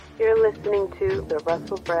You're listening to the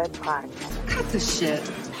Wrestlebread podcast. Cut the shit.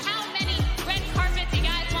 How many red carpets you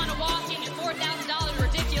guys want to walk in your $4,000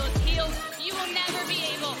 ridiculous heels? You will never be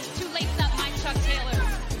able to lace up my Chuck Taylors.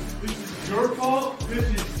 This is your fault? This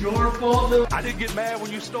is your fault? I didn't get mad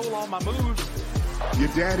when you stole all my moves. Your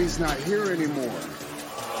daddy's not here anymore.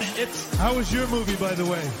 How was your movie, by the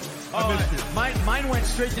way? I missed it. Mine went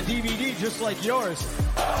straight to DVD, just like yours.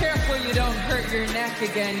 Careful you don't hurt your neck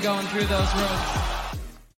again going through those ropes.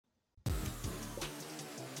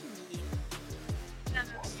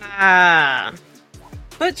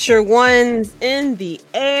 Put your ones in the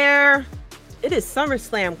air. It is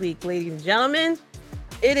SummerSlam week, ladies and gentlemen.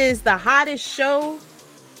 It is the hottest show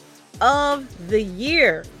of the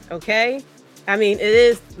year, okay? I mean, it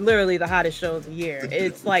is literally the hottest show of the year.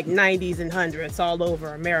 It's like 90s and 100s all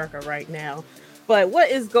over America right now. But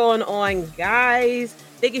what is going on, guys?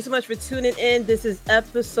 Thank you so much for tuning in. This is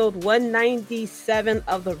episode 197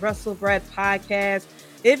 of the Wrestlebread podcast.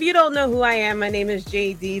 If you don't know who I am, my name is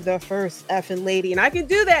JD, the first effing lady. And I can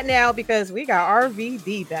do that now because we got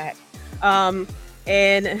RVD back.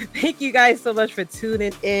 And thank you guys so much for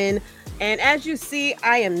tuning in. And as you see,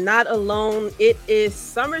 I am not alone. It is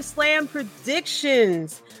SummerSlam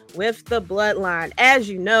predictions with the Bloodline. As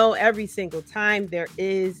you know, every single time there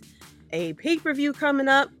is a pay-per-view coming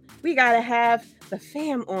up, we got to have the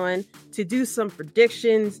fam on to do some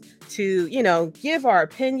predictions, to, you know, give our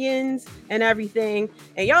opinions and everything.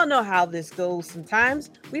 And y'all know how this goes sometimes.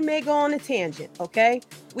 We may go on a tangent, okay?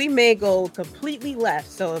 We may go completely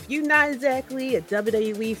left. So if you're not exactly a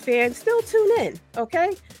WWE fan, still tune in,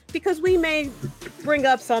 okay? Because we may bring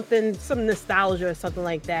up something, some nostalgia or something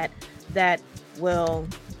like that, that will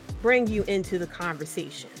bring you into the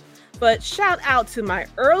conversation. But shout out to my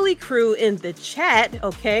early crew in the chat,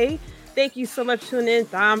 okay? Thank you so much for tuning in.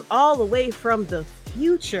 I'm all the way from the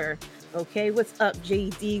future. Okay, what's up,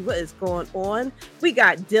 JD? What is going on? We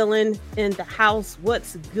got Dylan in the house.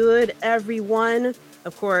 What's good, everyone?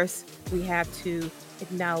 Of course, we have to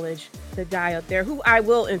acknowledge the guy up there who I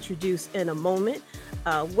will introduce in a moment.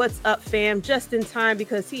 What's up, fam? Just in time,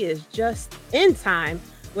 because he is just in time.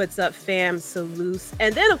 What's up, fam? Salute.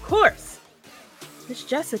 And then, of course, Miss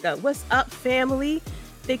Jessica. What's up, family?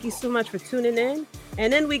 Thank you so much for tuning in.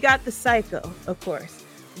 And then we got the Psycho, of course.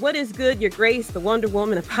 What is good, your grace, the Wonder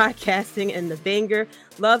Woman of podcasting, and the banger.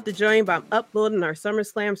 Love to join by uploading our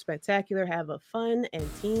SummerSlam Spectacular. Have a fun and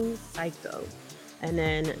Team Psycho. And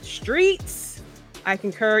then Streets. I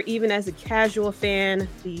concur, even as a casual fan,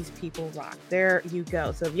 these people rock. There you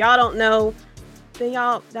go. So if y'all don't know, then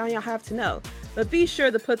y'all have to know. But be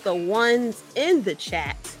sure to put the ones in the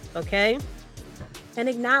chat, okay? And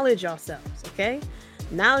acknowledge yourselves, okay?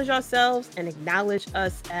 Acknowledge yourselves and acknowledge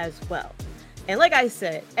us as well. And like I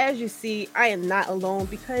said, as you see, I am not alone,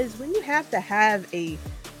 because when you have to have a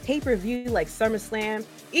pay-per-view like SummerSlam,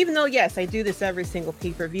 even though, yes, I do this every single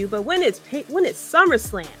pay-per-view, but when it's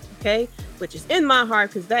SummerSlam, okay, which is in my heart,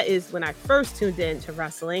 because that is when I first tuned into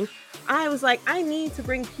wrestling, I was like, I need to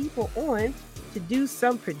bring people on to do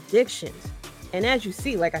some predictions. And as you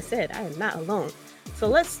see, like I said, I am not alone. So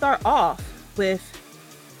let's start off with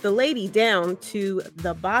the lady down to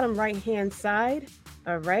the bottom right-hand side.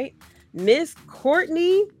 All right. Miss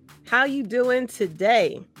Courtney, how you doing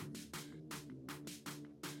today?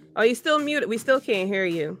 Oh, you still muted. We still can't hear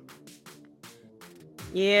you.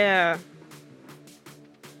 Yeah.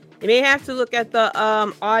 You may have to look at the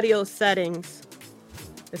audio settings.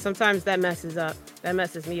 Sometimes that messes up. That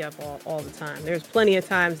messes me up all the time. There's plenty of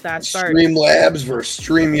times that I start. Streamlabs versus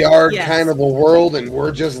StreamYard, yes. Kind of a world, and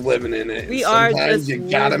we're just living in it. Sometimes you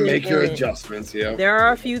gotta make your adjustments. Yeah. There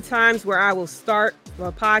are a few times where I will start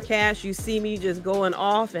a podcast. You see me just going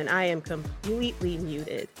off, and I am completely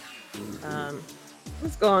muted.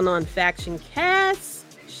 What's going on, Faction Cast?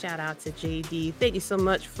 Shout out to JD. Thank you so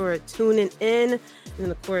much for tuning in,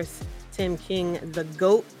 and of course, Tim King, the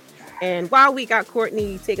GOAT. And while we got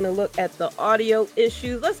Courtney taking a look at the audio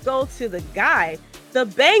issues, let's go to the guy, the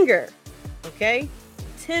banger, okay?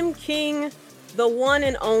 Tim King, the one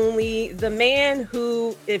and only, the man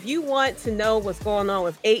who, if you want to know what's going on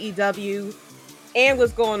with AEW and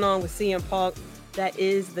what's going on with CM Punk, that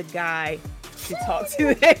is the guy to talk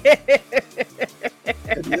to.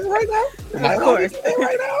 Right now? Of course.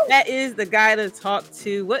 Right now? That is the guy to talk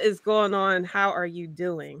to. What is going on? How are you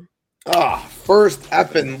doing? First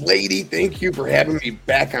effing lady, thank you for having me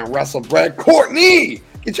back on Wrestlebread. Courtney,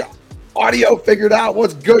 get your audio figured out.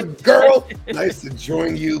 What's good, girl? Nice to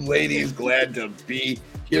join you, ladies. Glad to be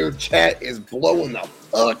here. Chat is blowing the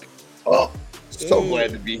fuck up. So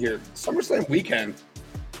glad to be here. SummerSlam weekend.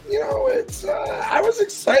 it's I was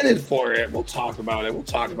excited for it. We'll talk about it.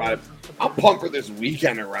 I'm pumped for this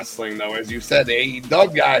weekend of wrestling, though. As you said, the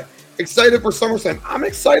AEW guy, excited for SummerSlam. I'm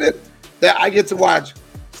excited that I get to watch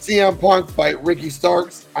CM Punk fight Ricky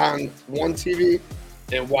Starks on one TV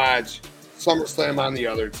and watch SummerSlam on the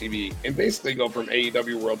other TV, and basically go from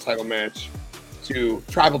AEW World Title match to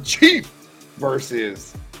Tribal Chief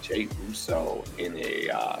versus Jey Uso in a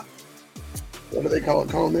what do they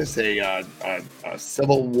calling this? A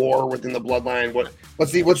civil war within the bloodline.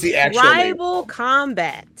 What's the actual tribal name?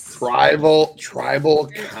 combat? Tribal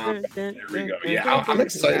combat. There we go. Yeah, I'm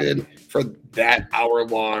excited for that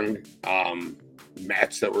hour-long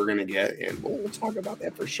match that we're gonna get, and we'll talk about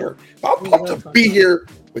that for sure. But I'm pumped to be here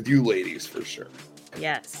with you ladies for sure.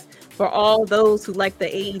 Yes. For all those who like the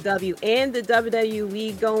AEW and the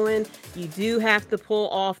WWE going, you do have to pull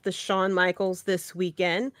off the Shawn Michaels this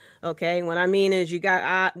weekend. Okay, what I mean is you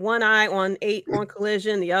got one eye on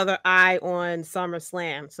Collision, the other eye on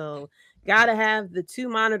SummerSlam. So gotta have the 2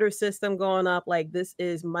 monitor system going up like this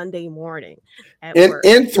is Monday morning at work.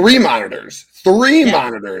 And 3 monitors. 3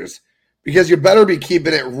 monitors. Because you better be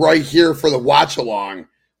keeping it right here for the watch along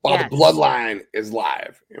while the bloodline is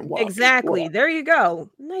live. Exactly. There you go.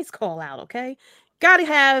 Nice call out. Okay. Got to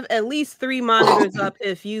have at least 3 monitors up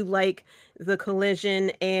if you like the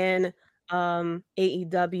Collision and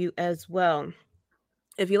AEW as well.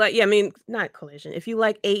 If you like, not Collision. If you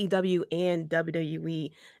like AEW and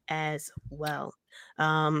WWE as well.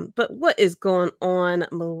 But what is going on,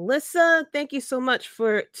 Melissa? Thank you so much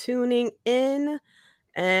for tuning in.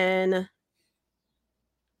 And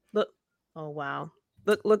look, oh wow.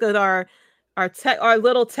 Look at our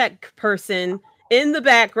little tech person in the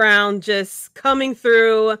background just coming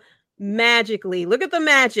through magically. Look at the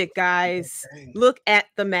magic, guys. Look at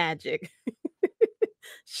the magic.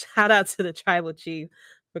 Shout out to the Tribal Chief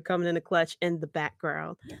for coming in the clutch in the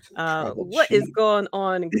background. What is going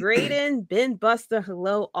on? Graydon, Ben Buster,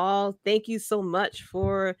 hello all. Thank you so much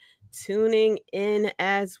for tuning in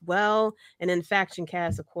as well. And in Faction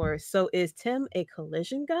Cast, of course. So is Tim a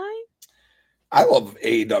Collision guy? I love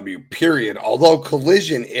AEW, period. Although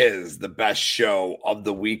Collision is the best show of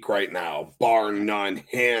the week right now, bar none,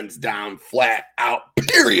 hands down, flat out,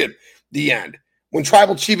 period. The end. When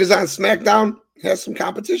Tribal Chief is on SmackDown, has some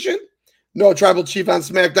competition. No Tribal Chief on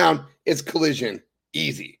SmackDown, it's Collision.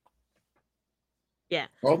 Easy. Yeah.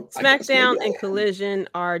 Well, SmackDown and Collision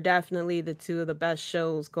are definitely the 2 of the best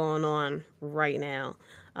shows going on right now.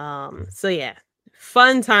 So yeah,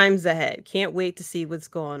 fun times ahead. Can't wait to see what's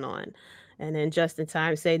going on. And then just in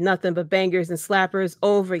time, say nothing but bangers and slappers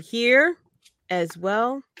over here as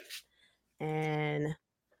well. And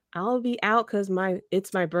I'll be out because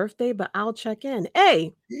it's my birthday, but I'll check in.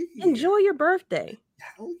 Hey, enjoy your birthday.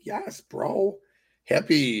 Hell yes, bro.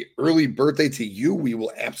 Happy early birthday to you. We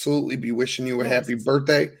will absolutely be wishing you a happy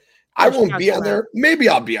birthday. I won't be on there. Maybe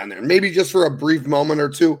I'll be on there. Maybe just for a brief moment or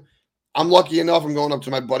two. I'm lucky enough. I'm going up to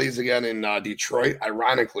my buddies again in Detroit.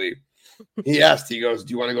 Ironically, he asked, he goes,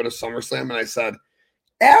 do you want to go to SummerSlam? And I said,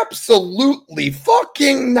 absolutely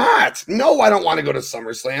fucking not. No, I don't want to go to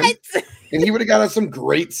SummerSlam. And he would have got us some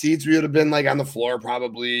great seats. We would have been like on the floor,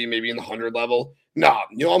 probably maybe in the 100 level. No,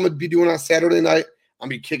 you know what I'm going to be doing on Saturday night? I'm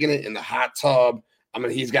going to be kicking it in the hot tub.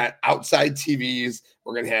 He's got outside TVs.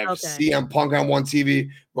 We're going to have CM Punk on one TV.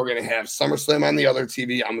 We're going to have SummerSlam on the other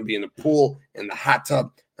TV. I'm going to be in the pool, in the hot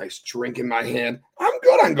tub, nice drink in my hand. I'm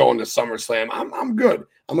good on going to SummerSlam. I'm good.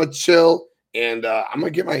 I'm going to chill, and I'm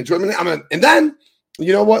going to get my enjoyment. And then,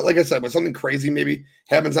 you know what? Like I said, when something crazy maybe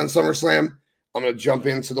happens on SummerSlam, I'm going to jump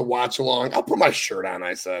into the watch along. I'll put my shirt on,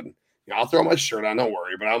 I said. I'll throw my shirt on, don't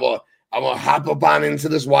worry. But I'm going to hop up on into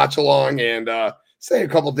this watch along and say a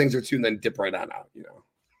couple things or two and then dip right on out,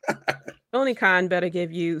 Tony Khan better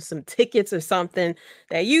give you some tickets or something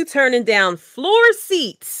that you turning down floor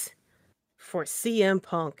seats for CM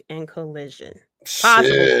Punk and Collision.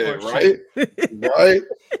 Shit, right? Right?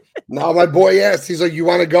 Now my boy asked, he's like, you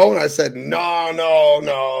want to go? And I said, no.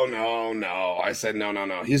 I said,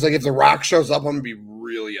 no. He's like, if The Rock shows up, I'm going to be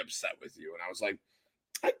really upset with you. And I was like,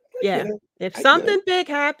 if something big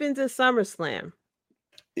happens at SummerSlam.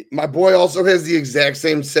 My boy also has the exact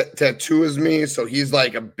same tattoo as me, so he's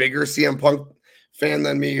like a bigger CM Punk fan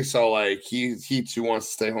than me. So like he too wants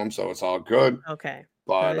to stay home, so it's all good. Okay,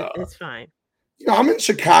 but it's fine. I'm in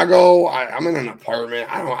Chicago. I'm in an apartment.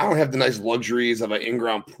 I don't have the nice luxuries of an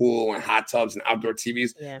in-ground pool and hot tubs and outdoor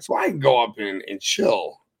TVs. Yeah. So I can go up and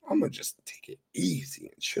chill. I'm gonna just take it easy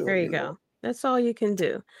and chill. There you go. That's all you can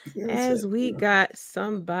do. As we got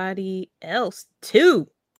somebody else too.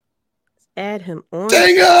 Add him on.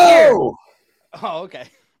 Dango! Oh, okay.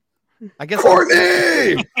 I guess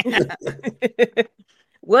Courtney!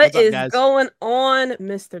 What up, is guys? going on,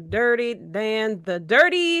 Mr. Dirty Dan, the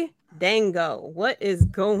Dirty Dango? What is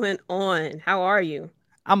going on? How are you?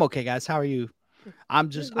 I'm okay, guys. How are you? I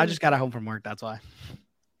just got home from work. That's why.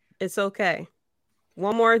 It's okay.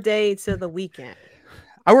 One more day to the weekend.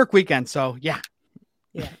 I work weekends, so yeah.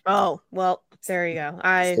 Yeah. Oh, well, there you go.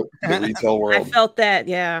 The retail world. I felt that.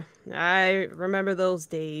 Yeah. I remember those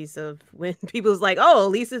days of when people was like, oh,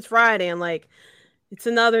 at least it's Friday. I'm like, it's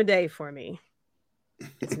another day for me.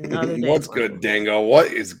 It's another day. What's good, Dango? What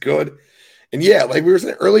is good? And yeah, like we were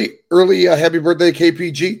saying, early happy birthday,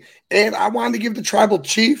 KPG. And I wanted to give the tribal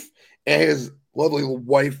chief and his lovely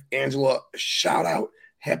wife, Angela, a shout out.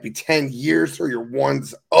 Happy 10 years. Throw your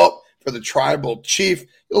ones up for the tribal chief.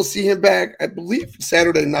 You'll see him back, I believe,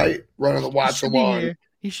 Saturday night running the watch along.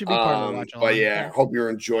 He should be part of the watch along. But yeah, I hope you're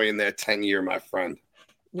enjoying that 10-year, my friend.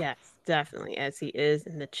 Yes, definitely. As he is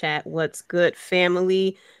in the chat. What's good,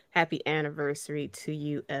 family? Happy anniversary to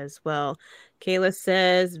you as well. Kayla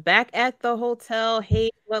says, back at the hotel.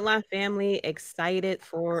 Hey, Bloodline family, excited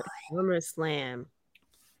for SummerSlam.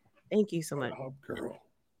 Thank you so much, girl,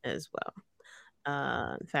 as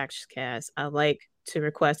well. Factions cast. I like to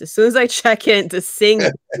request as soon as I check in to sing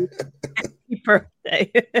happy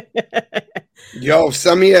birthday. Yo,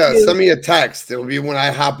 send me a text. It'll be when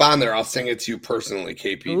I hop on there. I'll sing it to you personally,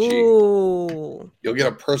 KPG. Ooh. You'll get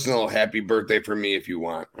a personal happy birthday from me if you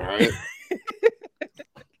want. All right.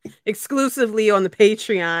 Exclusively on the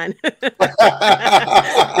Patreon.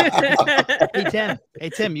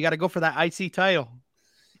 Hey Tim, you got to go for that IC title.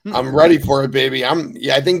 I'm ready for it, baby.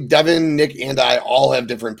 I think Devin, Nick, and I all have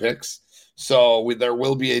different picks. So there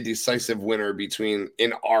will be a decisive winner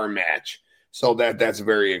in our match. So that's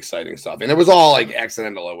very exciting stuff. And it was all like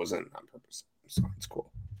accidental. It wasn't on purpose. So it's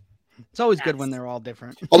cool. It's always good when they're all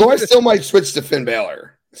different. Although I still might switch to Finn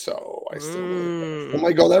Balor. So I still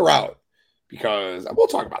might go that route because we'll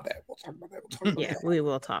talk about that. We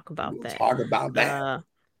will talk about that. Talk about that.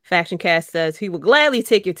 Faction Cast says he will gladly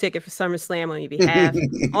take your ticket for SummerSlam on your behalf.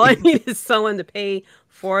 All I need is someone to pay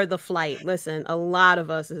for the flight. Listen, a lot of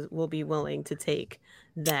us will be willing to take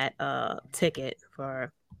that ticket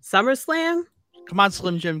for SummerSlam. Come on,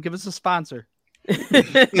 Slim Jim, give us a sponsor.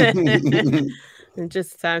 And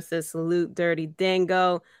just time to salute Dirty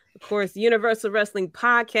Dango. Of course, Universal Wrestling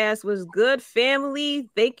Podcast was good, family.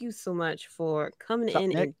 Thank you so much for coming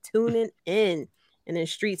in and tuning in. And then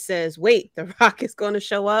Street says, wait, The Rock is going to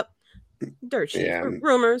show up. Dirt sheet. Yeah.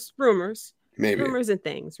 Rumors. Maybe. Rumors and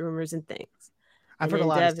things. I've heard a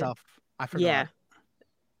lot of stuff. Yeah.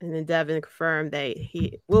 And then Devin confirmed that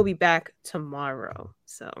he will be back tomorrow.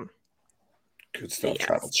 So good stuff,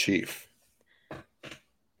 Tribal Chief.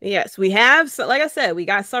 Yes, we have. So, like I said, we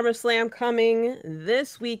got SummerSlam coming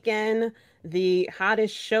this weekend. The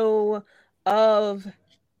hottest show of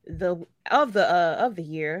the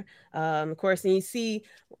year. Of course, and you see,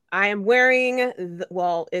 I am wearing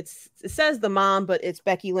it says the mom, but it's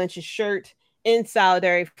Becky Lynch's shirt in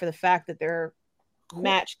solidarity for the fact that their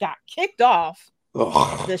match got kicked off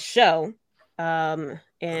the show. And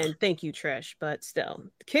thank you, Trish, but still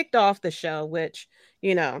kicked off the show, which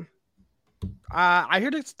I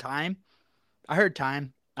heard it's time. I heard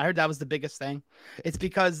that was the biggest thing. It's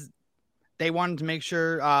because they wanted to make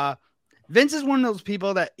sure Vince is one of those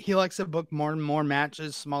people that he likes to book more and more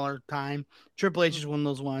matches, smaller time. Triple H is one of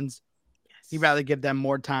those ones. Yes. He'd rather give them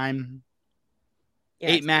more time.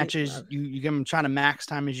 Yes, 8 matches. You give them trying to max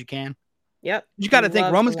time as you can. Yep. You got to think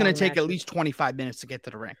Roman's going to take at least 25 minutes to get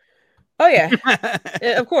to the ring. Oh, yeah.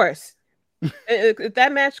 Of course. If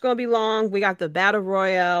that match is going to be long, we got the Battle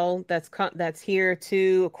Royale that's here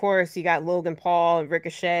too. Of course, you got Logan Paul and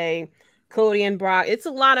Ricochet, Cody and Brock. It's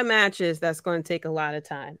a lot of matches that's going to take a lot of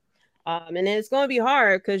time. And it's going to be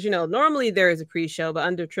hard because, normally there is a pre-show, but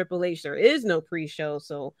under Triple H, there is no pre-show.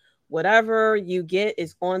 So whatever you get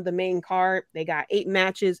is on the main card. They got 8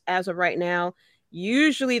 matches as of right now.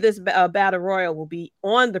 Usually this Battle Royal will be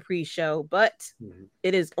on the pre-show, but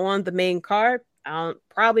it is on the main card. I'm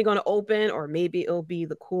probably going to open, or maybe it'll be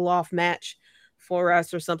the cool-off match for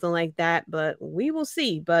us or something like that, but we will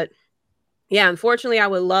see. But yeah, unfortunately, I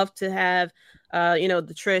would love to have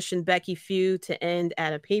the Trish and Becky feud to end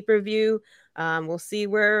at a pay-per-view. We'll see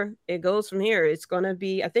where it goes from here. It's going to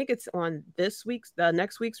be, I think it's on next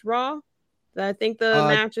week's Raw. I think the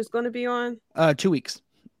match is going to be on 2 weeks.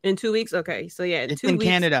 In 2 weeks. Okay. So yeah, it's in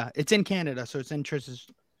Canada. It's in Canada. So it's in Trish's.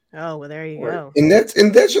 Oh, well, there you go. And that's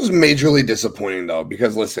just majorly disappointing though,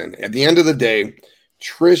 because listen, at the end of the day,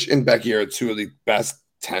 Trish and Becky are 2 of the best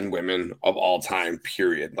 10 women of all time,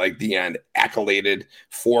 period. Like the end, accoladed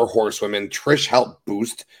 4 horsewomen. Trish helped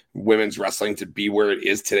boost women's wrestling to be where it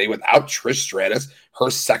is today. Without Trish Stratus, her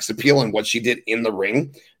sex appeal and what she did in the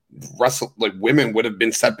ring, women would have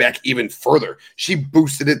been set back even further. She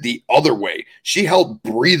boosted it the other way. She helped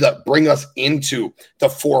bring us into the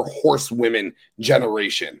 4 horsewomen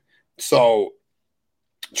generation. So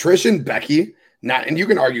Trish and Becky, and you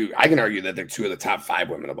can argue, I can argue that they're 2 of the top 5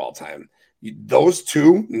 women of all time. Those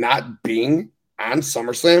 2 not being on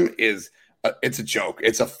SummerSlam it's a joke.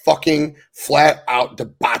 It's a fucking flat out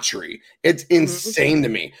debauchery. It's insane to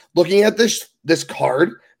me. Looking at this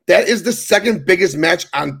card, that is the second biggest match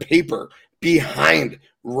on paper behind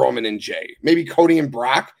Roman and Jay. Maybe Cody and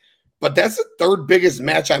Brock, but that's the 3rd biggest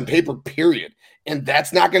match on paper, period. And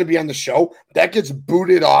that's not going to be on the show. That gets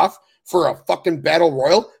booted off for a fucking battle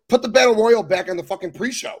royal. Put the battle royal back on the fucking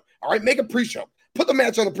pre-show. All right, make a pre-show. Put the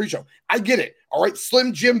match on the pre-show. I get it. All right,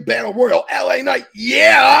 Slim Jim Battle Royal, LA Knight.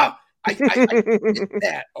 Yeah, I get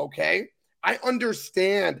that. Okay, I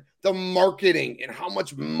understand the marketing and how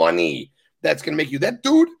much money that's going to make you. That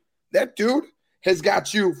dude has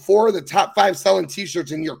got you 4 of the top 5 selling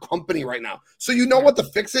T-shirts in your company right now. So you know what the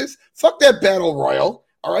fix is? Fuck that Battle Royal.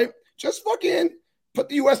 All right, just fucking put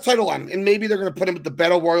the U.S. title on him, and maybe they're going to put him with the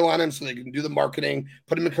Battle Royal on him so they can do the marketing,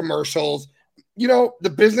 put him in commercials. You know, the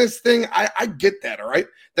business thing, I get that, all right?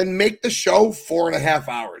 Then make the show 4.5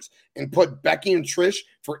 hours and put Becky and Trish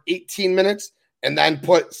for 18 minutes and then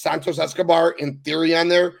put Santos Escobar in theory on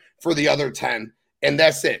there for the other 10. And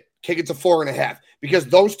that's it. Kick it to 4.5. Because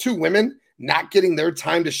those 2 women not getting their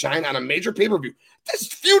time to shine on a major pay-per-view. This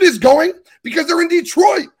feud is going because they're in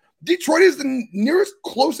Detroit. Detroit is the nearest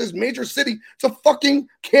closest major city to fucking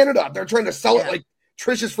Canada. They're trying to sell it like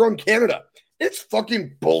Trish is from Canada. It's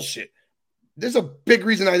fucking bullshit. There's a big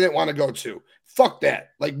reason I didn't want to go to. Fuck that.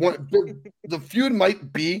 Like the feud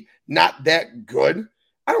might be not that good.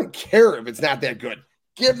 I don't care if it's not that good.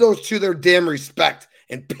 Give those 2 their damn respect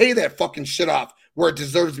and pay that fucking shit off where it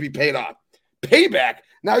deserves to be paid off. Payback.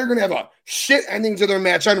 Now you're going to have a shit ending to their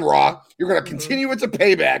match on Raw. You're going to continue it to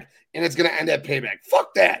Payback, and it's going to end at Payback.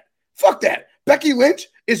 Fuck that. Fuck that. Becky Lynch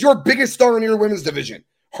is your biggest star in your women's division.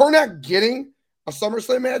 Her not getting a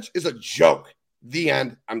SummerSlam match is a joke. The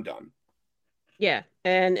end. I'm done. Yeah,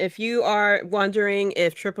 and if you are wondering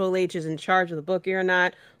if Triple H is in charge of the booking or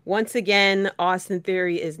not, once again, Austin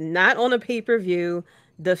Theory is not on a pay-per-view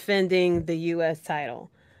defending the U.S. title.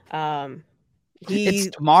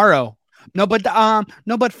 It's tomorrow.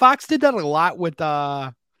 But Fox did that a lot with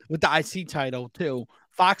the IC title too.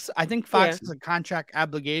 I think Fox has a contract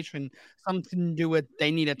obligation, something to do with they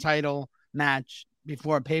need a title match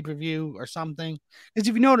before a pay-per-view or something. Because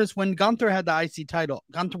if you notice, when Gunther had the IC title,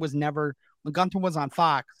 when Gunther was on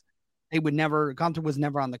Fox, Gunther was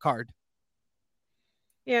never on the card.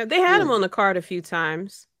 Yeah, they had him on the card a few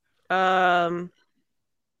times. I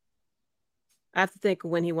have to think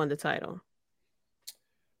when he won the title.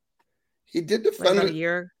 He did defend a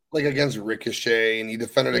year, like against Ricochet, and he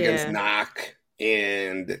defended against Knock,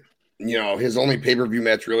 and his only pay-per-view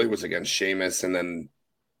match really was against Sheamus, and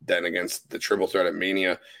then against the Triple Threat at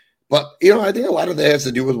Mania. But I think a lot of that has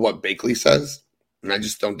to do with what Bakley says. And I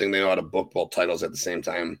just don't think they know how to book both titles at the same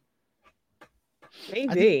time.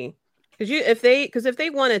 Maybe. If they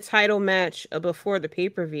won a title match before the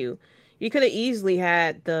pay-per-view, you could have easily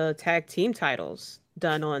had the tag team titles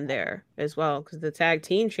done on there as well. Because the tag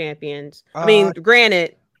team champions,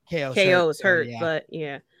 granted, KO is hurt, but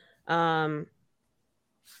yeah. But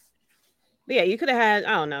yeah, you could have had,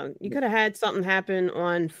 I don't know, you could have had something happen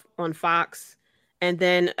on Fox. And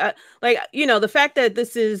then, the fact that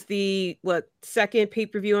this is the second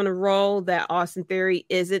pay-per-view in a row that Austin Theory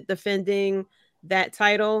isn't defending that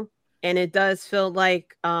title, and it does feel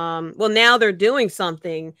like, now they're doing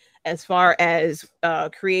something as far as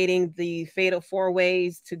creating the fatal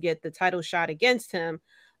 4-ways to get the title shot against him.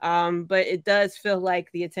 But it does feel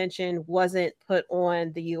like the attention wasn't put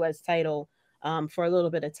on the U.S. title for a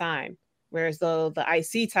little bit of time, whereas the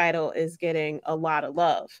IC title is getting a lot of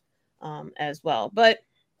love. As well, but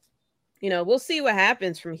we'll see what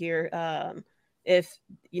happens from here. If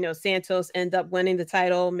Santos end up winning the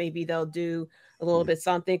title, maybe they'll do a little bit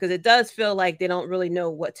something, because it does feel like they don't really know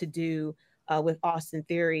what to do with Austin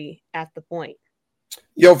Theory at the point.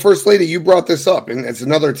 First Lady, you brought this up, and it's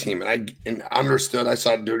another team, and I understood. I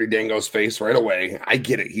saw Dirty Dango's face right away. I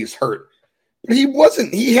get it; he's hurt, but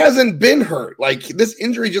he hasn't been hurt. Like, this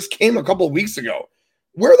injury just came a couple of weeks ago.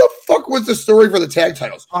 Where the fuck was the story for the tag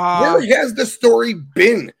titles? Where has the story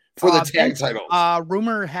been for the tag titles?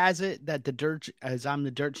 Rumor has it that as I'm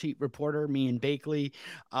the dirt sheet reporter, me and Bakley,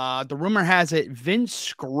 the rumor has it Vince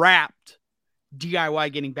scrapped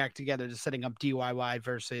DIY getting back together to setting up DIY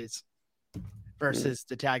versus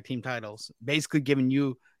the tag team titles. Basically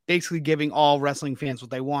giving all wrestling fans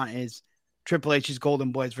what they want is Triple H's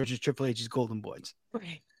Golden Boys versus Triple H's Golden Boys.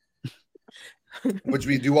 Right. Which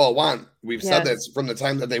we do all want. We've said that from the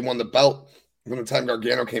time that they won the belt, from the time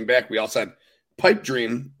Gargano came back, we all said pipe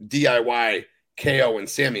dream, DIY, KO, and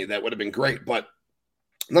Sammy. That would have been great. But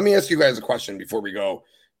let me ask you guys a question before we go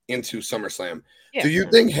into SummerSlam. Do you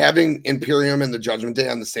think having Imperium and the Judgment Day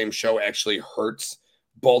on the same show actually hurts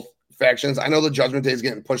both factions? I know the Judgment Day is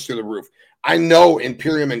getting pushed through the roof. I know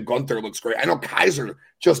Imperium and Gunther looks great. I know Kaiser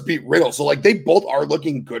just beat Riddle. So, like, they both are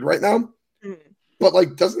looking good right now. Mm-hmm. But,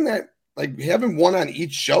 like, doesn't that, like, having one on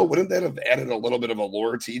each show, wouldn't that have added a little bit of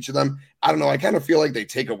allure to each of them? I don't know. I kind of feel like they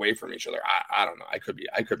take away from each other. I don't know. I could be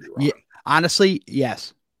wrong. Yeah, honestly,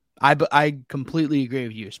 yes. I completely agree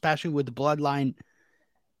with you, especially with the Bloodline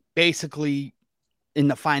basically in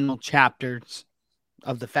the final chapters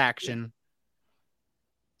of the faction.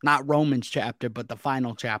 Not Roman's chapter, but the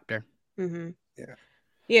final chapter. Mm-hmm.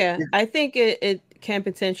 Yeah, I think it can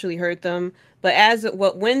potentially hurt them. But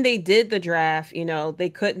when they did the draft, you know, they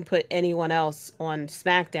couldn't put anyone else on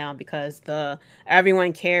SmackDown because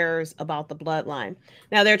everyone cares about the Bloodline.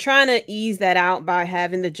 Now they're trying to ease that out by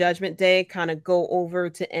having the Judgment Day kind of go over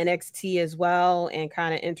to NXT as well and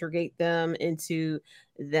kind of integrate them into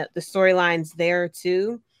the storylines there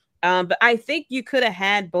too. But I think you could have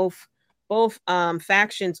had both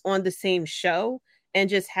factions on the same show and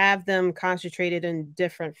just have them concentrated in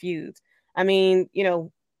different feuds. I mean, you know,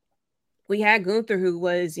 we had Gunther who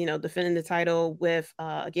was, you know, defending the title with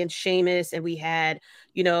against Sheamus, and we had,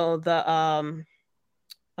 you know, the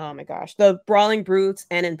the Brawling Brutes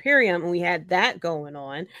and Imperium, and we had that going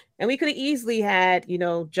on, and we could have easily had, you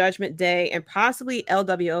know, Judgment Day and possibly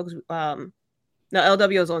LWO. No,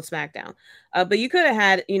 LWO is on SmackDown. But you could have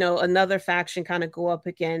had, you know, another faction kind of go up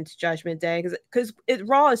against Judgment Day because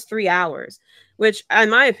Raw is 3 hours, which in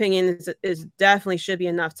my opinion is definitely should be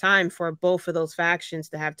enough time for both of those factions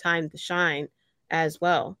to have time to shine as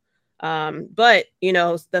well. But, you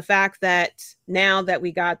know, the fact that now that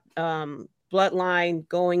we got Bloodline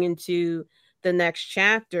going into the next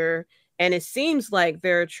chapter, and it seems like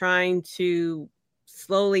they're trying to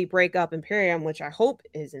slowly break up Imperium, which I hope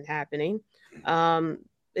isn't happening.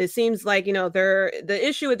 It seems like, you know, the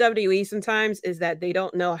issue with WWE sometimes is that they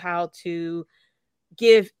don't know how to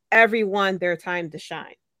give everyone their time to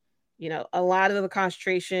shine. You know, a lot of the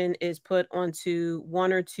concentration is put onto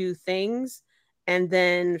one or two things, and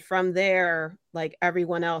then from there, like,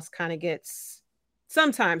 everyone else kind of gets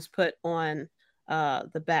sometimes put on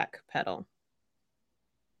the back pedal.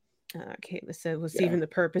 Caitlin said, was even the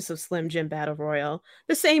purpose of Slim Jim Battle Royal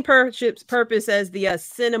the same purpose as the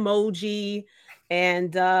Cinemoji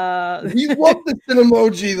and we love the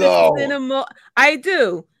Cinemoji though. I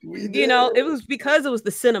do. You know, it was because it was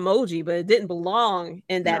the Cinemoji, but it didn't belong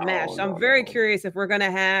in that match. So I'm very curious if we're gonna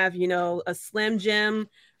have, you know, a Slim Jim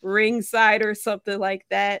ringside or something like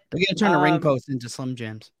that. They're gonna turn a ring post into Slim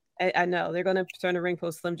Jims. I know they're going to turn a ring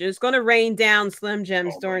post Slim Jim. It's going to rain down Slim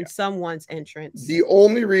Jims during someone's entrance. The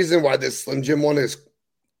only reason why this Slim Jim one is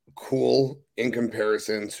cool in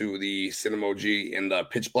comparison to the Cinemoji and the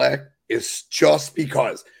Pitch Black is just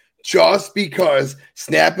because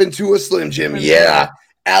snap into a Slim Jim. Yeah.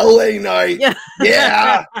 LA Knight.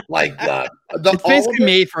 Yeah. Like it's basically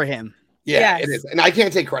made for him. Yeah, it is. And I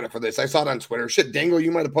can't take credit for this. I saw it on Twitter. Shit, Dango,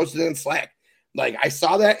 you might have posted it in Slack. Like, I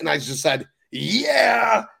saw that and I just said,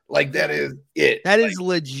 yeah. Like, that is it. That is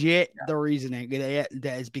legit the reasoning.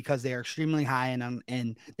 That is because they are extremely high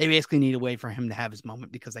and they basically need a way for him to have his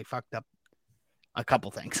moment because they fucked up a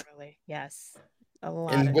couple things. Really? Yes. A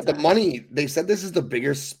lot. And with the money, they said this is the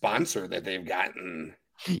biggest sponsor that they've gotten.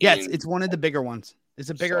 Yes, it's one of the bigger ones. It's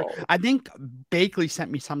a bigger. I think Bakley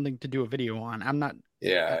sent me something to do a video on. I'm not.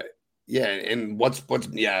 Yeah. Yeah. And what's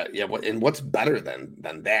better than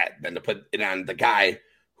that than to put it on the guy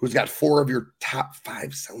who's got 4 of your top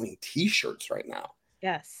 5 selling T-shirts right now.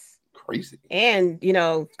 Yes. Crazy. And, you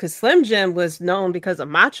know, because Slim Jim was known because of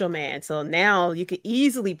Macho Man. So now you could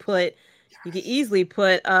easily put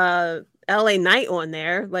LA Knight on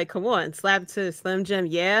there. Like, come on, slap to Slim Jim.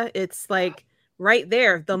 Yeah, it's like right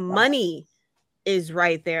there. The money is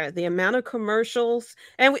right there. The amount of commercials.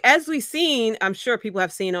 And as we've seen, I'm sure people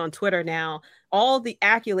have seen on Twitter now, all the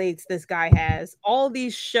accolades this guy has, all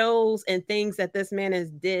these shows and things that this man has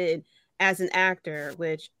did as an actor,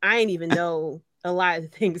 which I didn't even know a lot of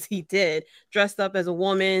the things he did. Dressed up as a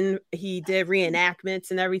woman, he did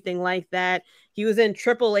reenactments and everything like that. He was in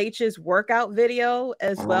Triple H's workout video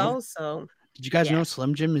as well. So did you guys know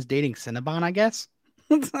Slim Jim is dating Cinnabon, I guess?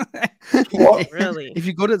 What? Really? If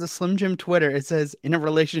you go to the Slim Jim Twitter, it says in a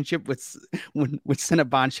relationship with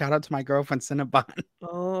Cinnabon. Shout out to my girlfriend Cinnabon.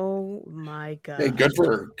 Oh my god. Hey,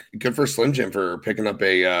 good for Slim Jim for picking up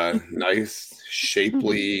a nice,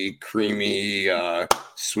 shapely, creamy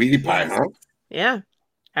sweetie pie, huh? Yeah.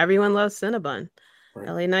 Everyone loves Cinnabon. Right.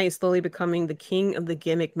 LA Knight is slowly becoming the king of the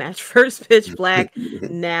gimmick match. First Pitch Black,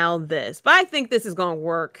 now this. But I think this is going to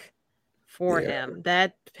work for him.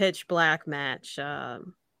 That Pitch Black match,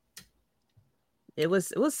 it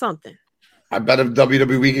was something. I bet if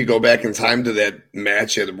WWE could go back in time to that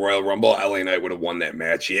match at the Royal Rumble, LA Knight would have won that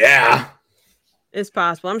match. Yeah. It's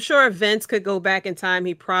possible. I'm sure if Vince could go back in time,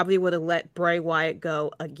 he probably would have let Bray Wyatt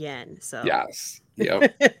go again. So yes.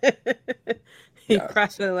 Yep. He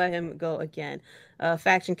probably would have let him go again.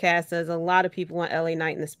 Faction Cast says a lot of people want LA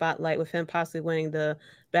Knight in the spotlight. With him possibly winning the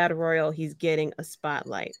Battle Royal, he's getting a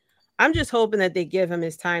spotlight. I'm just hoping that they give him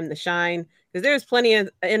his time to shine, because there's plenty of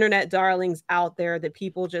internet darlings out there that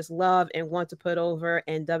people just love and want to put over,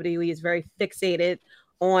 and WWE is very fixated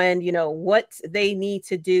on, what they need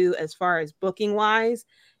to do as far as booking wise,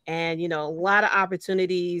 and a lot of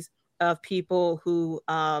opportunities of people who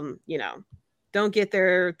don't get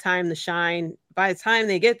their time to shine. By the time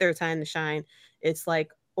they get their time to shine, it's like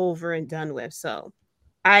over and done with. So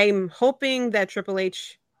I'm hoping that Triple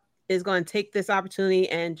H is going to take this opportunity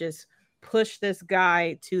and just push this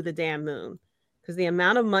guy to the damn moon, because the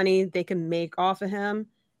amount of money they can make off of him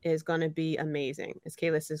is going to be amazing. As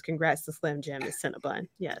Kayla says, congrats to Slim Jim and Cinnabon.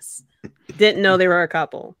 Yes. Didn't know they were a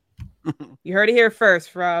couple. You heard it here first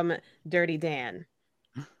from Dirty Dan.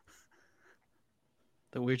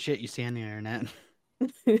 The weird shit you see on the internet.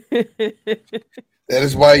 That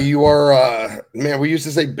is why you are, man, we used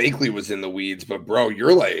to say Bakley was in the weeds, but bro,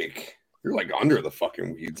 you're like under the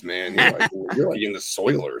fucking weeds, man. You're like in the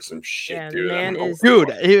soil or some shit, Yeah, dude. Dude,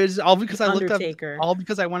 it was all because I looked up, Undertaker. all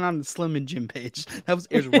because I went on the Slim and Jim page. It was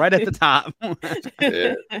right at the top.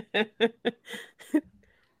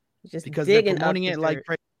 Just Because they're digging up promoting the it like dirt.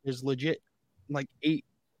 crazy. There's legit like 8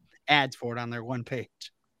 ads for it on their one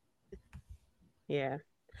page. Yeah.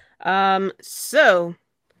 So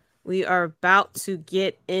we are about to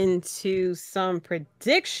get into some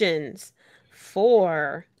predictions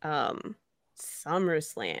for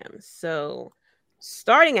SummerSlam. So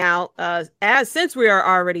starting out, since we are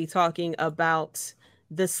already talking about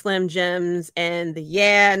the Slim Jims and the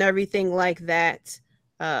and everything like that.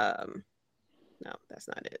 No, that's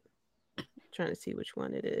not it. Trying to see which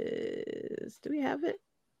one it is. Do we have it?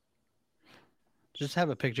 Just have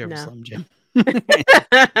a picture of a Slim Jim.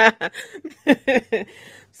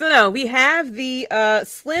 So no, we have the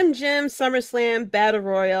Slim Jim SummerSlam Battle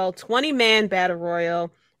Royal, 20-man Battle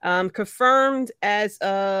Royal, confirmed as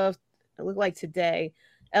of, it looked like today.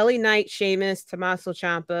 LA Knight, Sheamus, Tommaso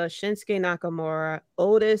Ciampa, Shinsuke Nakamura,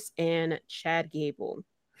 Otis, and Chad Gable.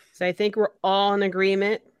 So I think we're all in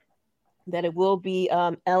agreement that it will be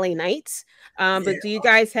LA Knight. But do you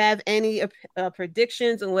guys have any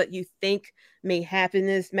predictions on what you think may happen in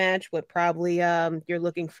this match? What probably you're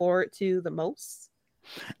looking forward to the most?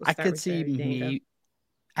 I could see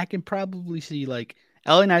I can probably see like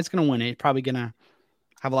LA Knight's gonna win it. Probably gonna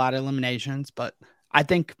have a lot of eliminations, but I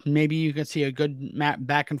think maybe you could see a good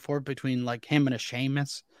back and forth between like him and a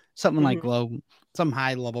Sheamus, something like some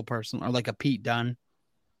high level person, or like a Pete Dunne.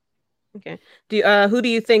 Okay. Who do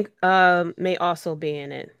you think may also be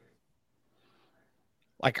in it?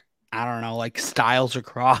 Like, I don't know, like Styles or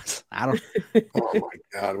Cross. I don't. Oh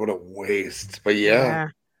my god, what a waste! But yeah.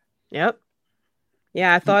 Yep.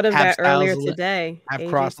 Yeah, I thought of that earlier today. Have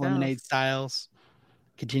Cross eliminate Styles,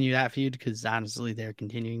 continue that feud, because honestly, they're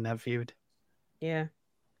continuing that feud. Yeah.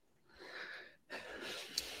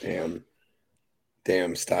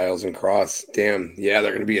 Damn, Styles and Cross. Damn, yeah,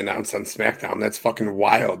 they're going to be announced on SmackDown. That's fucking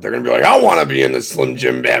wild. They're going to be like, I want to be in the Slim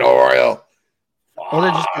Jim Battle Royal. Or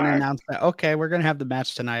they're just going to announce that, okay, we're going to have the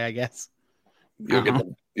match tonight, I guess. You'll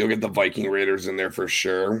get the Viking Raiders in there for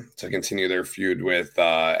sure to continue their feud with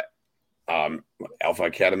Alpha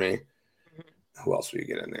Academy. Who else will you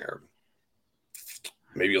get in there?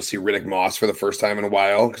 Maybe you'll see Riddick Moss for the first time in a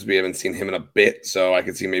while, because we haven't seen him in a bit. So I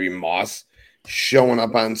could see maybe Moss showing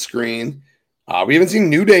up on screen. We haven't seen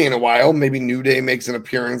New Day in a while. Maybe New Day makes an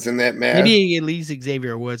appearance in that match. Maybe at least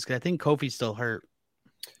Xavier Woods, because I think Kofi's still hurt.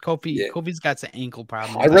 Kofi's got some ankle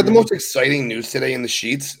problem. I read the most exciting news today in the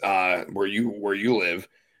sheets, where you live,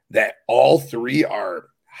 that all 3 are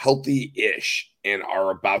healthy-ish and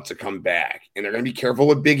are about to come back, and they're going to be careful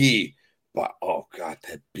with Big E. But oh god,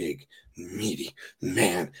 that big meaty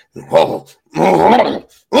man!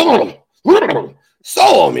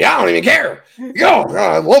 Solo me, I don't even care. Yo,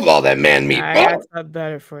 I love all that man meat. I got something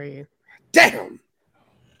better for you. Damn.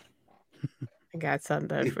 I got something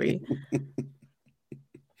better for you. I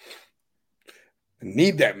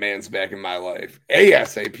need that man's back in my life.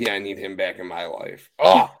 ASAP, I need him back in my life.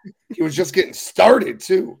 Oh, he was just getting started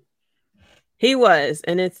too. He was,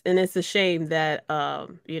 and it's a shame that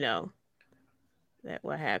you know, that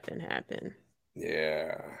what happened.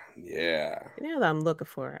 Yeah. You know that I'm looking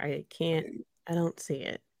for. I don't see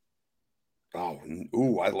it. Oh,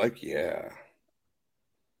 ooh, I like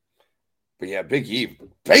But yeah, Big E,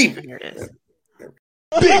 baby. Here it is.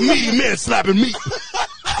 Big meaty man slapping me.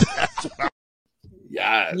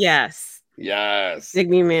 Yes. Big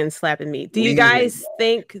me man slapping me. Do you guys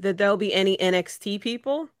think that there'll be any NXT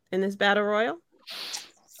people in this battle royal?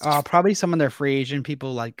 Probably some of their free agent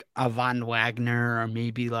people like Von Wagner or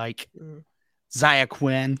maybe like Zaya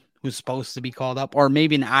Quinn, who's supposed to be called up, or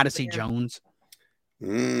maybe an Odyssey Jones.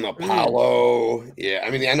 Apollo. Yeah, I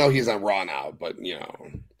mean, I know he's on Raw now, but you know.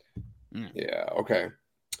 Yeah, okay.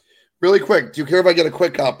 Really quick, do you care if I get a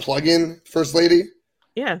quick plug-in, First Lady?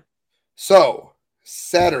 Yeah. So,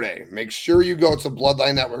 Saturday, make sure you go to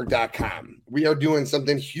bloodlinenetwork.com. We are doing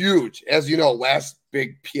something huge. As you know, last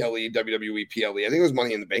big PLE, WWE PLE, I think it was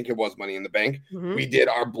Money in the Bank. It was Money in the Bank. Mm-hmm. We did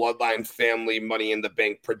our Bloodline family Money in the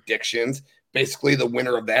Bank predictions. Basically, the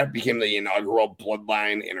winner of that became the inaugural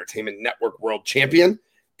Bloodline Entertainment Network World Champion.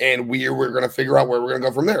 And we're going to figure out where we're going to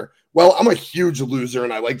go from there. Well, I'm a huge loser,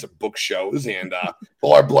 and I like to book shows. And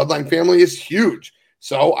well, our Bloodline family is huge.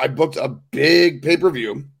 So I booked a big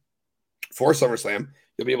pay-per-view for SummerSlam.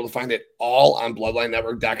 You'll be able to find it all on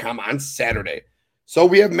bloodlinenetwork.com on Saturday. So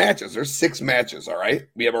we have matches. There's 6 matches, all right?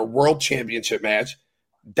 We have our World Championship match.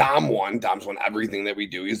 Dom won. Dom's won everything that we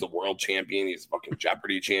do. He's the world champion. He's fucking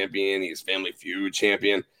Jeopardy champion. He's Family Feud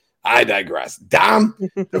champion. I digress. Dom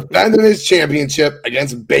defended his championship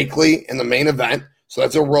against Bakley in the main event. So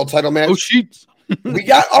that's a world title match. Oh, shit. We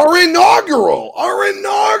got our inaugural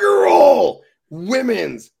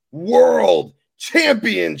Women's World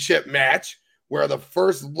Championship match where the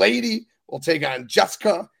First Lady will take on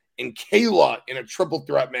Jessica and Kayla in a triple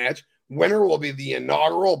threat match. Winner will be the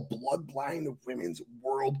inaugural Bloodline Women's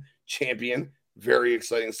World Champion. Very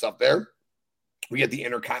exciting stuff there. We get the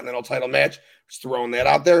Intercontinental title match. Just throwing that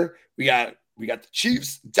out there. We got the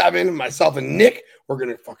Chiefs, Devin, myself, and Nick. We're going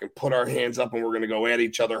to fucking put our hands up and we're going to go at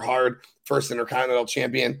each other hard. First Intercontinental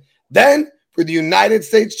champion. Then for the United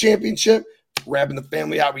States Championship, wrapping the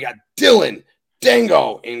family out, we got Dylan,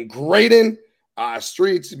 Dango, and Graydon.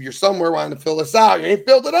 Streets, if you're somewhere wanting to fill this out, you ain't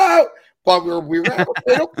filled it out. But we wrap a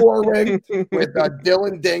fatal 4-ring with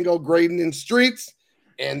Dylan, Dango, Graydon, and Streets.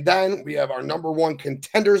 And then we have our number 1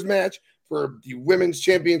 contenders match for the Women's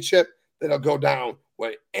Championship that'll go down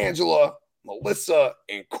with Angela, Melissa,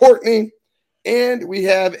 and Courtney. And we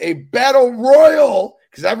have a Battle Royal,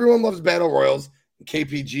 because everyone loves Battle Royals.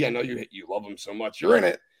 KPG, I know you love them so much. You're in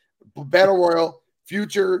it. Battle Royal,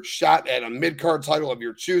 future shot at a mid-card title of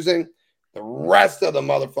your choosing. The rest of the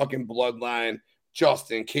motherfucking Bloodline,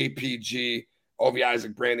 Justin, KPG, Ovi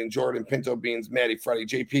Isaac, Brandon, Jordan, Pinto Beans, Maddie, Freddie,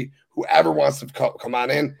 JP, whoever wants to come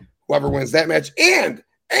on in, whoever wins that match, and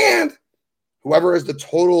whoever has the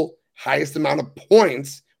total highest amount of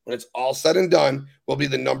points when it's all said and done will be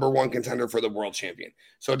the number 1 contender for the world champion.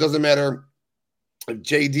 So it doesn't matter if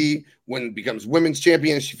JD becomes women's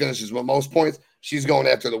champion, she finishes with most points, she's going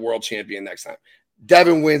after the world champion next time.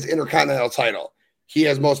 Devin wins Intercontinental title. He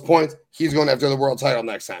has most points. He's going after the world title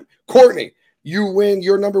next time. Courtney, you win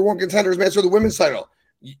your number 1 contenders match for the women's title.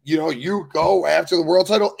 You go after the world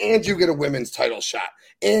title and you get a women's title shot.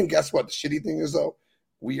 And guess what? The shitty thing is, though,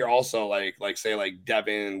 we are also like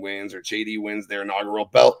Devin wins or JD wins their inaugural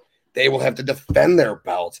belt. They will have to defend their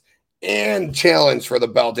belt and challenge for the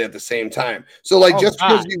belt at the same time. So just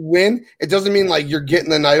because you win, it doesn't mean like you're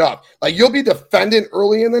getting the night off. Like you'll be defending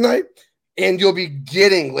early in the night and you'll be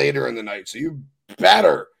getting later in the night. So you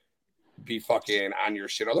better be fucking on your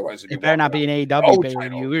shit. Otherwise, it better not be an AEW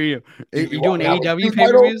pay-per-view. You doing AEW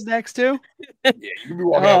pay-per-views next too? Yeah, you could be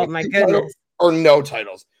walking out with my goodness, or no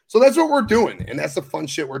titles. So that's what we're doing, and that's the fun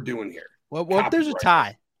shit we're doing here. Well, if there's a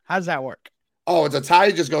tie? How does that work? Oh, it's a tie.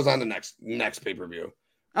 It just goes on the next pay-per-view.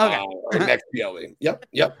 Okay. Or next PLE. Yep.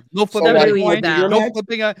 No flipping a coin.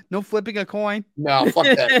 No flipping a coin. No, fuck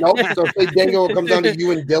that. Nope. So say Dango comes down to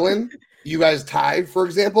you and Dylan. You guys tie, for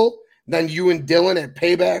example. Then you and Dylan at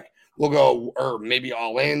Payback will go, or maybe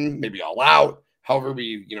all in, maybe all out. However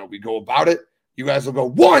we go about it. You guys will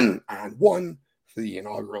go 1-on-1 for the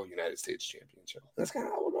inaugural United States Championship. That's kind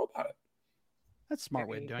of how we'll go about it. That's a smart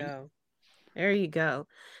way of doing it. There you go.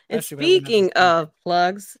 And speaking of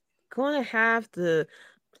plugs, going to have to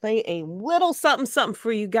play a little something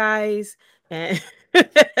for you guys. And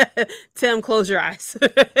Tim, close your eyes.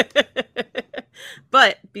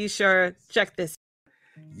 But be sure check this.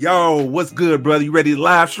 Yo, what's good, brother? You ready to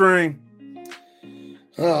live stream?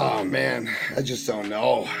 Oh man, I just don't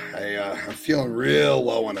know. I'm feeling real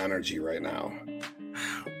low on energy right now.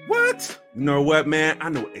 What? You know what, man? I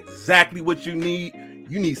know exactly what you need.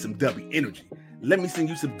 You need some W energy. Let me send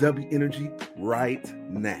you some W energy right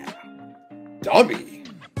now. W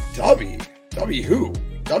who?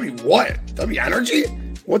 W what? W energy?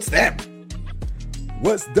 What's that?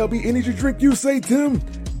 What's W energy drink you say, Tim?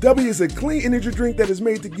 W is a clean energy drink that is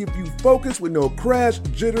made to give you focus with no crash,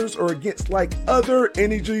 jitters, or against like other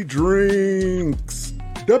energy drinks.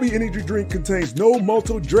 W energy drink contains no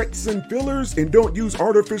maltodextrin fillers and don't use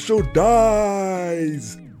artificial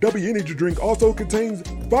dyes. W energy drink also contains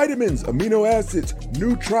vitamins, amino acids,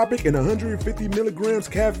 nootropic, and 150 milligrams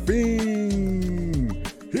caffeine.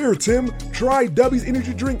 Here, Tim, try W's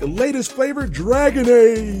energy drink, the latest flavor,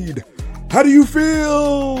 Dragonade. How do you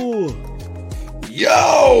feel?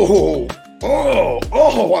 Yo!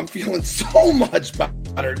 Oh, I'm feeling so much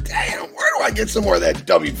better. Damn, where do I get some more of that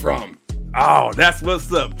W from? Oh, that's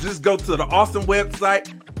what's up. Just go to the awesome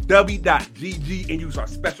website, w.gg, and use our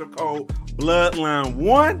special code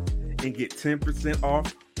Bloodline1 and get 10%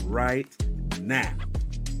 off right now.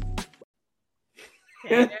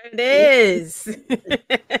 There it is.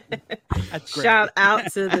 That's great. Shout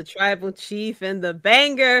out to the tribal chief and the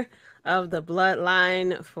banger of the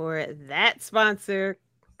Bloodline for that sponsor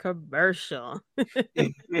commercial.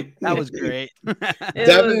 That was great.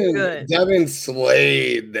 Devin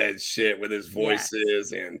slayed that shit with his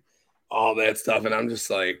voices and all that stuff, and I'm just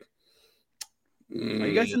like, Are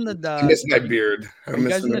you guys in the? I miss my beard. Are you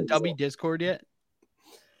guys in the W Discord yet?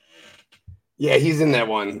 Yeah, he's in that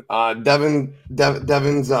one. Devin's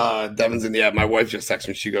in. Yeah, my wife just texted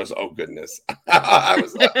me. She goes, "Oh goodness!" I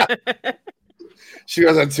was like, she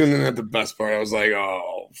goes, "I tuned in at the best part." I was like,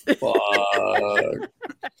 "Oh fuck!"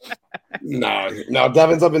 No,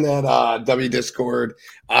 Devin's up in that W Discord.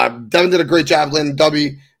 Devin did a great job landing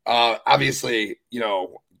W. Obviously,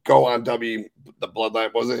 go on W. The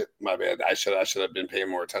Bloodline, was it? My bad. I should have been paying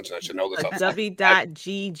more attention. I should know this.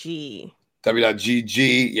 W.gg.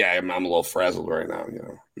 W.gg. Yeah, I'm a little frazzled right now.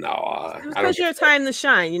 Because your time to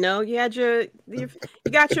shine. You had you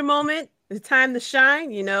got your moment. It's time to shine.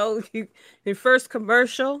 Your first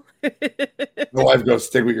commercial. My wife goes,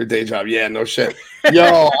 stick with your day job. Yeah, no shit.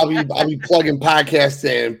 Yo, I'll be plugging podcasts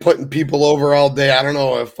and putting people over all day. I don't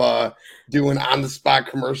know if doing on the spot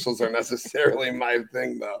commercials are necessarily my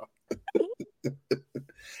thing though.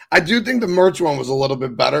 I do think the merch one was a little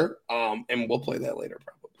bit better. And we'll play that later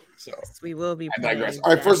probably. So yes, we will be. I digress.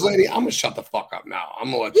 All right, First Lady, I'm gonna shut the fuck up now.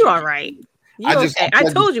 I'm gonna let you. All right. I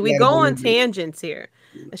told you we go on tangents here.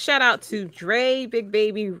 A shout out to Dre, Big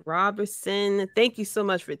Baby Robertson. Thank you so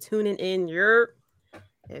much for tuning in.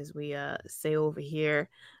 As we say over here,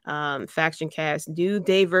 Faction Cast, New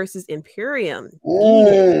Day versus Imperium.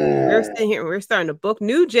 We're sitting here. We're starting to book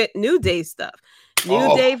New Day stuff.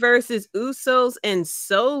 New Day versus Usos and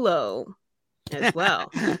Solo as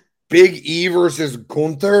well. Big E versus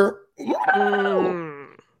Gunther. You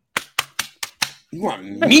want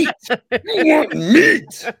meat?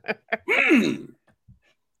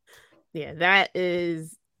 Yeah, that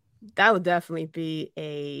would definitely be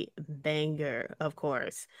a banger, of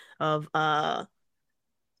course, of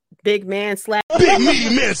big man slap. Big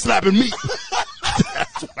meaty man slapping meat.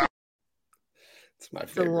 It's my favorite.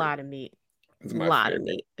 It's a lot of meat. It's a lot of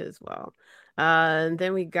meat as well. And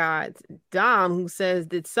then we got Dom, who says,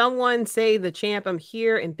 did someone say the champ I'm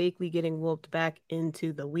here and Bakley getting whooped back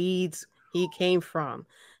into the weeds he came from?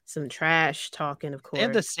 Some trash talking, of course. They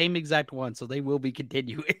have the same exact one, so they will be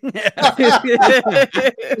continuing.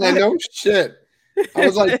 I know shit. I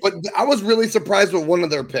was like, but I was really surprised with one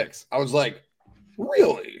of their picks. I was like,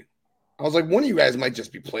 really? I was like, one of you guys might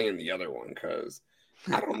just be playing the other one because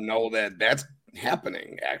I don't know that that's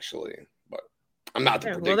happening actually. But I'm not.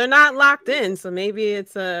 Well, they're not locked in, so maybe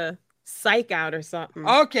it's a psych out or something.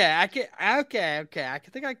 Okay, I think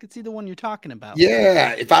I could see the one you're talking about.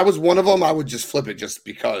 Yeah, if I was one of them, I would just flip it just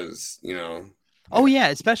because, Oh yeah,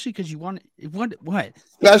 especially because you want what?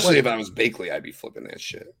 Especially if I was Bakley, I'd be flipping that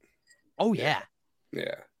shit. Oh yeah.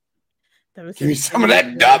 Yeah. Give me some of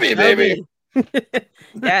that W, baby.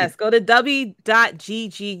 Yes, go to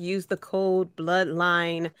w.gg, use the code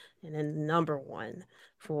Bloodline and then number 1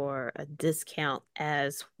 for a discount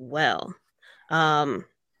as well. So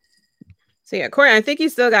yeah, Corey, I think you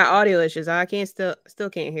still got audio issues. I still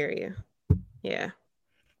can't hear you. Yeah.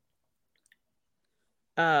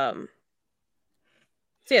 So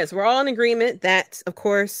yes, we're all in agreement that, of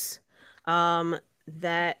course,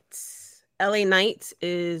 that LA Knight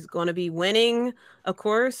is going to be winning, of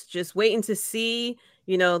course. Just waiting to see,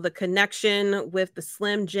 the connection with the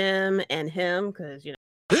Slim Jim and him, because,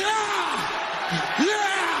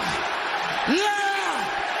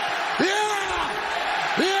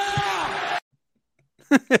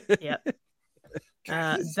 Yep.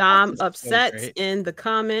 Dom upset in the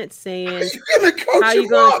comments saying, how you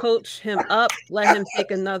gonna coach him up? Let him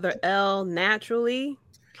take another L naturally.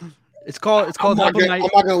 It's called I'm not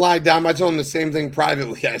gonna lie, Dom. I told him the same thing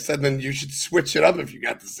privately. I said, then you should switch it up if you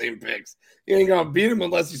got the same picks. You ain't gonna beat him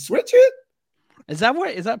unless you switch it. Is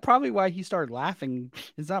that probably why he started laughing?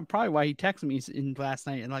 Is that probably why he texted me last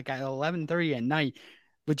night and like at 11:30 at night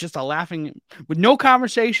with just a laughing, with no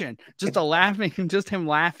conversation, just him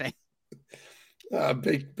laughing.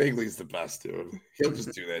 Bigley's the best, dude. He'll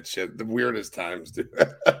just do that shit. The weirdest times, dude.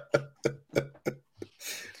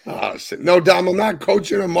 Oh shit! No, Dom, I'm not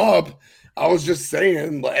coaching him up. I was just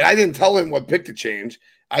saying, I didn't tell him what pick to change.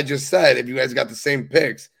 I just said if you guys got the same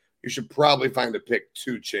picks, you should probably find a pick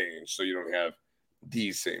to change so you don't have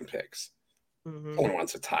these same picks. Mm-hmm. No one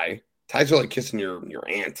wants a tie. Ties are like kissing your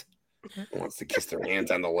aunt. No one wants to kiss their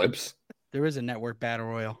aunt on the lips. There is a network battle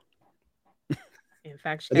royal. In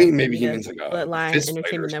fact, I think maybe he means like a Bloodline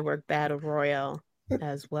Entertainment Network battle royal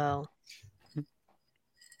as well.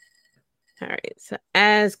 All right. So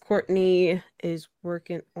as Courtney is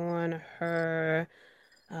working on her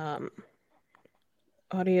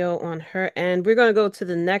audio on her end, we're going to go to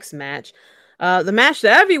the next match. The match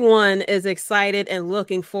that everyone is excited and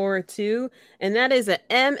looking forward to, and that is an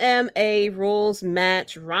MMA rules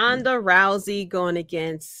match. Ronda Rousey going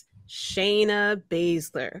against Shayna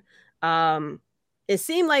Baszler. It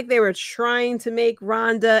seemed like they were trying to make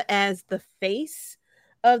Ronda as the face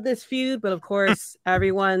of this feud, but of course,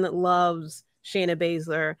 everyone loves Shayna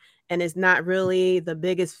Baszler and is not really the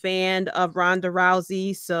biggest fan of Ronda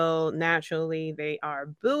Rousey, so naturally they are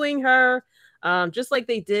booing her, just like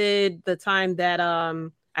they did the time that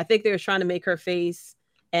I think they were trying to make her face,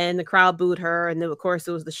 and the crowd booed her, and then of course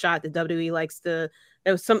it was the shot that WWE likes to.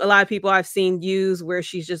 There was a lot of people I've seen use where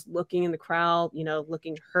she's just looking in the crowd,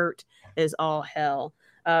 looking hurt as all hell.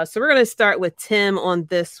 So we're going to start with Tim on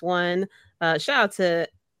this one. Shout out to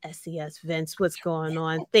SES Vince. What's going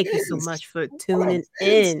on? Thank you so much for tuning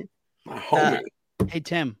in. Hey,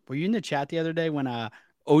 Tim, were you in the chat the other day when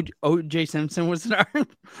OJ Simpson was there?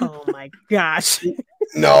 Oh, my gosh.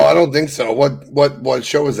 No, I don't think so. What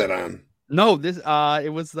show was that on? No, this it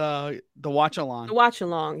was the watch along. The watch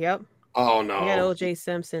along, yep. Oh no. We had OJ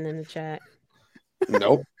Simpson in the chat.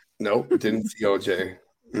 Nope. Didn't see OJ.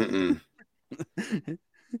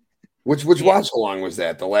 Which watch along was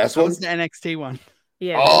that? The last one? That was the NXT one.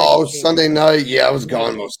 Yeah. Oh, Sunday night. Yeah, I was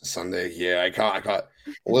gone most of Sunday. Yeah, I caught a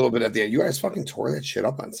little bit at the end. You guys fucking tore that shit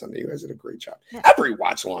up on Sunday. You guys did a great job. Yeah. Every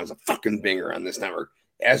watch along is a fucking banger on this network,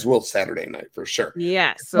 as will Saturday night for sure.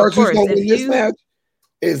 Yeah. So of course, this match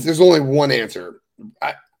there's only one answer,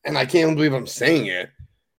 and I can't believe I'm saying it.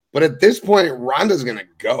 But at this point, Ronda's going to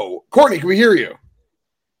go. Courtney, can we hear you?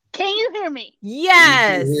 Can you hear me?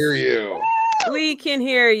 Yes. We can hear you. We can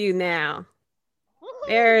hear you now.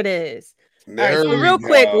 There it is. All right, so real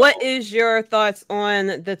quick, what is your thoughts on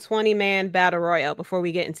the 20-man battle royal before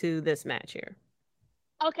we get into this match here?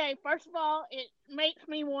 Okay, first of all, it makes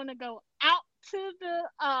me want to go out to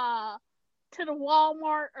the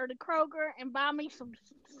Walmart or the Kroger and buy me some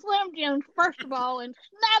Slim Jims first of all and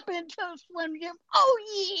snap into a Slim Jim. Oh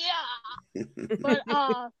yeah. But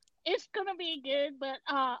it's gonna be good. But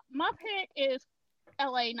my pick is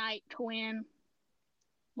LA Knight to win.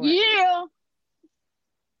 Yeah.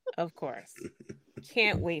 Of course.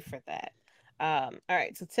 Can't wait for that. All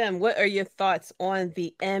right. So Tim, what are your thoughts on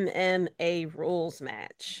the MMA rules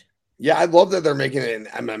match? Yeah, I love that they're making it an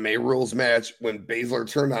MMA rules match. When Baszler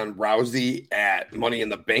turned on Rousey at Money in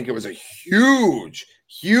the Bank, it was a huge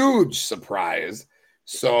surprise.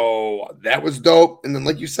 So that was dope. And then,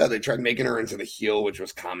 like you said, they tried making her into the heel, which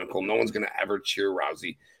was comical. No one's going to ever cheer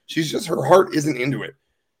Rousey. Her heart isn't into it.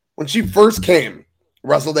 When she first came,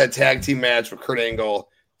 wrestled that tag team match with Kurt Angle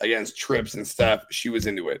against Trips and stuff, she was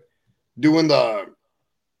into it. Doing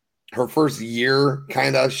her first year,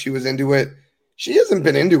 kind of, she was into it. She hasn't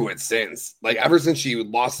been into it since. Like, ever since she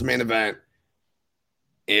lost the main event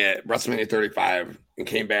at WrestleMania 35 and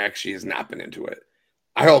came back, she has not been into it.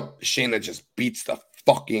 I hope Shayna just beats the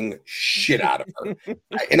fucking shit out of her.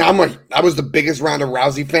 And I was the biggest Ronda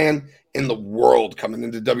Rousey fan in the world coming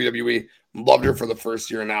into WWE. Loved her for the first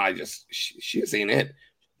year, and now she just ain't it.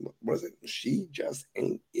 What is it? She just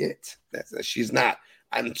ain't it. She's not.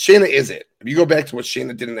 And Shayna is it. If you go back to what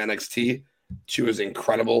Shayna did in NXT, she was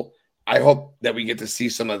incredible. I hope that we get to see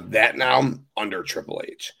some of that now under Triple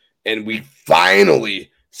H. And we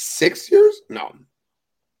finally, 6 years? No,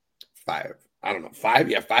 5. I don't know. 5?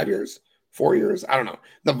 Yeah, 5 years? 4 years? I don't know.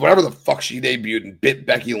 Whatever the fuck she debuted and bit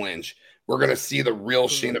Becky Lynch, we're going to see the real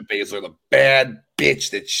Shayna Baszler, the bad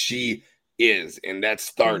bitch that she is. And that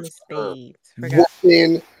starts her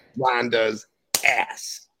whooping Ronda's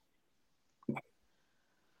ass.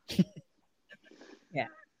 Yeah.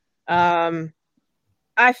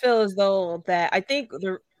 I feel as though that I think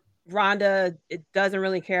the Ronda it doesn't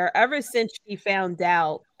really care ever since she found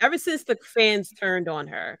out, ever since the fans turned on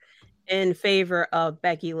her in favor of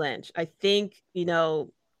Becky Lynch. I think, the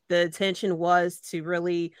intention was to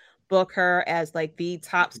really book her as like the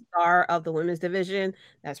top star of the women's division.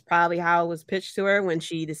 That's probably how it was pitched to her when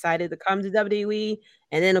she decided to come to WWE.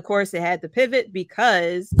 And then of course it had to pivot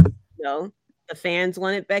because, the fans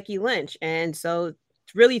wanted Becky Lynch. And so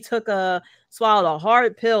really swallowed a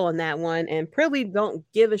hard pill on that one and really don't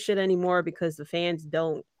give a shit anymore because the fans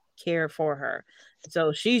don't care for her.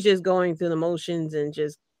 So she's just going through the motions and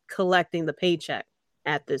just collecting the paycheck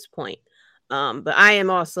at this point. But I am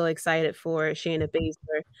also excited for Shayna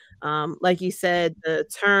Baszler. Like you said, the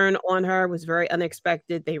turn on her was very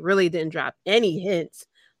unexpected. They really didn't drop any hints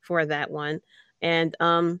for that one. And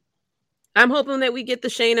I'm hoping that we get the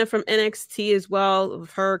Shayna from NXT as well,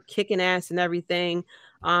 of her kicking ass and everything.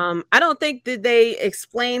 I don't think did they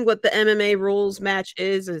explain what the MMA rules match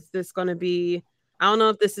is. Is this going to be? I don't know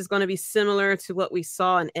if this is going to be similar to what we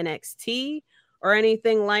saw in NXT or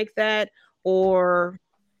anything like that, or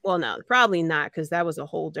well, no, probably not because that was a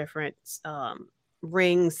whole different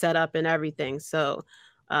ring setup and everything. So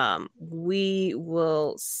we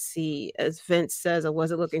will see. As Vince says, I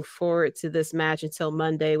wasn't looking forward to this match until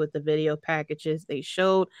Monday with the video packages they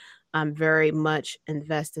showed. I'm very much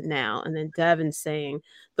invested now. And then Devin saying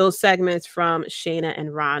those segments from Shayna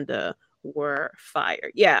and Ronda were fire.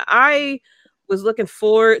 Yeah, I was looking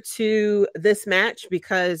forward to this match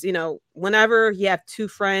because, whenever you have two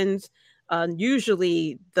friends,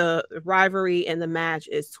 usually the rivalry in the match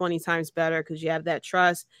is 20 times better because you have that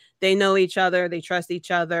trust. They know each other, they trust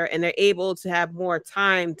each other, and they're able to have more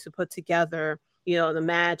time to put together, the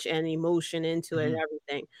match and emotion into it and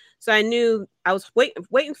everything. So I knew I was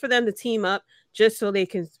waiting for them to team up just so they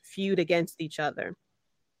can feud against each other.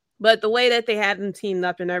 But the way that they had them teamed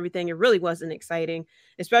up and everything, it really wasn't exciting,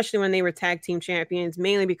 especially when they were tag team champions,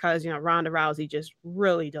 mainly because, Ronda Rousey just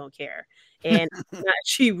really don't care. And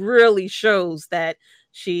she really shows that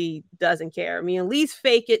she doesn't care. I mean, at least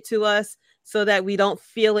fake it to us so that we don't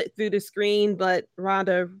feel it through the screen, but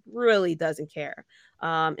Ronda really doesn't care.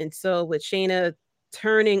 And so with Shayna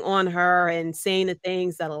turning on her and saying the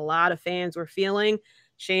things that a lot of fans were feeling,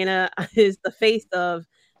 Shayna is the face of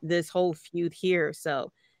this whole feud here.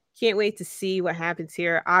 So can't wait to see what happens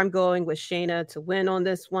here. I'm going with Shayna to win on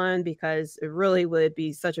this one because it really would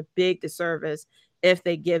be such a big disservice if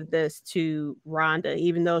they give this to Ronda,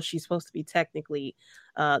 even though she's supposed to be technically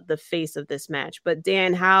the face of this match. But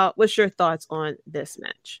Dan, what's your thoughts on this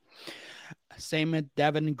match? Same with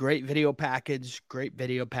Devin. Great video package. That's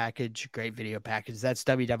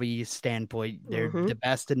WWE's standpoint. They're the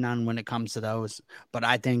best of none when it comes to those. But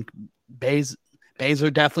I think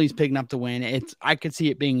Baszler definitely is picking up the win. I could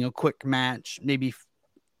see it being a quick match, maybe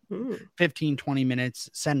 15, 20 minutes.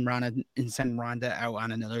 Send Ronda out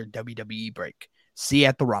on another WWE break. See you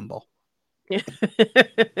at the Rumble.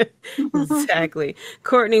 Exactly.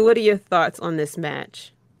 Courtney, what are your thoughts on this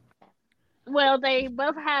match? Well, they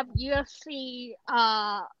both have UFC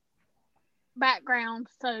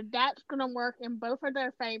backgrounds, so that's going to work in both of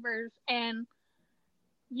their favors. And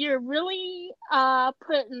you're really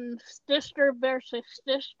putting sister versus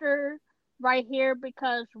sister right here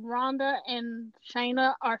because Ronda and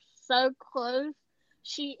Shayna are so close.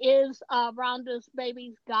 She is Ronda's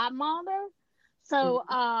baby's godmother. So,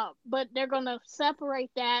 but they're going to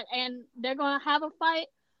separate that and they're going to have a fight.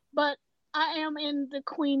 But I am in the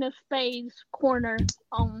Queen of Spades corner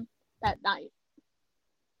on that night.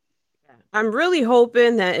 I'm really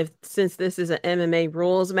hoping that since this is an MMA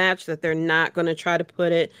rules match, that they're not going to try to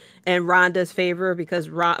put it in Ronda's favor because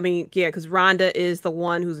Ronda is the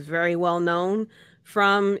one who's very well known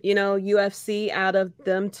from, UFC out of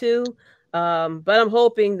them two. But I'm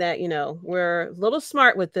hoping that, we're a little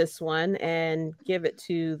smart with this one and give it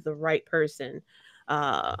to the right person.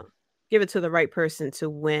 Give it to the right person to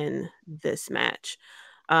win this match.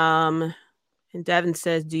 And Devin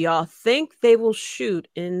says, do y'all think they will shoot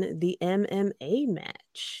in the MMA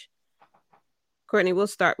match? Courtney, we'll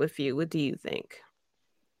start with you. What do you think?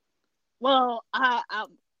 Well,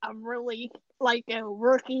 I'm really like a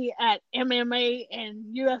rookie at MMA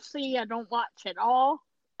and UFC. I don't watch at all.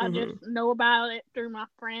 I just know about it through my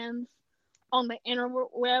friends. on the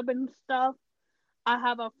interweb and stuff. I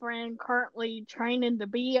have a friend currently training to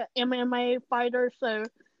be an MMA fighter, so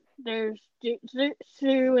there's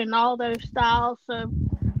jiu-jitsu and all those styles. So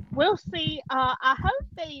we'll see. I hope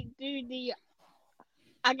they do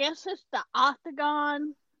I guess it's the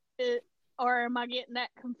octagon, or am I getting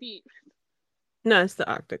that confused? No, it's the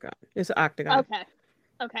octagon. It's an octagon.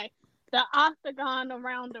 Okay. The octagon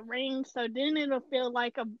around the ring, so then it'll feel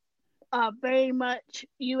like a very much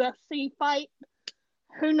UFC fight.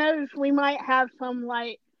 Who knows? We might have some,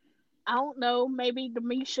 like, I don't know, maybe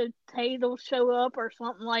Demisha Tate will show up or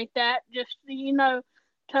something like that, just to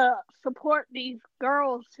support these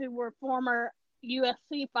girls who were former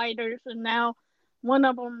UFC fighters, and now one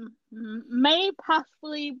of them may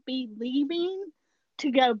possibly be leaving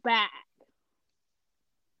to go back.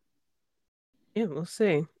 Yeah, we'll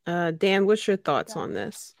see. Dan, what's your thoughts on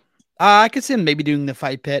this? I could see them maybe doing the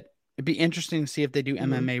fight pit. It'd be interesting to see if they do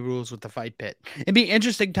MMA rules with the fight pit. It'd be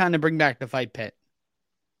interesting time to bring back the fight pit.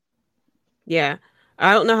 Yeah.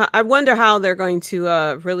 I don't know. I wonder how they're going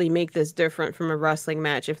to really make this different from a wrestling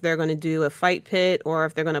match. If they're going to do a fight pit or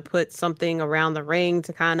if they're going to put something around the ring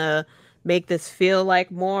to kind of make this feel like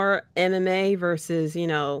more MMA versus,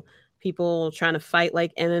 people trying to fight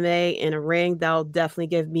like MMA in a ring. That'll definitely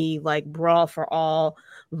give me like Brawl for All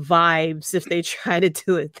vibes if they try to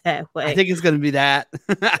do it that way. I think it's going to be that.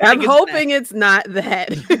 I'm hoping it's not that.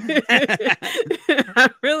 I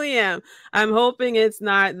really am. I'm hoping it's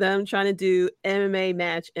not them trying to do MMA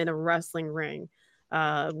match in a wrestling ring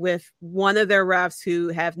with one of their refs who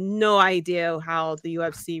have no idea how the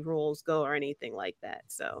UFC rules go or anything like that.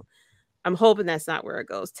 So I'm hoping that's not where it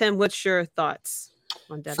goes. Tim, what's your thoughts?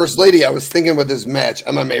 First Lady, I was thinking with this match,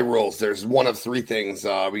 MMA rules, there's one of three things.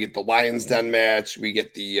 We get the Lions Den match, we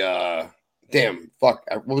get the what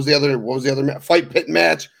was the other match? Fight pit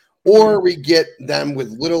match, or we get them with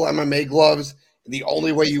little MMA gloves. The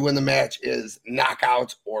only way you win the match is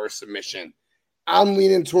knockout or submission. I'm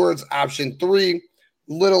leaning towards option 3,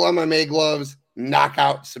 little MMA gloves,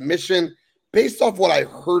 knockout, submission. Based off what I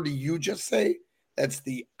heard you just say, that's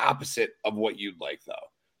the opposite of what you'd like, though.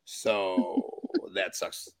 So that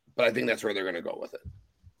sucks. But I think that's where they're going to go with it.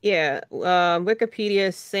 Yeah. Wikipedia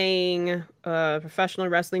is saying professional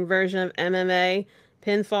wrestling version of MMA.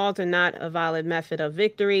 Pinfalls are not a valid method of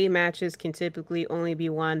victory. Matches can typically only be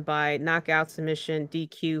won by knockout, submission,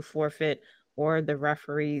 DQ, forfeit, or the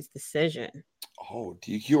referee's decision. Oh,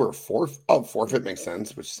 DQ or forfeit? Oh, forfeit makes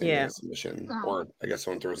sense, which is same yeah. as submission. Or I guess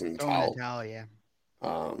someone throws in the towel. Yeah.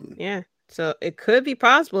 Yeah. So it could be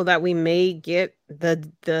possible that we may get the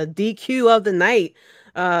DQ of the night,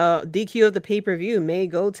 DQ of the pay-per-view may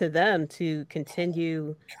go to them to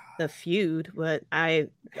continue the feud, but I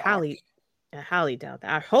highly doubt that.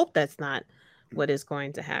 I hope that's not what is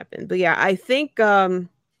going to happen. But yeah, I think they'll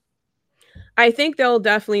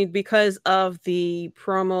definitely, because of the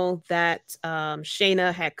promo that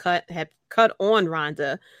Shayna had cut on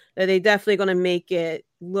Ronda, that they definitely going to make it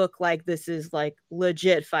look like this is like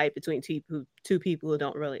legit fight between two people who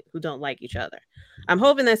don't like each other. I'm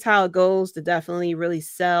hoping that's how it goes, to definitely really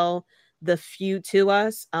sell the feud to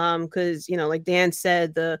us. Because like Dan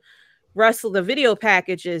said, the video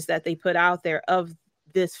packages that they put out there of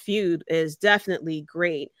this feud is definitely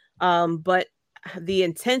great. But the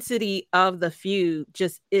intensity of the feud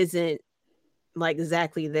just isn't like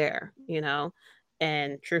exactly there,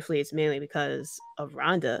 and truthfully it's mainly because of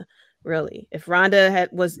Ronda. Really, if Ronda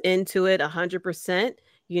was into it 100%,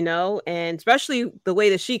 and especially the way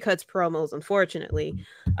that she cuts promos, unfortunately,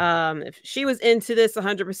 if she was into this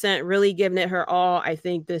 100%, really giving it her all, I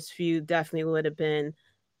think this feud definitely would have been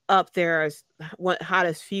up there as one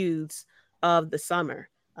hottest feuds of the summer.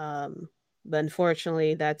 But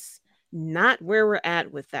unfortunately, that's not where we're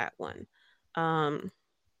at with that one.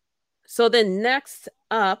 So then next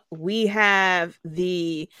up, we have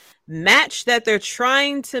the match that they're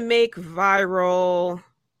trying to make viral.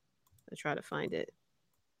 I'll try to find it.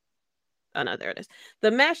 Oh, no, there it is.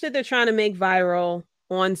 The match that they're trying to make viral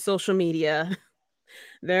on social media.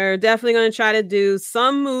 They're definitely going to try to do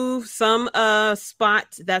some move, some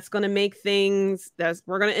spot that's going to make things that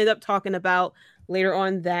we're going to end up talking about later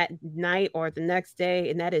on that night or the next day,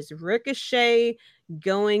 and that is Ricochet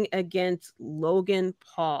going against Logan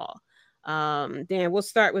Paul. Dan, we'll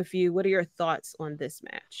start with you. What are your thoughts on this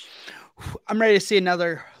match? I'm ready to see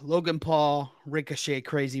another Logan Paul Ricochet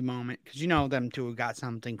crazy moment, because them two have got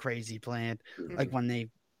something crazy planned, like when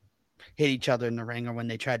they hit each other in the ring, or when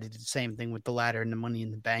they tried to do the same thing with the ladder and the Money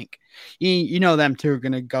in the Bank. Them two are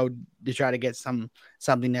gonna go to try to get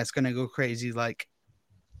something that's gonna go crazy, like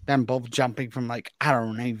them both jumping from, like, I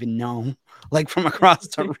don't even know, like from across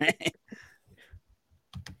the ring.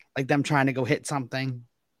 like them trying to go hit something,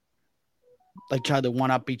 like try to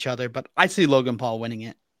one up each other. But I see Logan Paul winning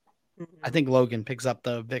it. I think Logan picks up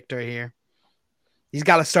the victory here. He's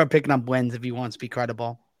got to start picking up wins if he wants to be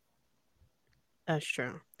credible. That's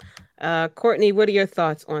true. Courtney, what are your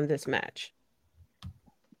thoughts on this match?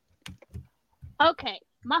 Okay,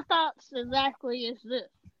 my thoughts exactly is this.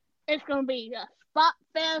 It's going to be a spot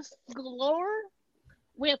fest galore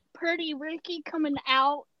with Pretty Ricky coming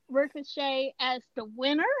out, Ricochet as the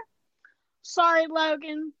winner. Sorry,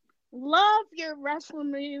 Logan. Love your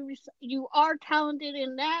wrestling moves. You are talented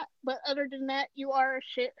in that, but other than that, you are a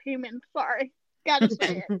shit human. Sorry. Gotta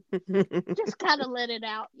say it. Just gotta let it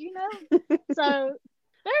out, you know? So,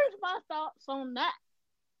 there's my thoughts on that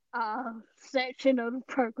section of the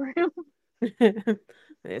program.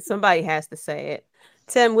 Somebody has to say it.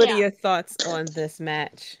 Tim, what are your thoughts on this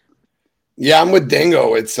match? Yeah, I'm with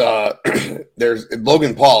Dango. It's there's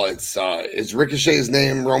Logan Paul. It's is Ricochet's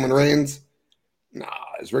name Roman Reigns? Nah.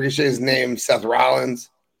 Is Ricochet's name Seth Rollins?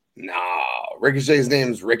 Nah. Ricochet's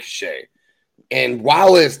name's Ricochet. And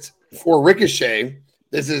while it's for Ricochet,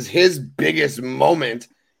 this is his biggest moment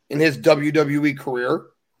in his WWE career,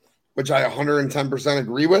 which I 110%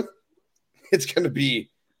 agree with. It's going to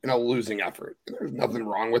be in a losing effort. There's nothing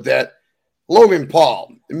wrong with that. Logan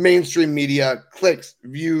Paul, mainstream media, clicks,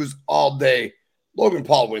 views all day. Logan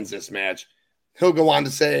Paul wins this match. He'll go on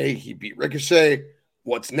to say he beat Ricochet.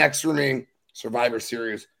 What's next for me? Survivor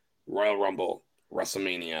Series, Royal Rumble,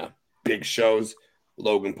 WrestleMania, big shows.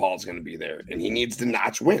 Logan Paul's going to be there, and he needs to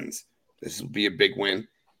notch wins. This will be a big win.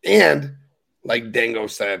 And like Dango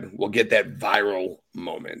said, we'll get that viral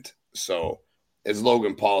moment. So it's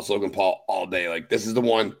Logan Paul all day. Like, this is the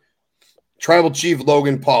one. Tribal Chief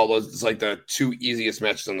Logan Paul is like the two easiest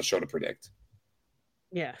matches on the show to predict.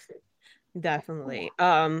 Yeah, definitely.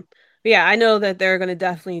 Yeah, I know that they're going to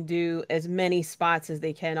definitely do as many spots as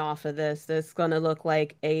they can off of this. This is going to look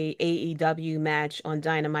like a AEW match on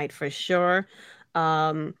Dynamite for sure.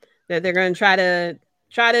 That they're going to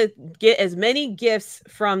try to get as many gifts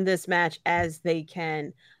from this match as they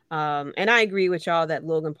can. And I agree with y'all that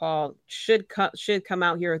Logan Paul should come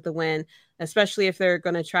out here with the win, especially if they're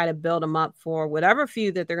going to try to build him up for whatever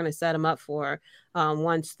feud that they're going to set him up for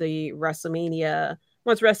once WrestleMania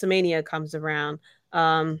comes around.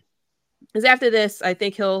 Because after this, I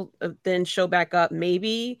think he'll then show back up,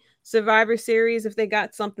 maybe Survivor Series if they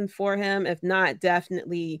got something for him. If not,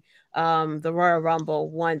 definitely the Royal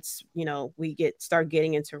Rumble once, we start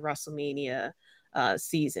getting into WrestleMania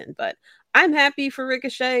season. But I'm happy for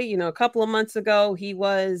Ricochet. A couple of months ago, he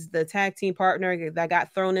was the tag team partner that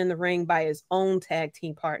got thrown in the ring by his own tag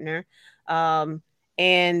team partner.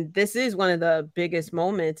 And this is one of the biggest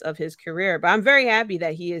moments of his career. But I'm very happy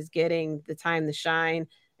that he is getting the time to shine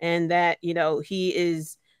and that, he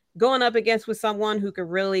is going up against with someone who could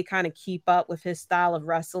really kind of keep up with his style of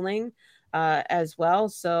wrestling as well.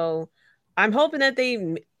 So I'm hoping that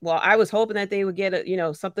I was hoping that they would get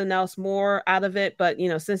something else more out of it. But,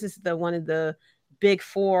 since it's one of the big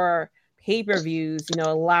four pay-per-views,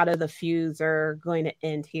 a lot of the feuds are going to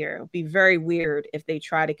end here. It'll be very weird if they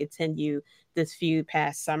try to continue this feud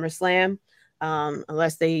past SummerSlam,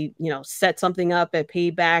 unless they, set something up at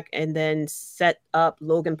Payback and then set up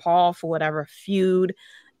Logan Paul for whatever feud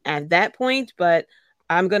at that point. But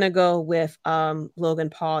I'm going to go with Logan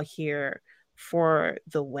Paul here for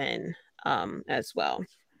the win as well.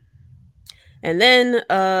 And then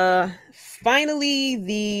finally,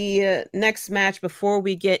 the next match before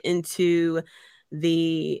we get into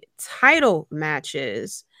the title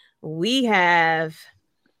matches, we have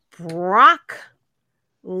Brock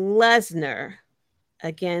Lesnar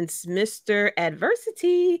against Mr.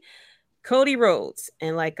 Adversity, Cody Rhodes.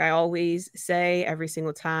 And like I always say every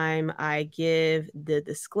single time I give the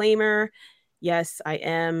disclaimer, yes, I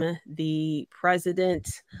am the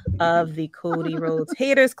president of the Cody Rhodes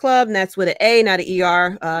Haters Club, and that's with an A, not an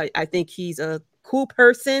ER. I think he's a cool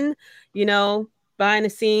person, behind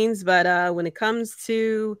the scenes, but when it comes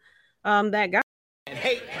to that guy,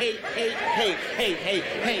 hey.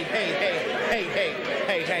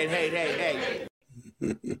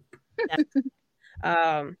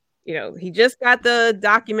 He just got the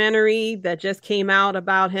documentary that just came out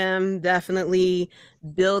about him, definitely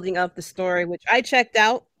building up the story, which I checked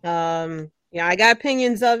out. I got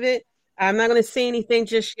opinions of it. I'm not going to say anything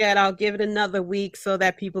just yet. I'll give it another week so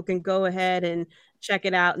that people can go ahead and check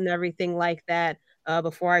it out and everything like that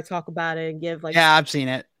before I talk about it and give I've seen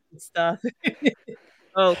it stuff.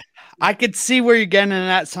 Oh, I could see where you're getting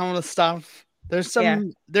at some of the stuff. There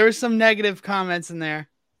were some negative comments in there.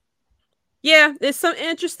 Yeah, there's some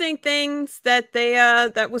interesting things that they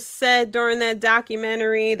that was said during that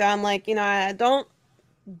documentary that I'm like, I don't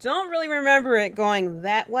don't really remember it going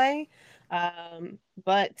that way.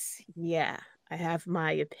 But yeah, I have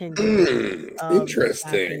my opinion of the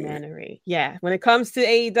Interesting. documentary. Yeah, when it comes to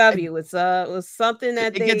AEW, it was something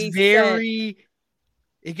that It gets they said.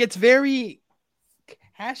 it gets very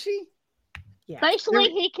hashy. Yeah, Basically,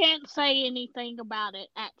 he can't say anything about it.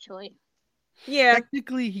 Actually, yeah,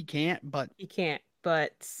 Technically, he can't, but he can't.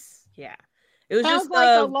 But yeah, it was sounds just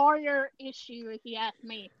like a lawyer issue, if you ask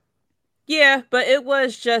me. yeah, but it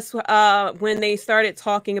was just when they started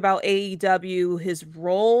talking about AEW, his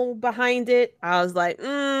role behind it, I was like,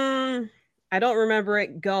 I don't remember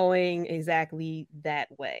it going exactly that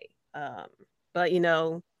way. But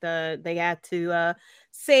they had to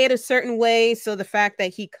say it a certain way, so the fact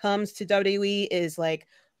that he comes to WWE is like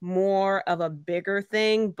more of a bigger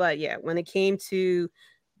thing. But yeah, when it came to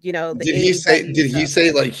the Did he say? AEW Did he stuff,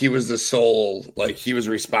 say like he was the sole, like he was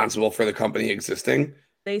responsible for the company existing?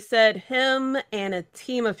 they said him and a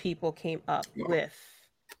team of people came up with.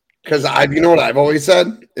 Because you know what I've always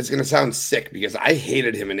said? It's gonna sound sick because I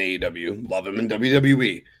hated him in AEW, love him in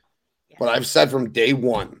WWE. Yeah. But I've said from day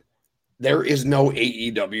one, there is no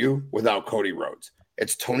AEW without Cody Rhodes.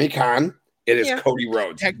 It's Tony Khan. It is Cody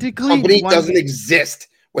Rhodes. Technically, company doesn't exist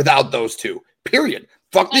without those two. Period.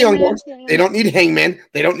 Fuck the Young Bucks. They don't need Hangman.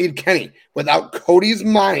 They don't need Kenny. Without Cody's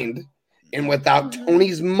mind and without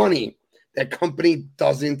Tony's money, that company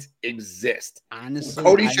doesn't exist. Honestly,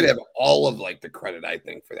 Cody should have all of like the credit, I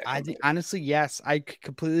think, for that. I think honestly, yes, I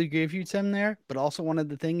completely agree with you, Tim, there. But also, one of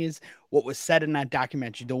the thing is what was said in that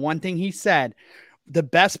documentary. The one thing he said, the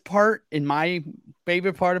best part, in my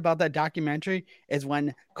favorite part about that documentary, is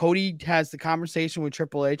when Cody has the conversation with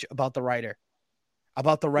Triple H about the writer.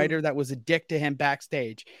 About the writer that was a dick to him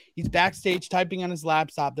backstage. He's backstage typing on his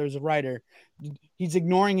laptop. There's a writer. He's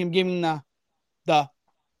ignoring him, giving the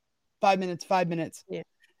 5 minutes. Yeah.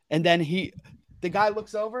 And then the guy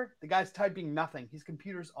looks over. The guy's typing nothing. His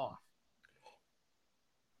computer's off.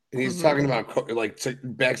 And he's talking about like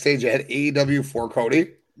backstage at AEW for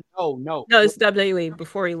Cody. No, it's WWE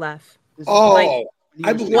before he left. Oh,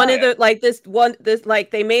 I believe one of the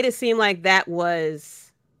they made it seem like that was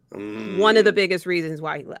one of the biggest reasons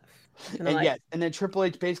why he left. And and then Triple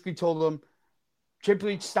H basically told him. Triple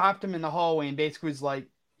H stopped him in the hallway and basically was like,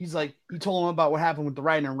 he told him about what happened with the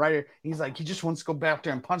writer, and writer, he's like, he just wants to go back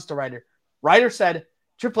there and punch the writer. Writer said,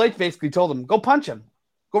 Triple H basically told him, go punch him,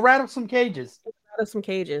 go rattle some cages. Interesting.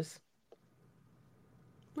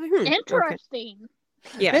 Okay.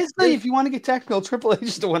 Yeah. Basically, if you want to get technical, Triple H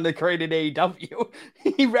is the one that created AEW.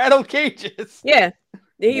 He rattled cages. Yeah.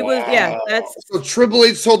 He was, that's so Triple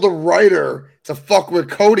H told the writer to fuck with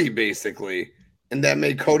Cody, basically, and that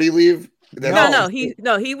made Cody leave. He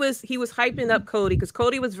was hyping up Cody because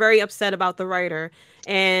Cody was very upset about the writer,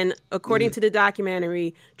 and according to the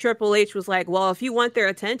documentary, Triple H was like, well, if you want their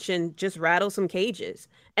attention, just rattle some cages.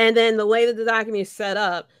 And then the way that the documentary is set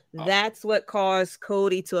up, that's what caused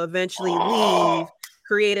Cody to eventually leave,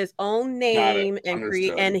 create his own name,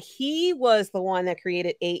 and he was the one that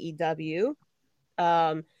created AEW.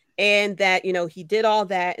 And that, he did all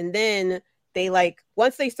that. And then they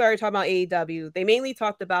once they started talking about AEW, they mainly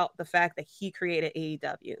talked about the fact that he created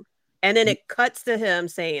AEW. And then it cuts to him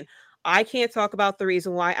saying, I can't talk about the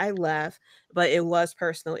reason why I left, but it was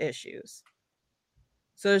personal issues.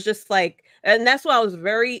 So it's just and that's what I was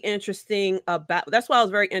very interested about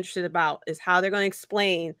is how they're going to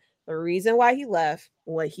explain the reason why he left,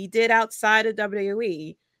 what he did outside of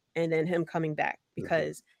WWE, and then him coming back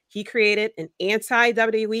because he created an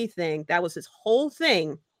anti-WWE thing. That was his whole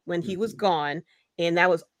thing when he was gone. And that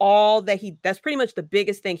was all that that's pretty much the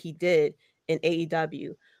biggest thing he did in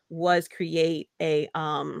AEW was create a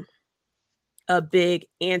big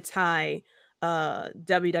anti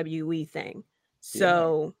WWE thing.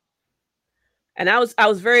 So, and I was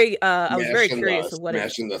very curious of what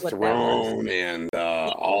smashing the throne and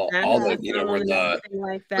all that,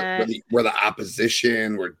 where the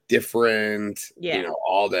opposition were different,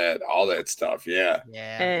 all that stuff. Yeah,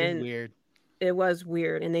 and it was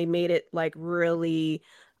weird, and they made it really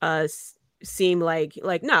seem like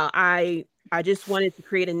no, I just wanted to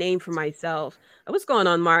create a name for myself. What's going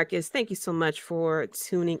on, Marcus? Thank you so much for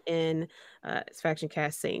tuning in. It's Faction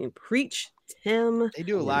Cast saying, preach, Tim. They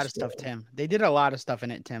do a lot of stuff, Tim. They did a lot of stuff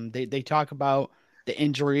in it, Tim. They talk about the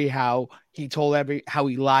injury, how he how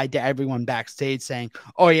he lied to everyone backstage saying,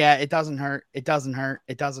 oh yeah, it doesn't hurt. It doesn't hurt.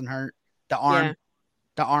 It doesn't hurt. The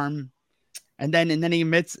arm. And then he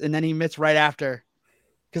admits right after,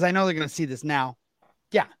 because I know they're going to see this now.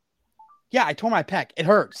 Yeah, I tore my pec. It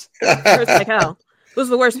hurts. It hurts like hell. It was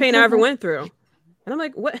the worst pain I ever went through. And I'm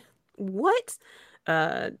like, what?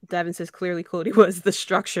 Devin says clearly Cody was the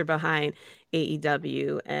structure behind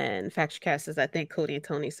AEW, and FactionCast says I think Cody and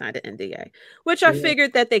Tony signed an NDA, which I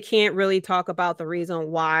figured that they can't really talk about the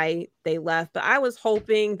reason why they left, but I was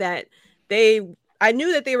hoping that I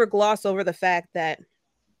knew that they were glossed over the fact that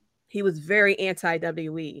he was very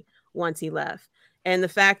anti-WWE once he left. And the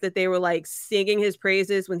fact that they were like singing his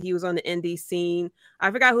praises when he was on the indie scene.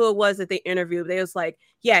 I forgot who it was that they interviewed. They was like,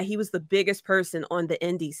 yeah, he was the biggest person on the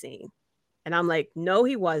indie scene. And I'm like, no,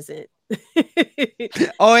 he wasn't.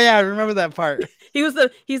 Oh yeah, I remember that part. He's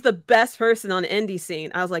the best person on the indie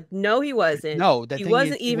scene. I was like, no, he wasn't. No, he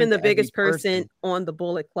wasn't even the biggest person on the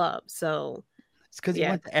Bullet Club. So it's because he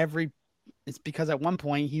went to every. It's because at one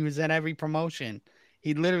point he was at every promotion.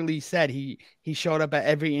 He literally said he showed up at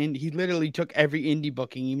every indie. He literally took every indie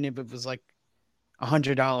booking, even if it was like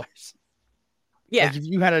 $100. Yeah, like if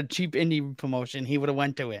you had a cheap indie promotion, he would have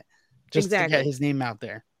went to it just to get his name out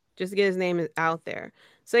there. Just to get his name out there.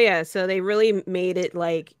 So yeah, so they really made it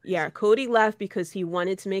like, yeah, Cody left because he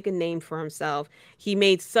wanted to make a name for himself. He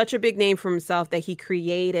made such a big name for himself that he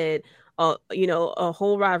created a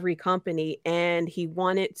whole rivalry company, and he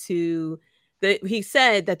wanted to. He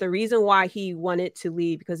said that the reason why he wanted to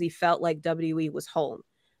leave because he felt like WWE was home.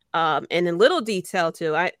 And in little detail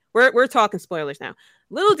too, we're talking spoilers now.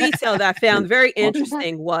 Little detail that I found very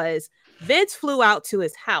interesting was Vince flew out to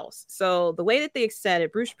his house. So the way that they said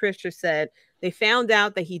it, Bruce Prichard said they found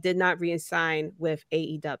out that he did not re-sign with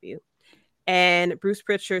AEW. And Bruce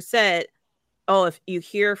Prichard said, oh,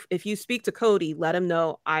 if you speak to Cody, let him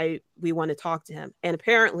know we want to talk to him. And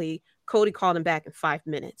apparently Cody called him back in 5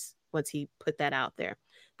 minutes once he put that out there.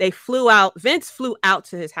 Vince flew out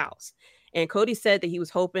to his house. And Cody said that he was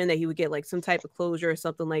hoping that he would get like some type of closure or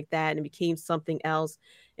something like that, and it became something else.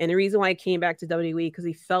 And the reason why he came back to WWE because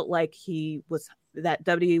he felt like that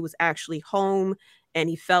WWE was actually home, and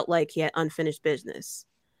he felt like he had unfinished business.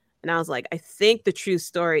 And I was like, I think the true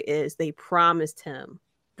story is they promised him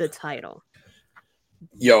the title.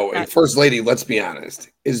 Yo, and First Lady, let's be honest,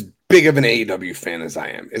 as big of an AEW fan as I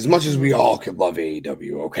am, as much as we all could love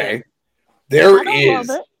AEW, okay? There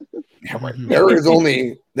is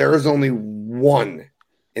only one,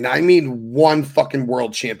 and I mean one fucking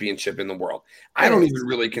world championship in the world. I don't even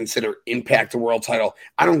really consider Impact a world title.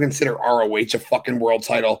 I don't consider ROH a fucking world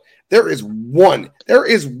title. There is one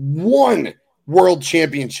world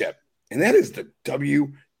championship, and that is the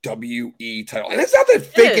WWE title. And it's not that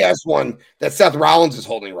fake ass one that Seth Rollins is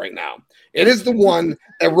holding right now. It is the one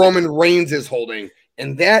that Roman Reigns is holding,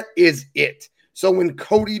 and that is it. So when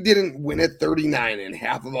Cody didn't win at 39, and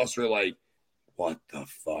half of us were like, what the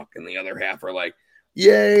fuck? And the other half are like,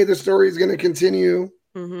 yay, the story is going to continue.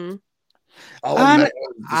 Mm-hmm.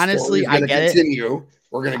 Honestly, I get it.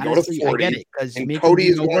 We're going to go to 40. And Cody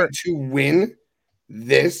is going to win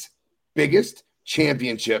this biggest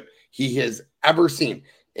championship he has ever seen.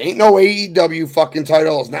 Ain't no AEW fucking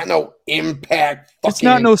title. It's not no Impact. It's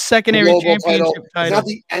not no secondary championship title. It's not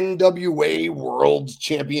the NWA World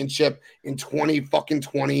Championship in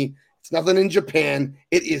 2020. It's nothing in Japan.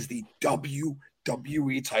 It is the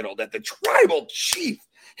WWE title that the Tribal Chief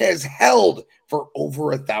has held for over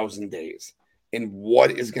 1,000 days. And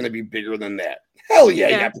what is going to be bigger than that? Hell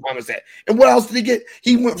yeah, I promise that. And what else did he get?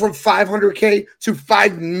 He went from $500K to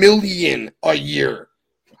 $5 million a year.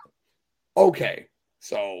 Okay.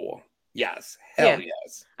 So, yes. Hell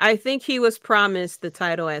yes. I think he was promised the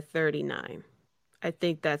title at 39. I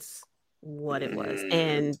think that's what it was.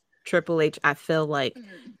 And Triple H, I feel like,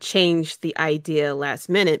 changed the idea last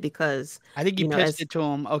minute because I think he pitched it to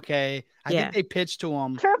him. Okay. I think they pitched to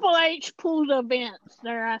him. Triple H pulled events.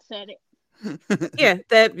 There, I said it. Yeah,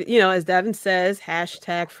 that, as Devin says,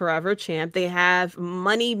 hashtag forever champ. They have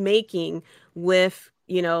money making with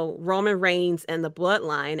Roman Reigns and the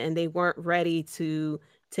Bloodline, and they weren't ready to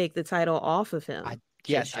take the title off of him.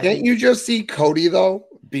 Can't you just see Cody, though,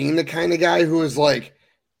 being the kind of guy who is like,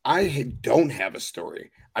 I don't have a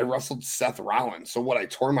story. I wrestled Seth Rollins. So what? I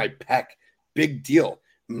tore my pec. Big deal.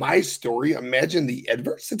 My story, imagine the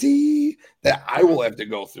adversity that I will have to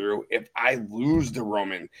go through if I lose to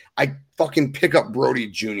Roman. I fucking pick up Brody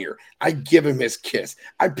Jr. I give him his kiss.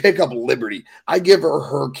 I pick up Liberty. I give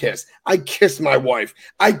her kiss. I kiss my wife.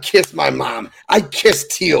 I kiss my mom. I kiss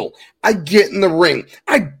Teal. I get in the ring.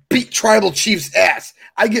 I beat Tribal Chief's ass.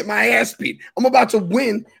 I get my ass beat. I'm about to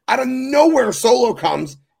win. Out of nowhere, Solo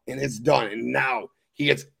comes, and it's done. And now he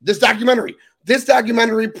gets this documentary. This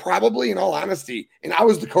documentary, probably, in all honesty, and I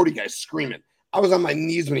was the Cody guy screaming. I was on my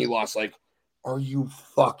knees when he lost. Like, are you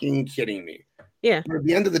fucking kidding me? Yeah. But at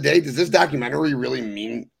the end of the day, does this documentary really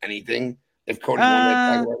mean anything? if Cody won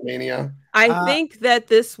that title at Mania. I think that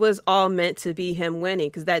this was all meant to be him winning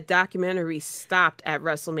because that documentary stopped at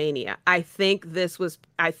WrestleMania. I think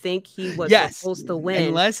he was supposed to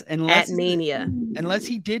win at Mania. Unless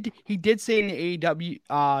he did say in the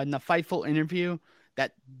AEW in the Fightful interview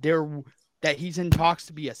that he's in talks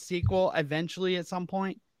to be a sequel eventually at some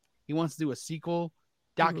point. He wants to do a sequel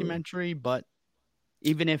documentary, but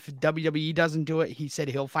even if WWE doesn't do it, he said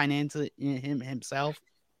he'll finance it himself.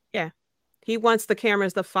 Yeah. He wants the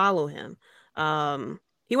cameras to follow him.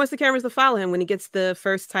 He wants the cameras to follow him when he gets the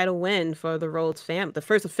first title win for the Rhodes family, the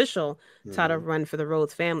first official title run for the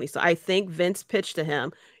Rhodes family. So I think Vince pitched to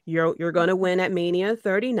him, you're going to win at Mania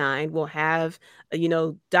 39. We'll have,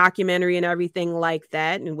 documentary and everything like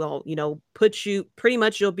that. And we'll, put you, pretty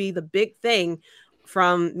much you'll be the big thing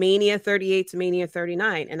from Mania 38 to Mania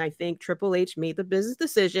 39. And I think Triple H made the business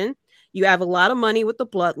decision. You have a lot of money with the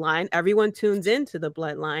Bloodline. Everyone tunes into the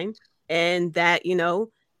Bloodline. And that,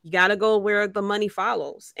 you got to go where the money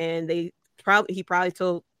follows. And he probably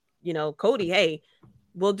told, Cody, hey,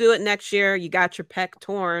 we'll do it next year. You got your pec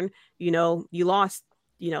torn. You lost,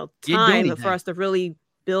 time for us to really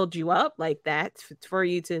build you up like that for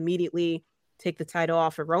you to immediately take the title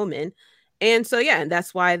off of Roman. And so, yeah, and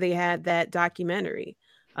that's why they had that documentary.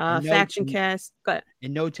 Faction Cast. Go ahead.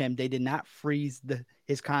 And no, Tim, they did not freeze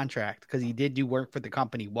his contract because he did do work for the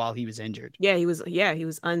company while he was injured. Yeah, he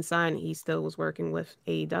was unsigned. He still was working with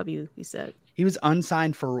AEW, he said. He was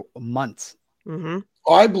unsigned for months. Mm-hmm.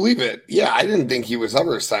 Oh, I believe it. Yeah, I didn't think he was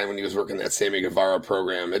ever signed when he was working that Sammy Guevara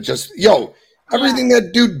program. It just, everything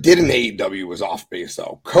that dude did in AEW was off base,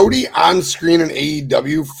 though. Cody on screen in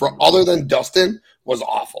AEW, other than Dustin, was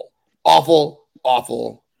awful. Awful,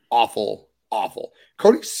 awful, awful, awful.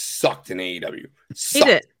 Cody sucked in AEW. Sucked.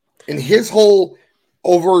 He did. And his whole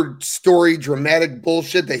over story dramatic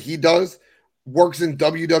bullshit that he does works in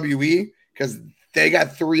WWE because they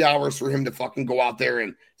got 3 hours for him to fucking go out there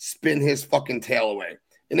and spin his fucking tail away.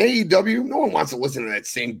 In AEW, no one wants to listen to that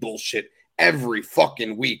same bullshit every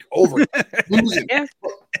fucking week over losing. Yeah.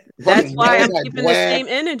 That's why I'm keeping the same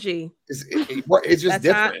energy. It's just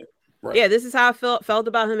different. Right. Yeah, this is how I felt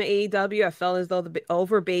about him at AEW. I felt as though the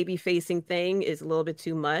over baby facing thing is a little bit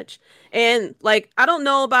too much. And I don't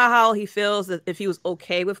know about how he feels if he was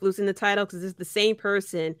okay with losing the title, because it's the same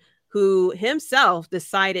person who himself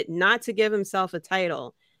decided not to give himself a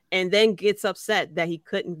title and then gets upset that he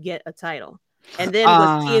couldn't get a title. And then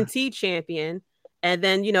was TNT champion. And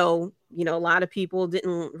then, a lot of people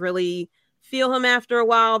didn't really feel him after a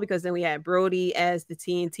while, because then we had Brody as the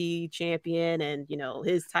TNT champion, and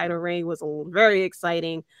his title reign was very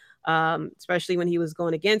exciting, especially when he was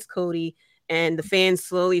going against Cody, and the fans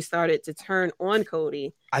slowly started to turn on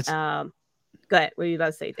Cody. Go ahead. What are you about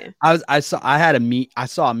to say, Dan? I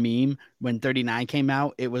saw a meme when 39 came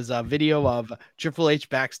out. It was a video of Triple H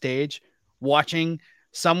backstage watching.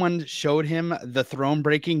 Someone showed him the throne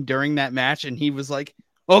breaking during that match, and he was like,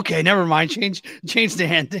 okay, never mind. Change the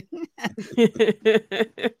ending.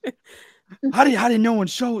 How did no one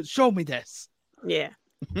show me this? Yeah.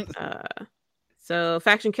 So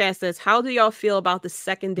Faction Cast says, how do y'all feel about the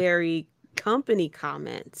secondary company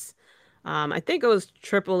comments? I think it was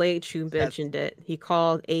Triple H who mentioned it. He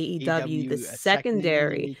called AEW the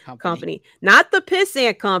secondary company, not the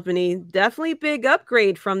pissant company. Definitely big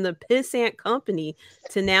upgrade from the pissant company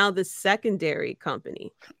to now the secondary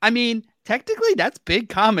company. I mean, technically, that's big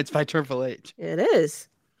comments by Triple H. It is.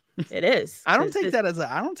 It is. I don't take that as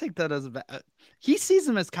a. He sees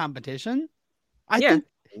them as competition. I think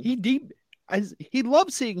he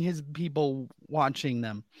loves seeing his people watching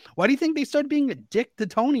them. Why do you think they started being a dick to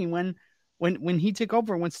Tony when he took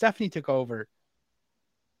over, when Stephanie took over?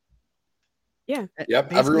 Yeah.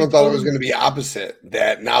 Yep. Everyone thought it was going to be opposite.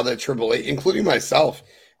 That now that Triple H, including myself,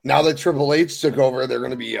 now that Triple H took over, they're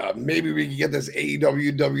going to be maybe we can get this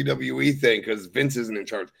AEW WWE thing because Vince isn't in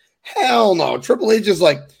charge. Hell no. Triple H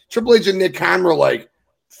and Nick Khan were like,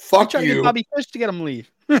 fuck you. Bobby Fish to get him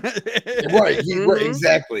leave. Right.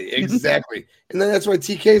 Exactly. And then that's why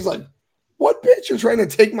TK's like, what bitch? You're trying to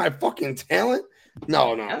take my fucking talent?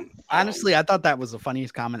 No. Honestly, I thought that was the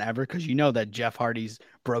funniest comment ever, because that Jeff Hardy's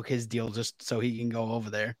broke his deal just so he can go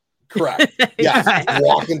over there. Correct. Yeah.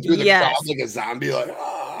 Walking through the crowd like a zombie, like,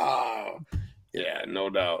 oh. Yeah, no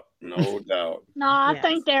doubt. No, I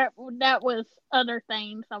think that was other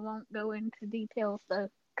things. I won't go into details, though,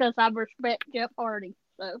 because I respect Jeff Hardy.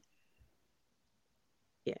 So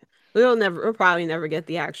Yeah, we'll probably never get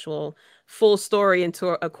the actual full story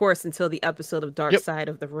of course, until the episode of Dark Side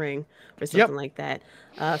of the Ring or something like that.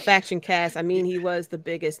 Faction Cast, I mean, he was the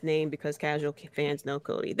biggest name because casual fans know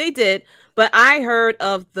Cody. They did, but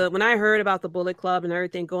when I heard about the Bullet Club and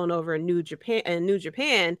everything going over in New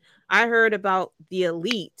Japan, I heard about the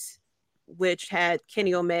Elite, which had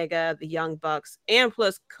Kenny Omega, the Young Bucks, and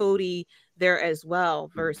plus Cody there as well,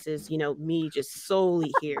 versus me just solely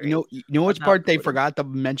hearing. You know which part they forgot to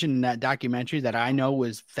mention in that documentary that I know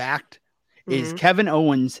was fact is Kevin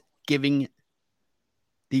Owens giving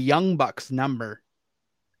the Young Bucks number.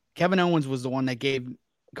 Kevin Owens was the one that gave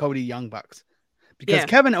Cody Young Bucks, because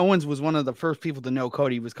Kevin Owens was one of the first people to know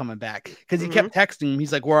Cody was coming back, because he kept texting him.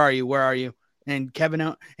 He's like, "Where are you? Where are you?" And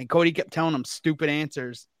Cody kept telling him stupid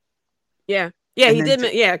answers. Yeah, he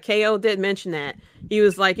did. KO did mention that. He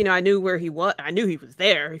was like, I knew where he was. I knew he was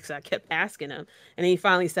there because I kept asking him, and he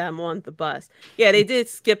finally said, "I'm on the bus." Yeah, they did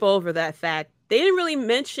skip over that fact. They didn't really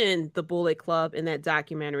mention the Bullet Club in that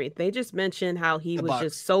documentary. They just mentioned how he was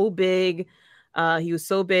just so big. He was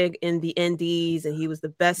so big in the Indies, and he was the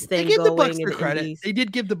best thing going the in the credit. Indies. They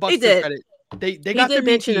did give the Bucks the credit. They got did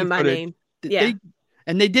mention in my name. Yeah,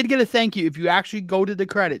 and they did get a thank you. If you actually go to the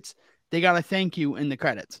credits, they got a thank you in the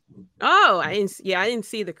credits. Oh, I didn't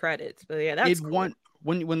see the credits, but yeah, that's cool.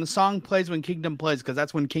 When the song plays, when Kingdom plays, because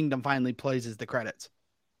that's when Kingdom finally plays is the credits.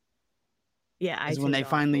 Yeah, is when they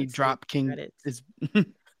finally drop King. As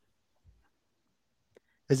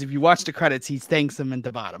if you watch the credits, he thanks them at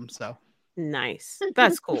the bottom. So nice,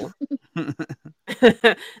 that's cool.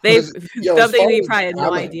 WWE probably had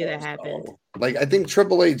no idea that happened. Like, I think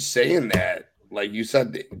Triple H saying that, like you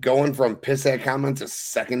said, going from piss at comment to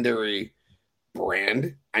secondary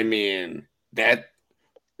brand. I mean,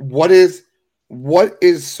 what is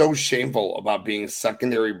so shameful about being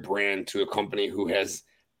secondary brand to a company who has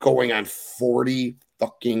going on 40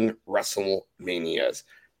 fucking WrestleManias?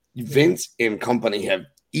 Vince and company have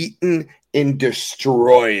eaten and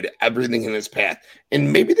destroyed everything in his path.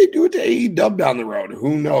 And maybe they do it to AEW down the road.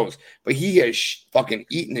 Who knows? But he has fucking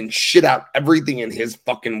eaten and shit out everything in his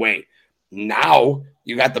fucking way. Now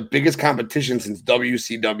you got the biggest competition since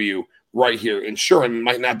WCW right here. And sure, it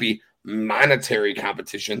might not be monetary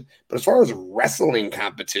competition, but as far as wrestling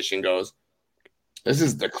competition goes, this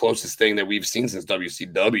is the closest thing that we've seen since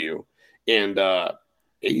WCW. And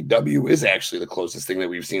AEW is actually the closest thing that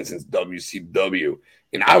we've seen since WCW.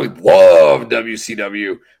 And I would love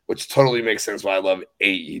WCW, which totally makes sense why I love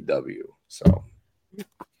AEW. So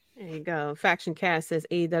there you go. Faction Cast says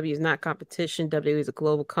AEW is not competition. WWE is a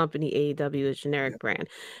global company. AEW is generic brand.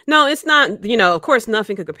 No, it's not. Of course,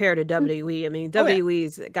 nothing could compare to WWE. I mean,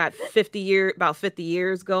 WWE's got about 50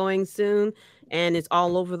 years going soon, and it's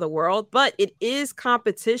all over the world. But it is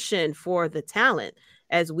competition for the talent.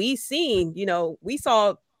 As we've seen, we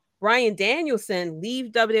saw Bryan Danielson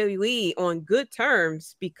leave WWE on good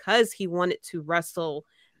terms because he wanted to wrestle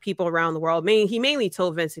people around the world. I mean, he mainly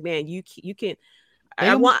told Vince McMahon, "You can.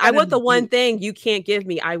 I want the one thing you can't give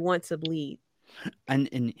me. I want to bleed."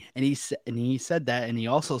 And he said that, and he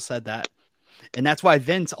also said that, and that's why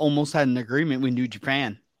Vince almost had an agreement with New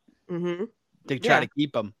Japan to try to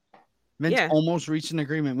keep him. Vince almost reached an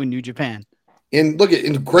agreement with New Japan. And look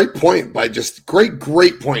at great point,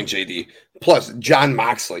 JD. Plus John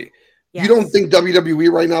Moxley. Yes. You don't think WWE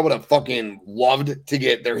right now would have fucking loved to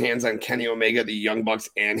get their hands on Kenny Omega, the Young Bucks,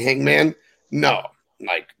 and Hangman? No.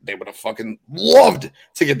 Like, they would have fucking loved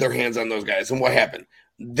to get their hands on those guys. And what happened?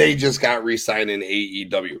 They just got re-signed in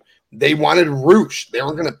AEW. They wanted Roosh. They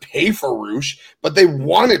weren't going to pay for Roosh, but they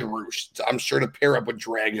wanted Roosh, I'm sure, to pair up with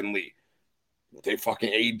Dragon Lee. They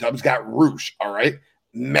fucking AEW's got Roosh, all right?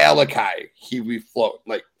 Malachi, we float.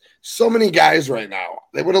 Like, so many guys right now.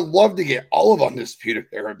 They would have loved to get all of Undisputed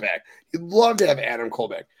Era back. You'd love to have Adam Cole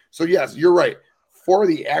back. So, yes, you're right. For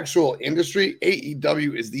the actual industry,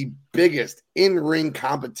 AEW is the biggest in-ring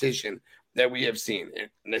competition that we have seen.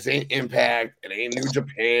 And this ain't Impact. It ain't New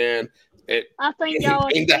Japan. It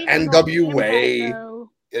ain't the NWA.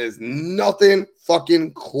 It is nothing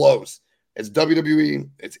fucking close. It's WWE,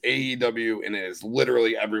 it's AEW, and it is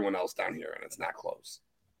literally everyone else down here, and it's not close.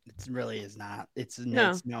 It really is not. It's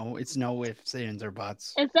no ifs, ands, or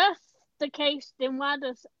buts. If that's the case, then why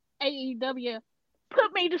does AEW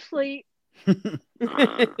put me to sleep? No,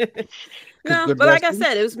 but like I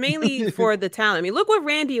said, it was mainly for the talent. I mean, look what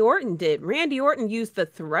Randy Orton did. Randy Orton used the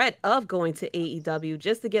threat of going to AEW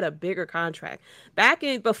just to get a bigger contract.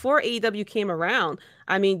 Before AEW came around,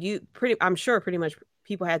 I mean, I'm sure pretty much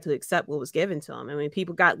people had to accept what was given to them. I mean,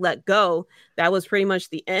 people got let go. That was pretty much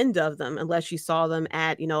the end of them, unless you saw them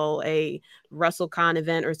at, a WrestleCon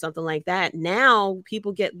event or something like that. Now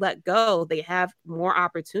people get let go. They have more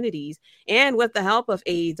opportunities. And with the help of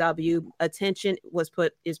AEW, attention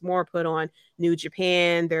is more put on New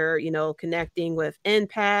Japan. They're, connecting with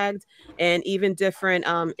Impact and even different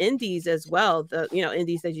indies as well. The,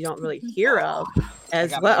 indies that you don't really hear of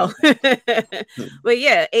as well. But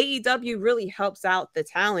yeah, AEW really helps out the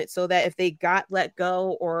talent so that if they got let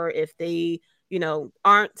go or if they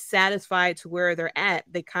aren't satisfied to where they're at,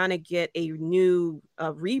 they kind of get a new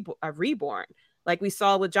reborn, like we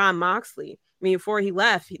saw with John Moxley. I mean, before he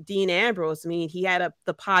left, Dean Ambrose, I mean, he had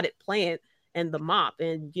the potted plant and the mop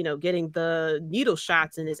and, getting the needle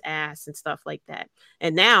shots in his ass and stuff like that.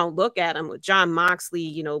 And now look at him with John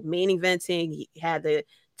Moxley, main eventing. He had the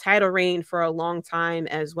title reign for a long time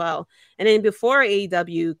as well. And then before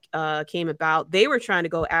AEW came about, they were trying to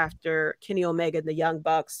go after Kenny Omega and the Young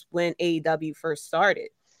Bucks when AEW first started.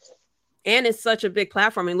 And it's such a big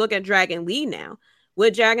platform. And look at Dragon Lee now.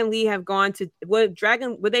 Would Dragon Lee have gone to would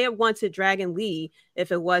they have wanted Dragon Lee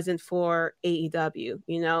if it wasn't for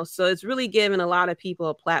AEW? So it's really given a lot of people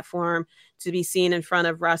a platform to be seen in front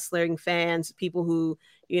of wrestling fans, people who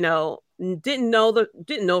didn't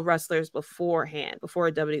know wrestlers before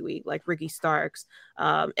WWE, like Ricky Starks,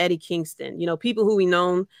 Eddie Kingston, people who we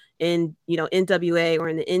known in NWA or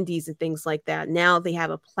in the indies and things like that. Now they have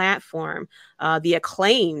a platform. The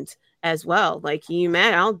Acclaimed as well. Like, can you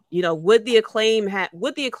imagine, would the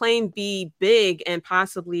Acclaim be big and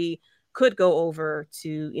possibly could go over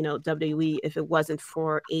to, WWE if it wasn't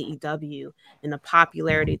for AEW and the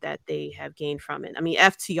popularity that they have gained from it? I mean,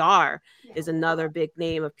 FTR is another big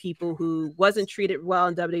name of people who wasn't treated well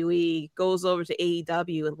in WWE, goes over to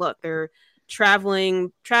AEW, and look, they're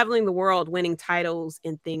traveling the world, winning titles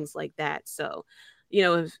and things like that. So,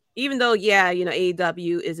 even though,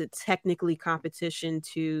 AEW isn't technically competition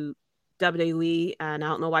to WWE, and I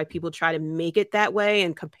don't know why people try to make it that way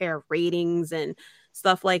and compare ratings and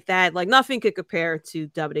stuff like that. Like, nothing could compare to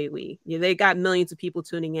WWE. They got millions of people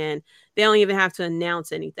tuning in. They don't even have to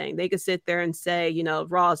announce anything. They could sit there and say,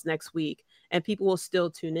 Raw's next week, and people will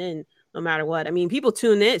still tune in no matter what. I mean, people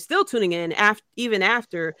still tuning in even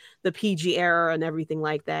after the PG era and everything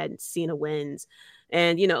like that, and Cena wins.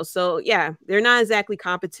 And, so yeah, they're not exactly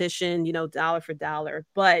competition, dollar for dollar,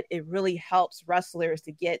 but it really helps wrestlers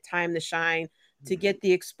to get time to shine, to get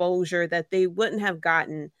the exposure that they wouldn't have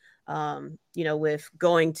gotten, with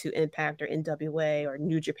going to Impact or NWA or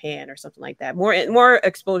New Japan or something like that. More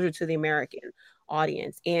exposure to the American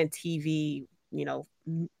audience and TV.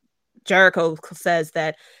 Jericho says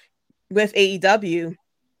that with AEW,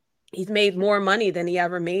 he's made more money than he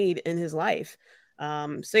ever made in his life.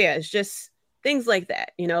 So yeah, it's just things like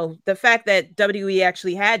that. The fact that WWE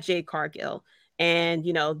actually had Jade Cargill and,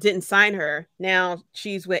 didn't sign her. Now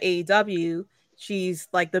she's with AEW. She's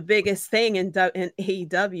like the biggest thing in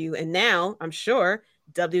AEW. And now I'm sure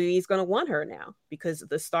WWE is going to want her now because of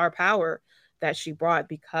the star power that she brought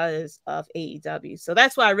because of AEW. So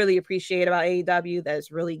that's what I really appreciate about AEW. That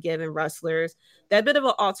is really giving wrestlers that bit of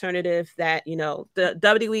an alternative that, the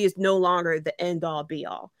WWE is no longer the end all be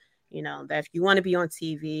all. That if you want to be on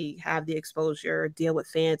TV, have the exposure, deal with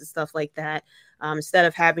fans and stuff like that, instead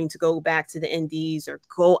of having to go back to the indies or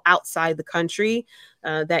go outside the country,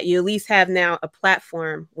 that you at least have now a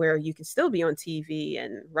platform where you can still be on TV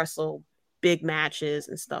and wrestle big matches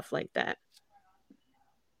and stuff like that.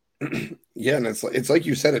 Yeah, and it's like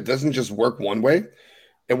you said, it doesn't just work one way.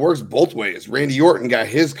 It works both ways. Randy Orton got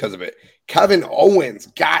his because of it. Kevin Owens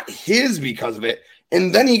got his because of it.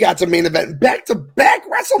 And then he got to main event back-to-back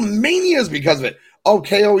WrestleManias because of it. Oh,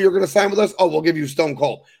 KO, you're going to sign with us? Oh, we'll give you Stone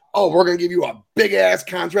Cold. Oh, we're going to give you a big-ass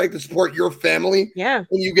contract to support your family. Yeah.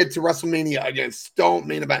 And you get to WrestleMania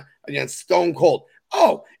main event against Stone Cold.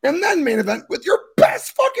 Oh, and then main event with your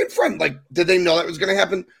best fucking friend. Like, did they know that was going to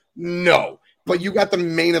happen? No. But you got the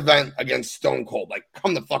main event against Stone Cold. Like,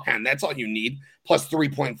 come the fuck on. That's all you need. Plus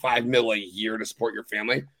 $3.5 million a year to support your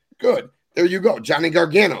family. Good. There you go. Johnny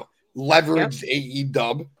Gargano leveraged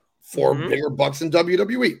AEW for bigger bucks in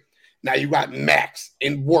WWE. Now you got Max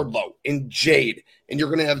and Wardlow and Jade, and you're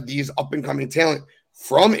going to have these up-and-coming talent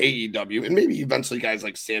from AEW, and maybe eventually guys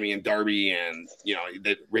like Sammy and Darby and,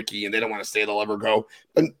 Ricky, and they don't want to say they'll ever go.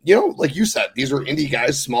 But, like you said, these are indie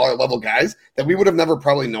guys, smaller level guys that we would have never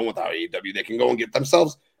probably known without AEW. They can go and get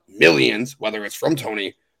themselves millions, whether it's from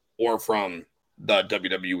Tony or from the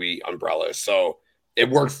WWE umbrella. So it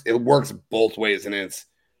works both ways, and it's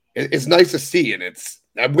nice to see, and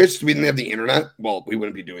I wish we didn't have the internet. Well, we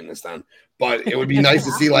wouldn't be doing this then, but it would be nice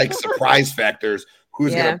to see like surprise factors.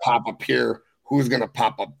 Who's going to pop up here? Who's going to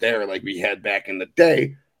pop up there like we had back in the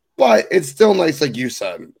day? But it's still nice, like you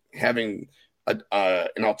said, having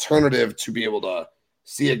an alternative to be able to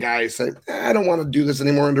see a guy say, I don't want to do this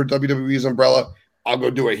anymore under WWE's umbrella. I'll go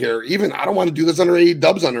do it here. Even I don't want to do this under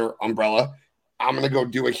AEW's umbrella. I'm going to go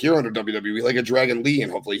do it here under WWE like a Dragon Lee,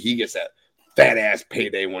 and hopefully he gets that fat ass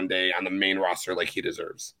payday one day on the main roster like he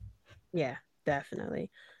deserves. Yeah, definitely.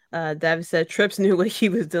 David said Trips knew what he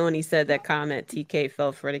was doing. He said that comment. TK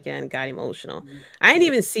fell for it again, got emotional. I didn't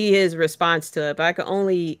even see his response to it, but I could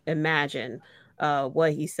only imagine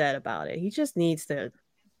what he said about it. He just needs to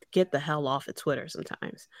get the hell off of Twitter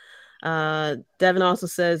sometimes. Devin also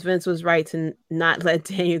says Vince was right to not let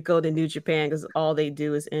Daniel go to New Japan because all they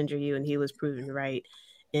do is injure you, and he was proven right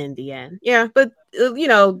in the end. Yeah, but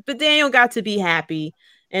but Daniel got to be happy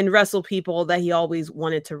and wrestle people that he always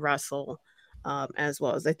wanted to wrestle, as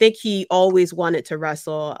well as I think he always wanted to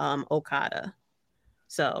wrestle Okada.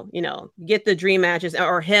 So get the dream matches,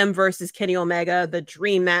 or him versus Kenny Omega, the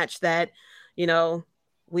dream match that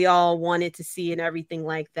we all wanted to see and everything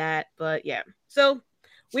like that. But yeah, so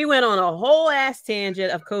we went on a whole ass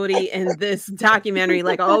tangent of Cody in this documentary.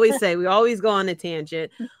 Like I always say, we always go on a tangent,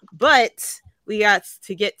 but we got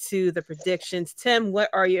to get to the predictions. Tim, what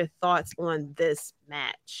are your thoughts on this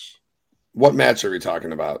match? What match are we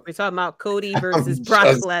talking about? We're talking about Cody versus Brock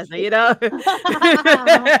Lesnar,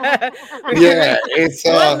 Yeah, it's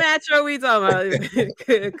what match are we talking about?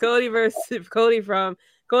 Cody versus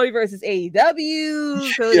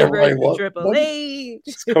AEW, Cody versus Triple H.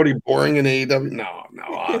 Is Cody boring in AEW? No.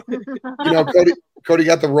 Cody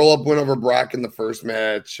got the roll-up win over Brock in the first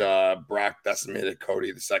match. Brock decimated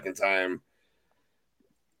Cody the second time.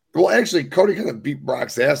 Well, actually, Cody kind of beat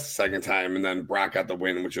Brock's ass the second time, and then Brock got the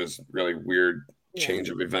win, which was really weird change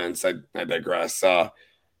of events. I digress. I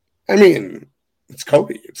mean, it's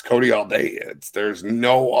Cody. It's Cody all day. There's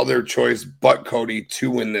no other choice but Cody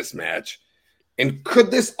to win this match. And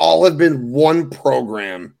could this all have been one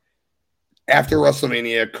program? After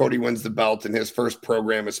WrestleMania, Cody wins the belt, and his first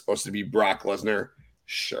program is supposed to be Brock Lesnar.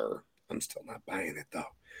 Sure. I'm still not buying it, though.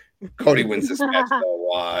 Cody wins this match,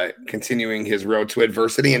 though, continuing his road to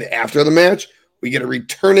adversity. And after the match, we get a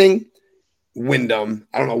returning Wyndham.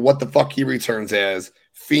 I don't know what the fuck he returns as.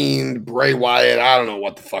 Fiend, Bray Wyatt. I don't know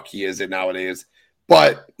what the fuck he is nowadays.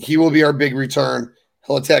 But he will be our big return.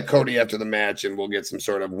 He'll attack Cody after the match, and we'll get some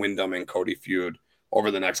sort of Wyndham and Cody feud over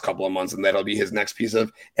the next couple of months, and that'll be his next piece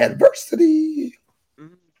of adversity.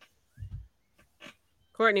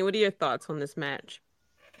 Courtney, what are your thoughts on this match?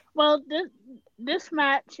 Well, this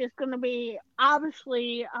match is going to be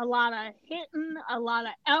obviously a lot of hitting, a lot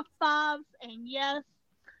of F5s, and yes,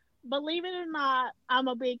 believe it or not, I'm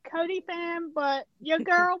a big Cody fan, but your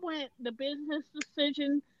girl went the business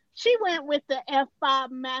decision. She went with the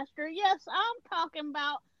F5 master. Yes, I'm talking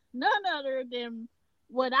about none other than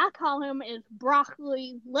what I call him is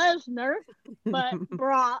Broccoli Lesnar, but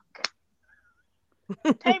Brock.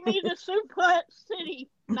 Take me to Suplex City.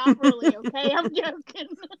 Not really, okay? I'm joking.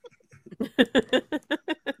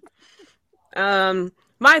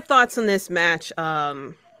 My thoughts on this match,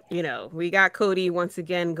 we got Cody once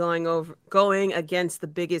again going against the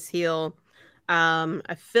biggest heel.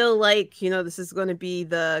 I feel like, this is going to be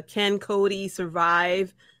the can Cody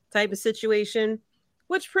survive type of situation,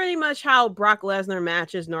 which pretty much how Brock Lesnar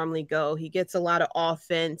matches normally go. He gets a lot of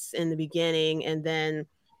offense in the beginning, and then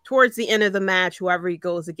towards the end of the match, whoever he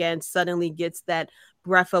goes against suddenly gets that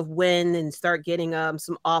breath of wind and start getting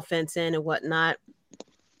some offense in and whatnot,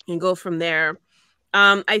 and go from there.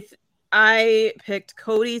 I picked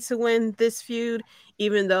Cody to win this feud,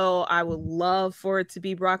 even though I would love for it to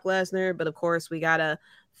be Brock Lesnar, but of course we gotta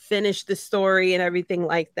finish the story and everything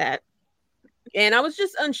like that. And I was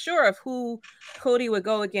just unsure of who Cody would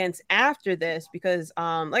go against after this because,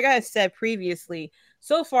 like I said previously,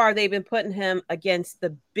 so far they've been putting him against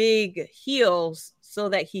the big heels so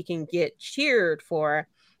that he can get cheered for,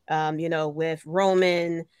 with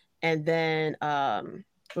Roman, and then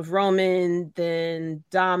then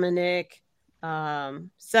Dominic,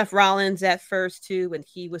 Seth Rollins at first too, when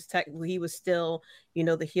he was still,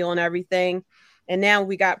 the heel and everything. And now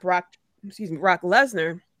we got Brock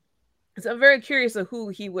Lesnar. So I'm very curious of who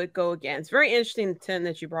he would go against. Very interesting, Tim,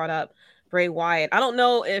 that you brought up Bray Wyatt. I don't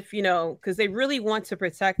know if, because they really want to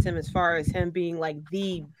protect him as far as him being like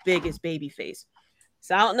the biggest babyface.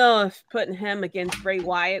 So I don't know if putting him against Bray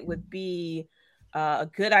Wyatt would be a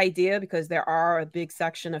good idea, because there are a big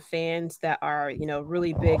section of fans that are,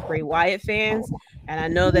 really big Bray Wyatt fans. And I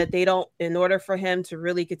know that they don't, in order for him to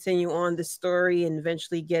really continue on the story and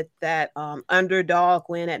eventually get that underdog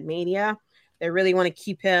win at Mania, they really want to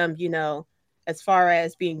keep him, as far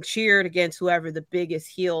as being cheered against whoever the biggest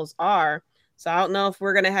heels are. So I don't know if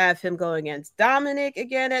we're gonna have him go against Dominic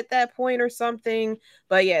again at that point or something.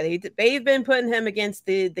 But yeah, they've been putting him against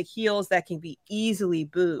the heels that can be easily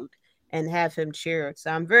booed and have him cheered.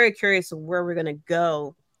 So I'm very curious of where we're gonna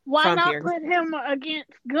go. Why from not here. put him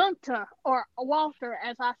against Gunther or Walter,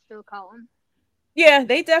 as I still call him? Yeah,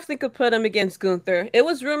 they definitely could put him against Gunther. It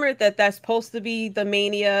was rumored that that's supposed to be the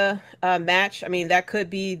Mania match. I mean, that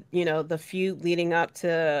could be, the feud leading up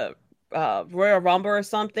to Royal Rumble or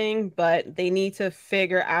something, but they need to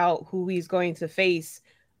figure out who he's going to face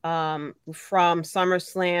from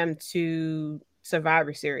SummerSlam to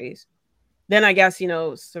Survivor Series. Then I guess,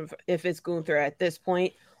 if it's Gunther at this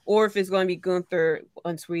point, or if it's going to be Gunther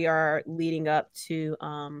once we are leading up to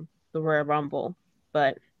the Royal Rumble.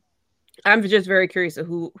 But I'm just very curious of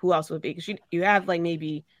who else would be, because you have like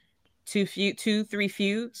maybe 3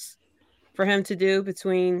 feuds for him to do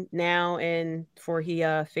between now and before he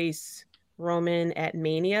face Roman at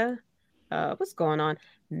Mania. What's going on?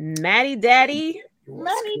 Maddie Daddy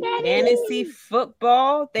Fantasy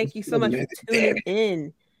Football. Thank you so much for tuning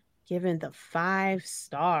in, giving the 5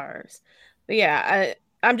 stars. But yeah,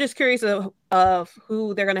 I'm just curious of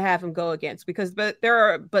who they're gonna have him go against, because there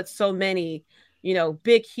are so many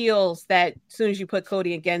big heels that as soon as you put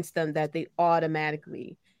Cody against them, that they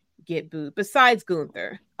automatically get booed. Besides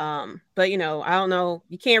Gunther, but I don't know.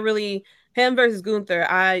 You can't really him versus Gunther.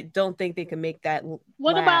 I don't think they can make that.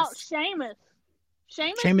 What about Sheamus?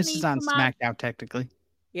 Sheamus is on SmackDown technically.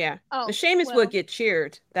 Yeah, but Sheamus would get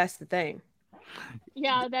cheered. That's the thing.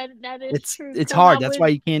 Yeah, that is true. It's hard. That's why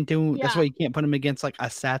you can't do. Yeah. That's why you can't put him against like a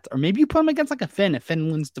Seth, or maybe you put him against like a Finn if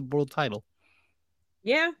Finn wins the world title.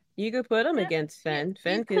 Yeah, you could put him against Finn.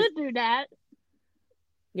 Finn you could do that.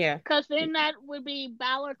 Yeah, because then that would be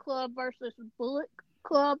Balor Club versus Bullet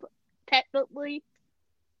Club, technically.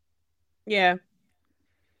 Yeah.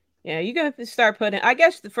 Yeah, you got to start putting. I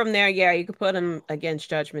guess from there, yeah, you could put him against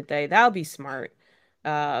Judgment Day. That would be smart.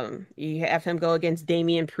 You have him go against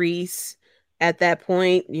Damian Priest. At that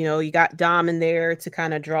point, you got Dom in there to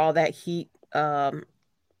kind of draw that heat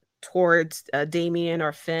towards Damian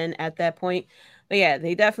or Finn at that point. But yeah,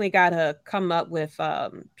 they definitely got to come up with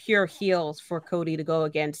pure heels for Cody to go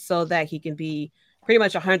against, so that he can be pretty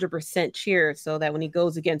much 100% cheered, so that when he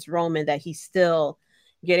goes against Roman, that he's still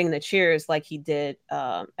getting the cheers like he did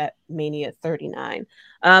at Mania 39.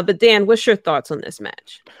 But Dan, what's your thoughts on this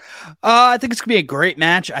match? I think it's gonna be a great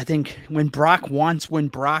match. I think when Brock wants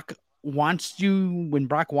to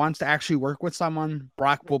actually work with someone,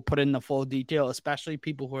 Brock will put in the full detail, especially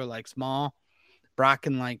people who are like small. Brock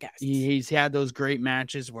can he's had those great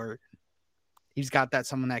matches where he's got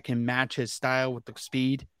someone that can match his style with the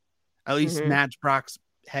speed, at least match Brock's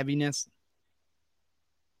heaviness.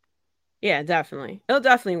 Yeah, definitely. It'll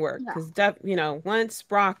definitely work, because once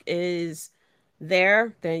Brock is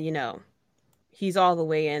there, then he's all the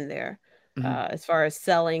way in there. As far as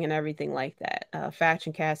selling and everything like that.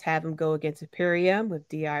 Faction Cast have him go against Imperium with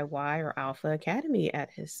DIY or Alpha Academy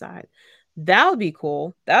at his side. That would be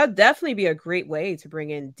cool. That would definitely be a great way to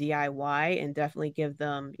bring in DIY and definitely give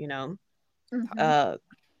them, give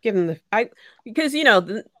them because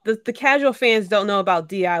the casual fans don't know about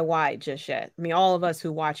DIY just yet. I mean, all of us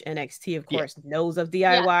who watch NXT, of course, knows of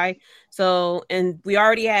DIY. Yeah. So, and we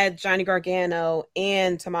already had Johnny Gargano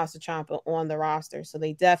and Tommaso Ciampa on the roster, so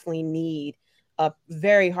they definitely need a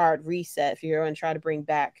very hard reset if you're going to try to bring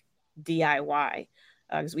back DIY.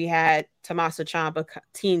 Because we had Tommaso Ciampa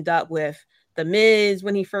teamed up with The Miz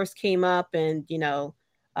when he first came up, and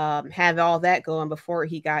have all that going before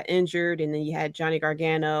he got injured. And then you had Johnny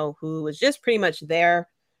Gargano, who was just pretty much there.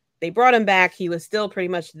 They brought him back. He was still pretty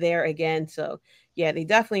much there again. So yeah, they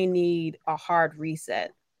definitely need a hard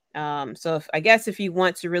reset. So if you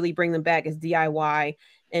want to really bring them back as DIY,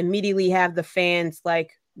 immediately have the fans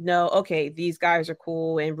like, no, okay, these guys are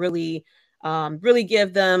cool, and really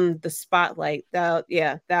give them the spotlight. That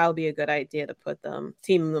would be a good idea to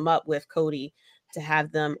team them up with Cody, to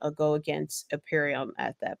have them go against Imperium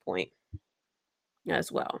at that point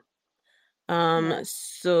as well.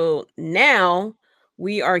 So now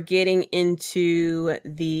we are getting into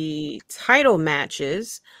the title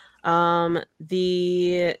matches.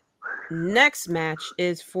 The next match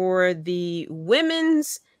is for the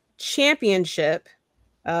Women's Championship.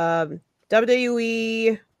 The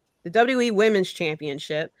WWE Women's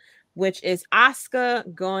Championship, which is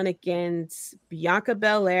Asuka going against Bianca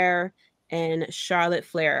Belair and Charlotte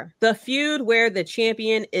Flair. The feud where the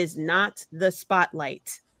champion is not the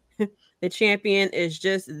spotlight. The champion is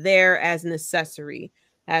just there as an accessory,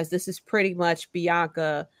 as this is pretty much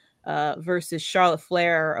Bianca versus Charlotte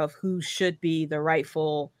Flair of who should be the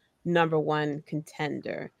rightful number 1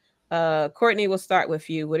 contender. Courtney, we'll start with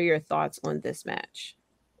you. What are your thoughts on this match?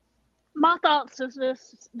 My thoughts is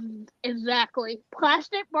this exactly.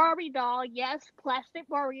 Plastic Barbie doll, yes. Plastic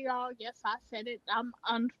Barbie doll, yes. I said it. I'm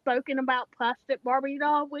unspoken about plastic Barbie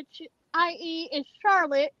doll, which, i.e., is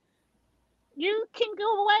Charlotte. You can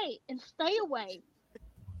go away and stay away.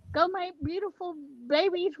 Go make beautiful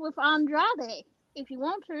babies with Andrade if you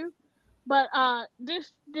want to, but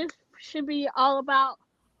this should be all about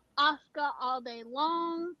Asuka all day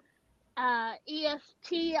long.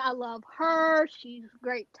 EST, I love her. She's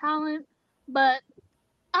great talent. But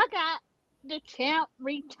I got the champ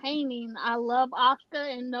retaining. I love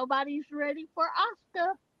Asuka, and nobody's ready for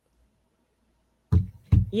Asuka.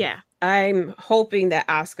 Yeah, I'm hoping that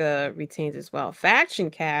Asuka retains as well.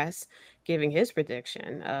 Faction Cast giving his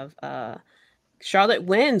prediction of Charlotte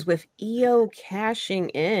wins with Io cashing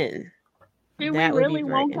in. Do That we would be really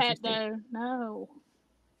very want that, interesting. though? No.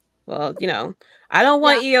 Well, I don't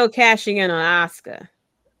want Io cashing in on Asuka.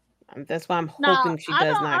 That's why I'm hoping she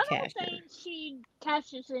does not I cash don't in. think she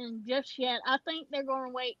cashes in just yet. I think they're going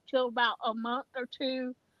to wait till about a month or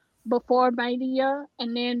two before Mania,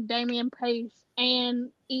 and then Damian Pace and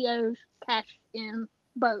Io's cash in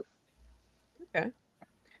both. Okay.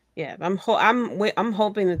 Yeah, I'm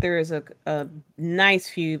hoping that there is a nice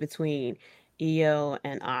feud between Io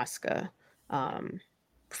and Asuka. Um,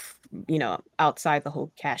 outside the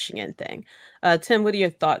whole cashing in thing. Tim, what are your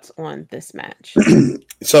thoughts on this match?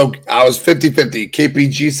 So I was 50-50.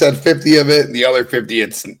 KPG said 50 of it. The other 50,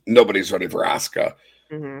 it's nobody's ready for Asuka.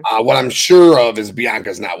 Mm-hmm. What I'm sure of is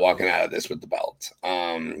Bianca's not walking out of this with the belt.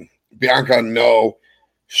 Bianca, no.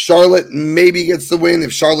 Charlotte maybe gets the win.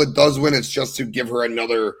 If Charlotte does win, it's just to give her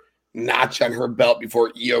another notch on her belt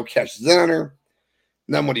before Io cashes in on her.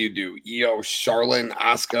 And then what do? Io, Charlotte, and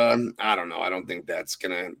Asuka? I don't know. I don't think that's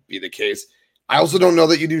going to be the case. I also don't know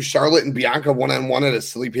that you do Charlotte and Bianca one-on-one at a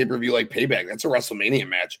silly pay-per-view like Payback. That's a WrestleMania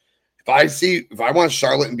match. If I want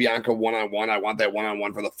Charlotte and Bianca one-on-one, I want that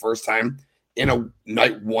one-on-one for the first time in a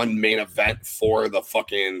night one main event for the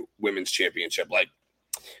fucking women's championship. Like,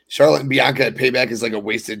 Charlotte and Bianca at Payback is like a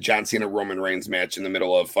wasted John Cena Roman Reigns match in the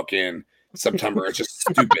middle of fucking September. It's just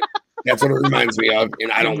stupid. That's what it reminds me of,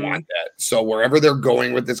 and I don't want that. So wherever they're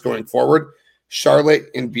going with this going forward, Charlotte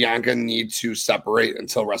and Bianca need to separate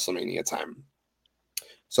until WrestleMania time.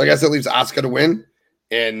 So I guess it leaves Asuka to win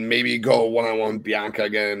and maybe go one-on-one with Bianca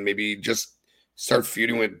again. Maybe just start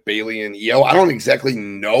feuding with Bayley and Io. I don't exactly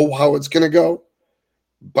know how it's going to go,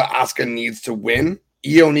 but Asuka needs to win.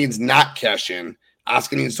 Io needs not cash in.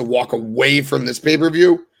 Asuka needs to walk away from this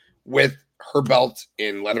pay-per-view with her belt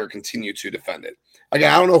and let her continue to defend it.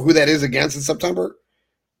 Again, I don't know who that is against in September,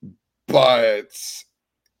 but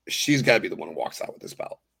she's got to be the one who walks out with this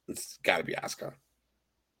belt. It's got to be Asuka.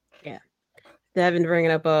 Yeah. Devin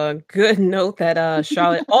bringing up a good note that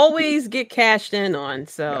Charlotte always get cashed in on.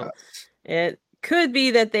 So it could be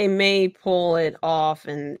that they may pull it off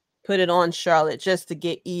and put it on Charlotte just to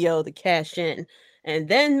get Io to cash in. And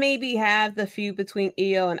then maybe have the feud between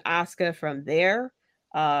Io and Asuka from there.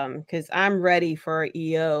 Because I'm ready for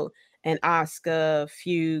Io and Asuka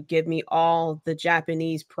feud. Give me all the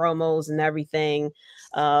Japanese promos and everything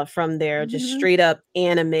from there. Just straight up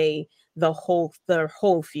anime the whole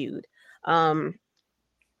feud. I'm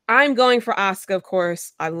going for Asuka, of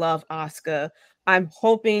course. I love Asuka. I'm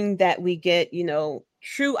hoping that we get,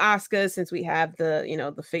 true Asuka since we have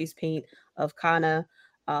the face paint of Kana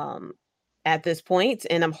at this point.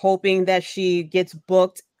 And I'm hoping that she gets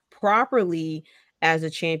booked properly as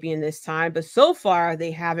a champion this time. But so far,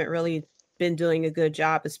 they haven't really been doing a good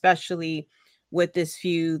job, especially with this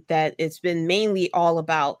feud that it's been mainly all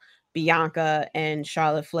about Bianca and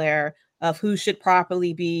Charlotte Flair of who should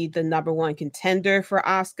properly be the number one contender for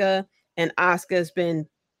Asuka. And Asuka's been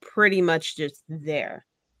pretty much just there.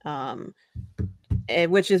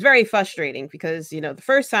 Which is very frustrating because, the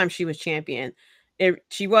first time she was champion,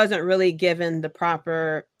 she wasn't really given the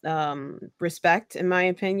proper respect, in my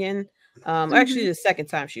opinion. Actually, the second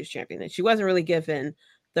time she was champion, she wasn't really given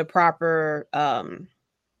the proper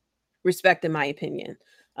respect, in my opinion.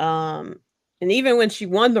 And even when she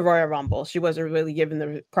won the Royal Rumble, she wasn't really given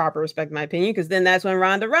the proper respect, in my opinion, because then that's when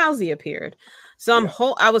Ronda Rousey appeared. So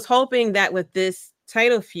I was hoping that with this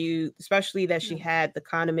title feud, especially that she had the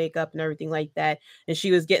kind of makeup and everything like that, and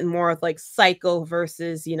she was getting more of like Psycho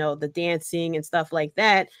versus, the dancing and stuff like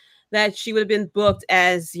that, that she would have been booked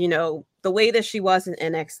as, the way that she was in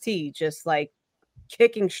NXT, just like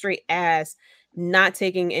kicking straight ass, not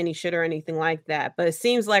taking any shit or anything like that. But it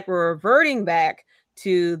seems like we're reverting back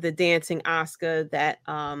to the dancing Asuka that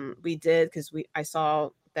we did, because I saw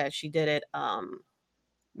that she did it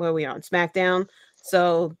where we are on SmackDown.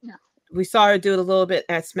 So we saw her do it a little bit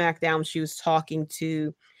at SmackDown when she was talking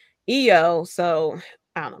to Io. So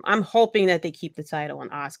I don't know. I'm hoping that they keep the title on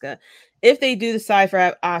Asuka. If they do decide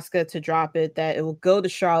for Asuka to drop it, that it will go to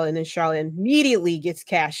Charlotte, and then Charlotte immediately gets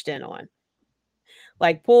cashed in on.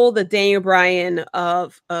 Like pull the Daniel Bryan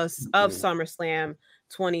of SummerSlam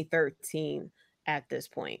 2013 at this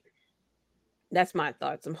point. That's my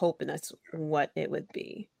thoughts. I'm hoping that's what it would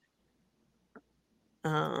be.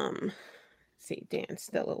 See, Dan's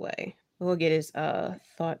still away. We'll get his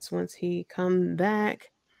thoughts once he come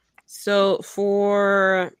back. So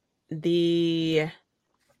for the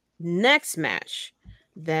next match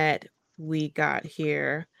that we got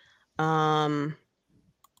here, no,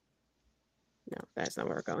 that's not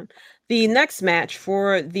where we're going. The next match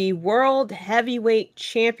for the World Heavyweight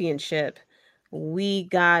Championship, we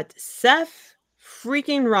got Seth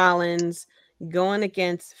freaking Rollins going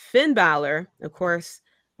against Finn Balor. Of course,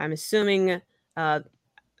 I'm assuming I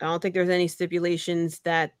don't think there's any stipulations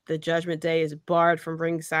that the Judgment Day is barred from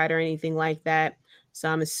ringside or anything like that. So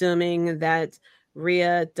I'm assuming that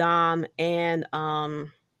Rhea, Dom, and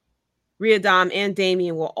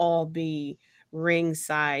Damian will all be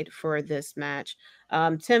ringside for this match.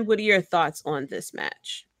 Tim, what are your thoughts on this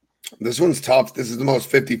match? This one's tough. This is the most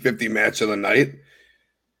 50-50 match of the night.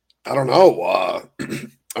 I don't know.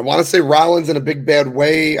 I want to say Rollins in a big bad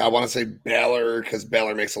way. I want to say Balor because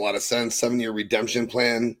Balor makes a lot of sense. 7-year redemption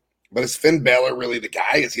plan. But is Finn Balor really the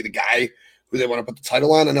guy? Is he the guy who they want to put the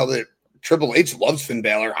title on? I know that Triple H loves Finn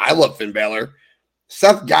Balor. I love Finn Balor.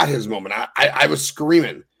 Seth got his moment. I was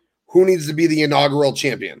screaming, who needs to be the inaugural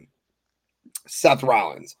champion? Seth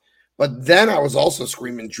Rollins. But then I was also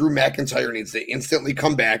screaming, Drew McIntyre needs to instantly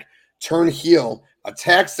come back, turn heel,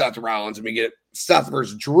 attack Seth Rollins, and we get Seth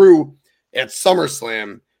versus Drew at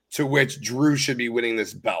SummerSlam, to which Drew should be winning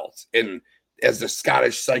this belt. And as the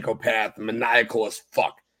Scottish psychopath, maniacal as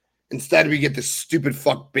fuck. Instead, we get this stupid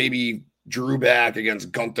fuck baby Drew back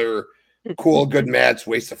against Gunther. Cool, good match.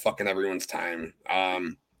 Waste of fucking everyone's time.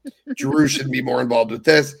 Drew should be more involved with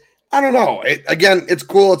this. I don't know. Again, it's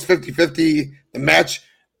cool. It's 50-50. The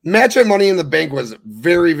match at Money in the Bank was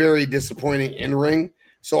very, very disappointing in ring.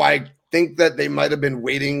 So I think that they might have been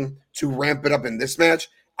waiting to ramp it up in this match.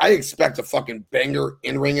 I expect a fucking banger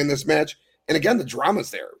in ring in this match. And again, the drama's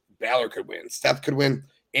there. Balor could win. Seth could win.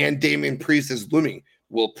 And Damian Priest is looming.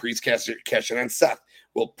 Will Priest cash in on Seth?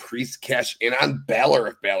 Will Priest cash in on Balor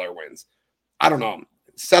if Balor wins? I don't know.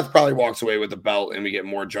 Seth probably walks away with the belt and we get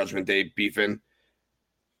more Judgment Day beefing.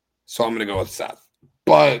 So I'm going to go with Seth.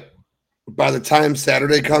 But by the time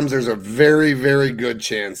Saturday comes, there's a very, very good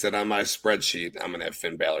chance that on my spreadsheet, I'm going to have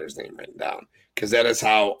Finn Balor's name written down. Because that is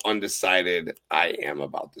how undecided I am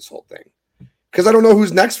about this whole thing. Because I don't know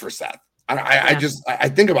who's next for Seth. I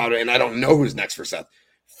think about it and I don't know who's next for Seth.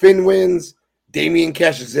 Finn wins. Damian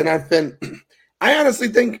cashes in on Finn. I honestly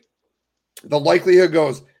think the likelihood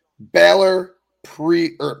goes Balor,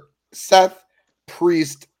 Seth,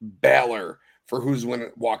 Priest, Balor for who's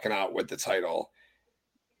walking out with the title.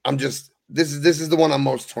 This is the one I'm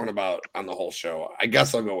most torn about on the whole show. I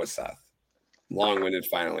guess I'll go with Seth. Long-winded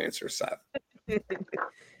final answer, Seth.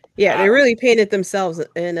 Yeah, they really painted themselves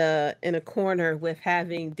in a corner with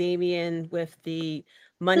having Damian with the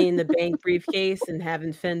Money in the Bank briefcase and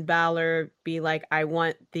having Finn Balor be like, I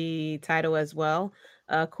want the title as well.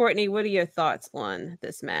 Courtney, what are your thoughts on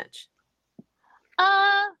this match?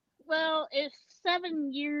 Well, it's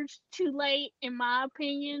 7 years too late in my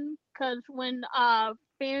opinion, because when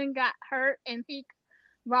Finn got hurt and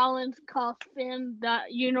Rollins cost Finn the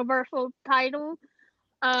Universal title,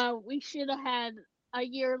 we should have had a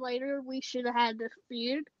year later. We should have had this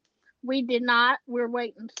feud. We did not. We're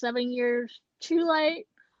waiting 7 years too late.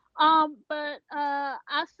 But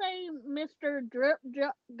I say Mr. Drip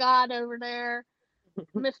God over there,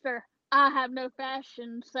 Mr. I have no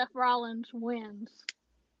fashion, Seth Rollins wins.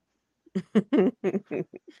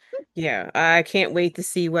 Yeah, I can't wait to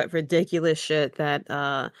see what ridiculous shit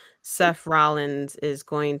that Seth Rollins is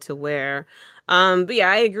going to wear. But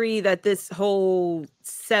yeah, I agree that this whole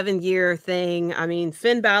 7-year thing, I mean,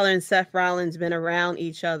 Finn Balor and Seth Rollins been around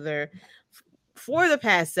each other for the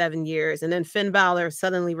past 7 years, and then Finn Balor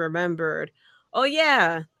suddenly remembered, oh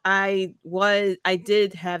yeah, I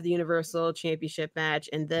did have the Universal Championship match,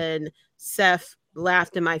 and then Seth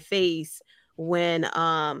laughed in my face when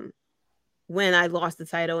I lost the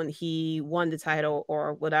title and he won the title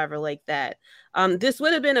or whatever like that. This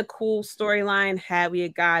would have been a cool storyline had we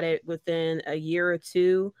had got it within a year or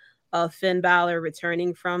two of Finn Balor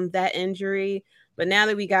returning from that injury. But now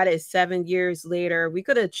that we got it 7 years later, we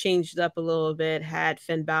could have changed it up a little bit, had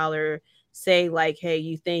Finn Balor say like, hey,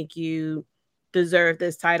 you think you deserve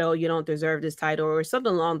this title, you don't deserve this title, or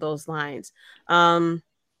something along those lines.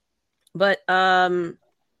 But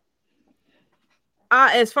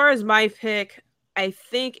as far as my pick, I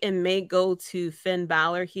think it may go to Finn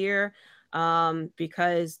Balor here,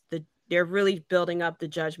 because they're really building up the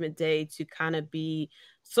Judgment Day to kind of be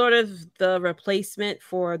sort of the replacement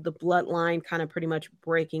for the Bloodline, kind of pretty much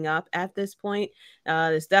breaking up at this point.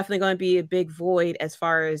 There's definitely going to be a big void as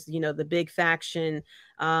far as, you know, the big faction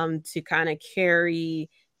to kind of carry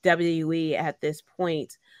WWE at this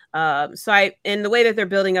point. And the way that they're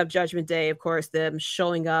building up Judgment Day, of course, them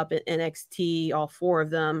showing up at NXT, all four of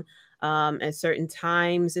them, at certain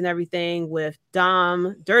times and everything, with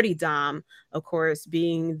Dirty Dom, of course,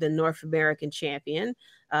 being the North American champion,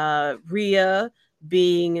 Rhea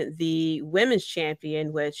being the women's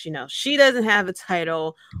champion, which, you know, she doesn't have a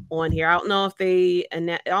title on here. I don't know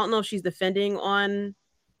if she's defending on,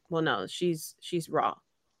 well, no, she's Raw.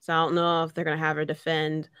 So I don't know if they're going to have her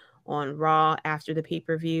defend on Raw after the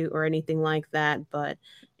pay-per-view or anything like that, but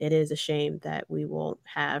it is a shame that we won't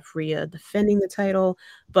have Rhea defending the title,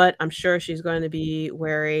 but I'm sure she's going to be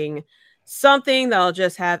wearing something that'll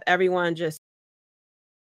just have everyone just,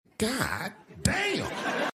 God damn.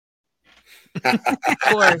 Of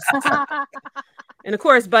course. And of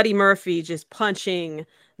course, Buddy Murphy just punching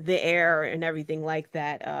the air and everything like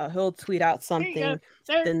that. He'll tweet out something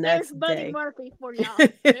the next there's Buddy day. Murphy for y'all.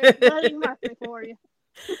 There's Buddy Murphy for you.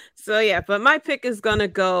 So yeah, but my pick is gonna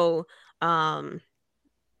go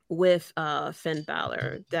with Finn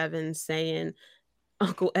Balor. Devin saying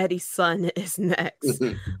Uncle Eddie's son is next.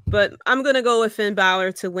 But I'm gonna go with Finn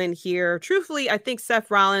Balor to win here. Truthfully, I think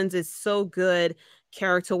Seth Rollins is so good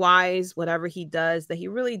character-wise, whatever he does, that he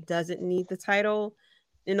really doesn't need the title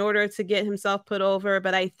in order to get himself put over.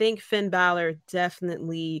 But I think Finn Balor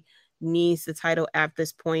definitely needs the title at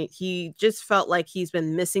this point. He just felt like he's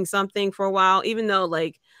been missing something for a while, even though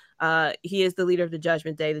he is the leader of the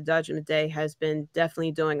Judgment Day. The Judgment Day has been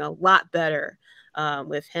definitely doing a lot better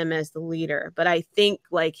with him as the leader. But I think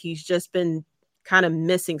he's just been kind of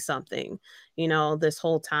missing something, you know, this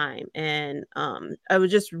whole time. And I would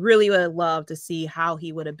just really would love to see how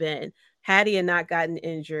he would have been had he had not gotten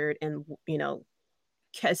injured and, you know,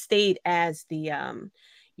 stayed as the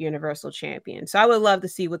Universal Champion. So I would love to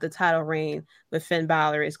see what the title reign with Finn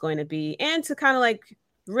Balor is going to be, and to kind of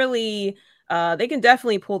really they can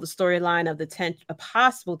definitely pull the storyline of a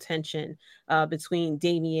possible tension between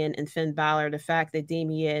Damian and Finn Balor. The fact that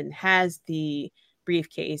Damian has the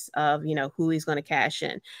briefcase of, you know, who he's going to cash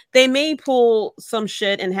in. They may pull some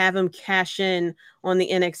shit and have him cash in on the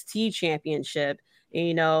NXT championship,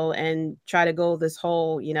 you know, and try to go this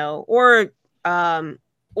whole, you know, or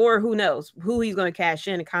who knows who he's going to cash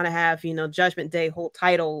in and kind of have, you know, Judgment Day hold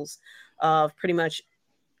titles of pretty much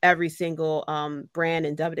every single brand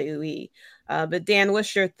in WWE. But Dan,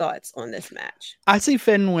 what's your thoughts on this match? I see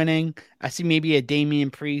Finn winning. I see maybe a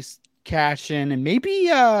Damian Priest cash in, and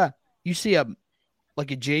maybe you see a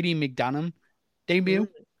JD McDonough debut.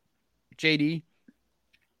 JD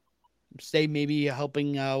stay maybe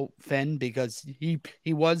helping out Finn, because he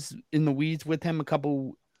was in the weeds with him a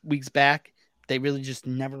couple weeks back. They really just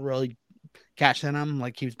never really cashed in him.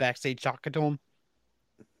 He was backstage talking to him.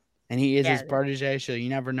 And he is his protege, so you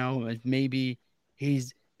never know. Maybe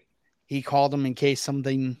he called him in case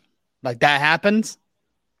something like that happens.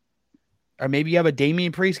 Or maybe you have a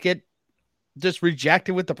Damian Priest get just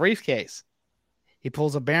rejected with the briefcase. He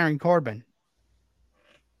pulls a Baron Corbin.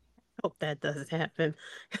 Hope that doesn't happen.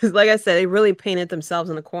 Because like I said, they really painted themselves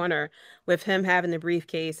in the corner with him having the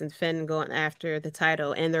briefcase and Finn going after the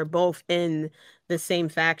title. And they're both in the same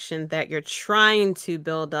faction that you're trying to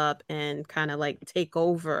build up and kind of take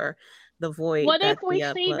over the void. What if we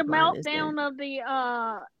see the meltdown of the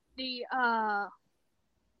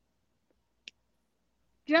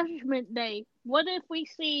Judgment Day? What if we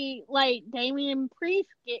see Damian Priest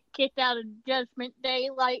get kicked out of Judgment Day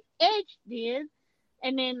like Edge did?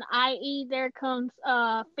 And then, i.e., there comes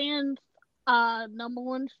Finn's number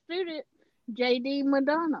one student, JD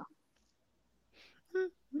Madonna.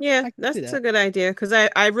 Yeah, that's a good idea, because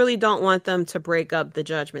I really don't want them to break up the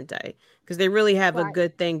Judgment Day, because they really have a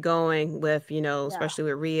good thing going with, you know, especially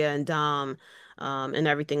with Rhea and Dom and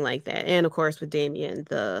everything like that. And, of course, with Damian,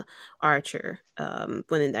 the Archer,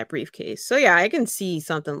 winning that briefcase. So, yeah, I can see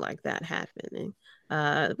something like that happening.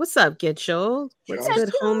 What's up, Get Show? What's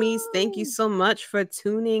good, homies? Thank you so much for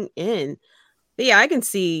tuning in. But yeah, I can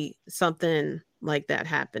see something like that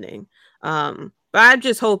happening. But I'm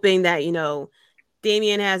just hoping that, you know,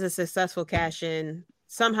 Damian has a successful cash in.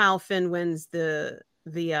 Somehow Finn wins the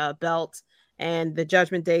belt, and the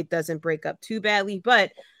Judgment Day doesn't break up too badly.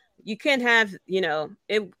 But you can have, you know,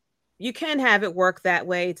 you can have it work that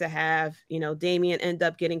way to have, Damian end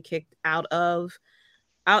up getting kicked out of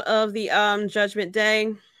the Judgment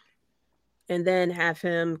Day, and then have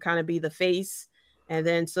him kind of be the face. And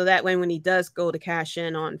then so that way when he does go to cash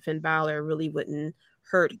in on Finn Balor, it really wouldn't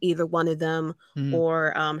hurt either one of them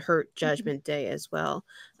or hurt Judgment Day as well.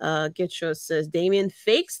 Gitcho says Damian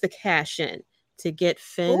fakes the cash in to get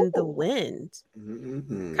Finn the win.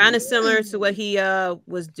 Kind of similar to what he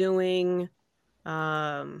was doing.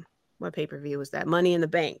 What pay-per-view was that? Money in the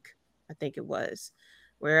Bank, I think it was,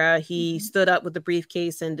 where he stood up with the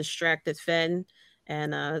briefcase and distracted Finn,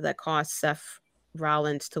 and that cost Seth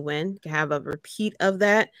Rollins to win. Have a repeat of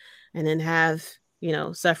that, and then have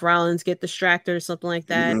Seth Rollins get distracted or something like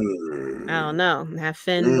that. I don't know. Have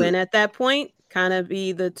Finn win at that point. Kind of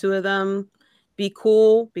be the two of them be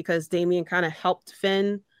cool, because Damian kind of helped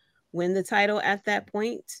Finn win the title at that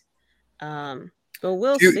point. But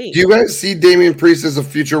we'll see. Do you guys see Damian Priest as a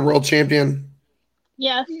future world champion?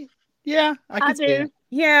 Yes. Yeah, I do. It.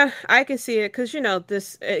 Yeah, I can see it, because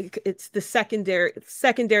it's the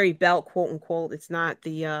secondary belt, quote unquote. It's not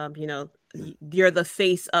the you're the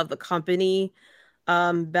face of the company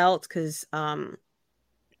belt, because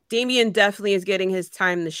Damian definitely is getting his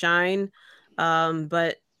time to shine.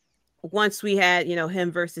 But once we had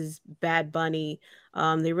him versus Bad Bunny,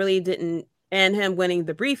 they really didn't, and him winning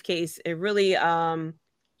the briefcase, it really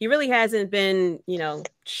he really hasn't been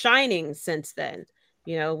shining since then.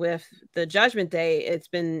 With the Judgment Day, it's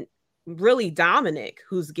been really Dominic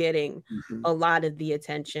who's getting a lot of the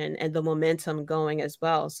attention and the momentum going as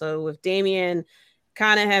well. So with Damian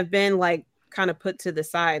kind of have been kind of put to the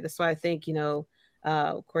side. That's why I think,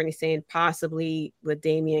 Courtney saying possibly with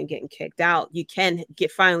Damian getting kicked out, you can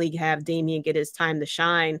finally have Damian get his time to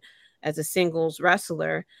shine as a singles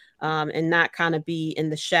wrestler, and not kind of be in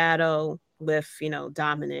the shadow with,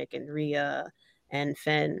 Dominic and Rhea and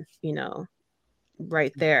Finn,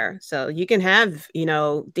 right there. So you can have,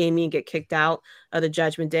 Damian get kicked out of the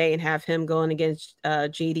Judgment Day and have him going against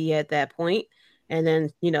JD at that point. And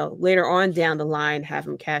then, later on down the line, have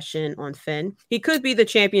him cash in on Finn. He could be the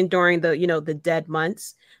champion during the, the dead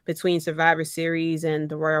months between Survivor Series and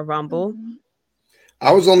the Royal Rumble.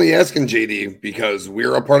 I was only asking JD because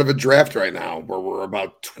we're a part of a draft right now where we're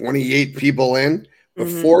about 28 people in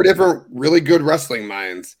with 4 different really good wrestling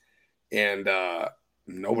minds. And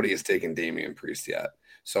nobody has taken Damian Priest yet.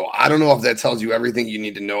 So I don't know if that tells you everything you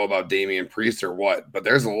need to know about Damian Priest or what, but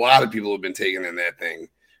there's a lot of people who've been taken in that thing,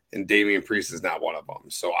 and Damian Priest is not one of them.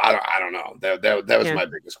 So I don't know. That was my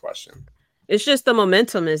biggest question. It's just the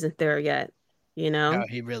momentum isn't there yet, No,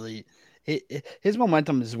 he really his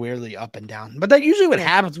momentum is weirdly up and down. But that's usually what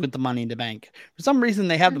happens with the Money in the Bank. For some reason,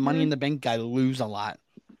 they have the Money in the Bank guy lose a lot.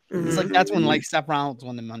 It's like that's when Seth Rollins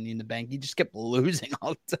won the Money in the Bank. He just kept losing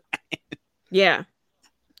all the time. Yeah.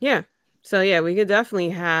 So we could definitely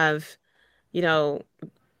have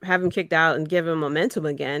him kicked out and give him momentum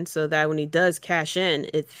again, so that when he does cash in,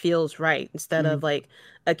 it feels right instead of like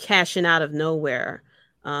a cashing out of nowhere.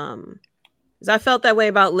 Because I felt that way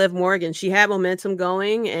about Liv Morgan. She had momentum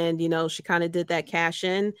going, and she kind of did that cash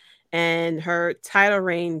in, and her title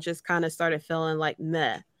reign just kind of started feeling like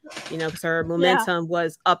meh. Because her momentum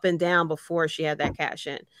was up and down before she had that cash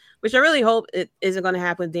in, which I really hope it isn't going to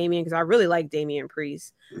happen with Damian, because I really like Damian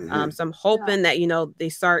Priest. So I'm hoping that, they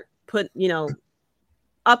start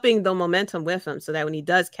upping the momentum with him, so that when he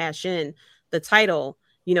does cash in the title,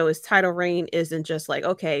 his title reign isn't just like,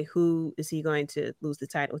 okay, who is he going to lose the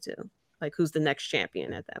title to? Like, who's the next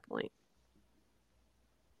champion at that point?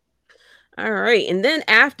 All right. And then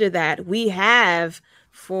after that, we have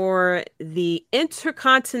for the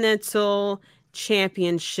Intercontinental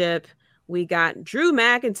Championship, we got Drew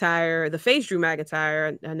McIntyre, the face Drew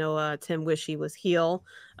McIntyre. I know Tim wish he was heel.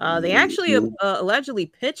 They actually allegedly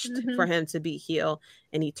pitched for him to be heel,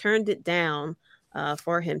 and he turned it down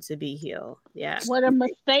for him to be heel. Yeah. What a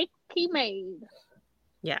mistake he made.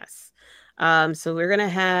 Yes. So we're going to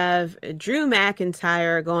have Drew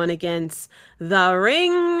McIntyre going against the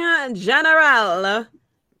Ring General,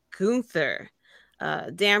 Gunther.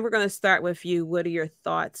 Dan, we're going to start with you. What are your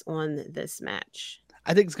thoughts on this match?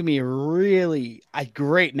 I think it's going to be a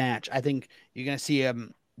great match. I think you're going to see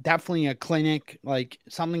definitely a clinic, like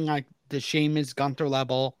something like the Sheamus Gunther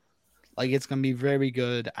level. Like, it's going to be very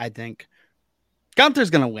good. I think Gunther's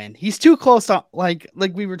going to win. He's too close to, like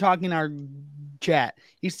we were talking in our chat,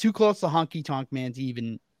 he's too close to Honky Tonk Man to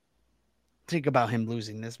even think about him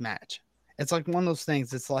losing this match. It's like one of those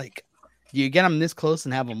things. It's like, you get him this close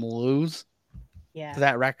and have him lose to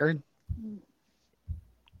that record.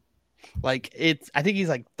 Like, I think he's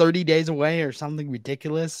like 30 days away or something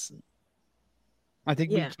ridiculous. I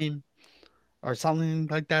think we came or something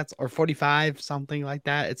like that, or 45, something like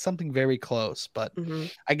that. It's something very close, but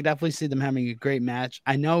I could definitely see them having a great match.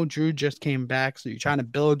 I know Drew just came back, so you're trying to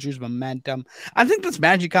build Drew's momentum. I think this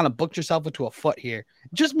match, you kind of booked yourself into a foot here.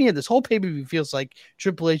 Just me, this whole pay-per-view feels like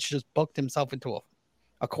Triple H just booked himself into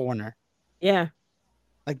a corner. Yeah.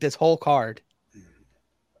 Like this whole card.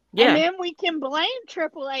 Yeah. And then we can blame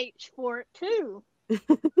Triple H for it too.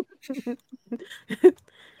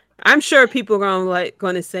 I'm sure people are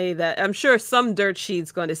going to say that. I'm sure some dirt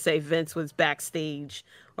sheet's going to say Vince was backstage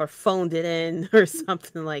or phoned it in or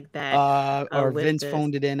something like that. Or Vince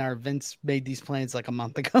phoned it in, or Vince made these plans like a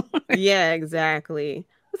month ago. Yeah, exactly.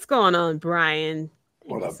 What's going on, Brian?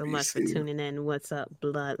 Thank you so BC? much for tuning in. What's up,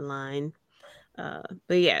 Bloodline? But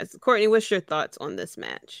yes, Courtney, what's your thoughts on this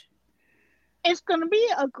match? It's going to be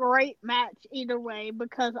a great match either way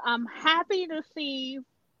because I'm happy to see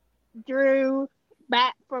Drew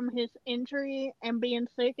back from his injury and being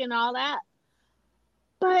sick and all that.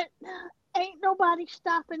 But ain't nobody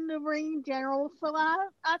stopping the ring general, so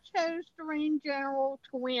I chose the ring general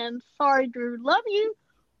to win. Sorry, Drew, love you,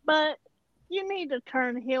 but you need to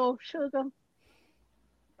turn heel, sugar.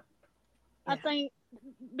 I think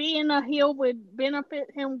being a heel would benefit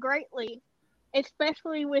him greatly,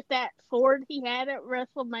 especially with that sword he had at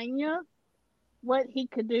WrestleMania. What he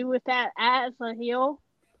could do with that as a heel.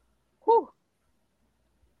 Whew.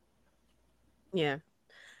 Yeah.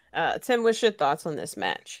 Tim, what's your thoughts on this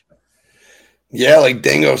match? Yeah, like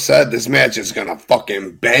Dango said, this match is going to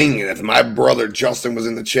fucking bang. And if my brother Justin was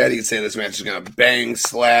in the chat, he'd say this match is going to bang,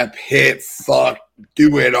 slap, hit, fuck,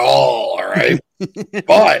 do it all right?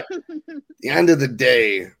 But at the end of the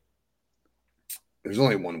day, there's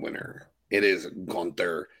only one winner. It is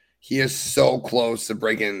Gunther. He is so close to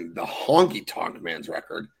breaking the Honky Tonk Man's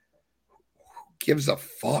record. Who gives a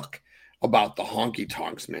fuck about the Honky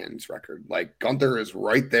Tonks Man's record? Like, Gunther is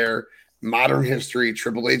right there. Modern history.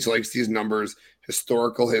 Triple H likes these numbers.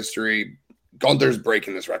 Historical history. Gunther's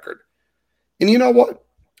breaking this record. And you know what?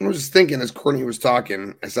 I was just thinking as Courtney was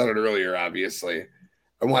talking, I said it earlier, obviously.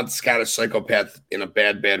 I want Scottish Psychopath in a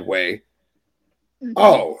bad, bad way.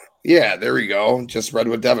 Oh, yeah, there we go. Just read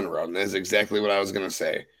what Devin wrote, and that's exactly what I was going to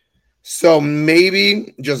say. So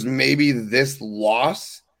maybe, just maybe this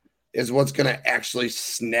loss is what's going to actually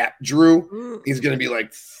snap Drew. He's going to be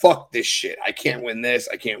like, fuck this shit. I can't win this.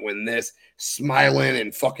 I can't win this. Smiling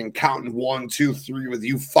and fucking counting 1, 2, 3 with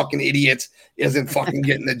you fucking idiots isn't fucking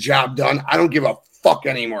getting the job done. I don't give a fuck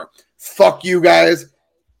anymore. Fuck you guys.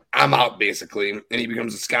 I'm out, basically. And he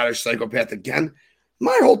becomes a Scottish Psychopath again.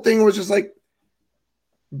 My whole thing was just like,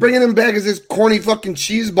 bringing him back as this corny fucking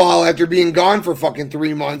cheese ball after being gone for fucking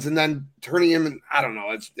 3 months and then turning him in. I don't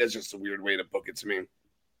know. It's just a weird way to book it to me.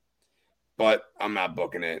 But I'm not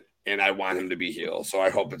booking it, and I want him to be heel. So I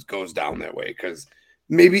hope it goes down that way because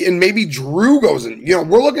maybe Drew goes in. You know,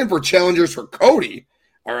 we're looking for challengers for Cody.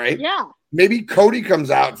 All right. Yeah. Maybe Cody comes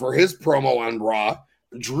out for his promo on Raw.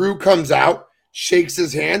 Drew comes out, shakes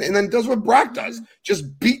his hand, and then does what Brock does.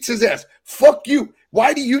 Just beats his ass. Fuck you.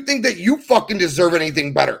 Why do you think that you fucking deserve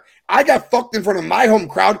anything better? I got fucked in front of my home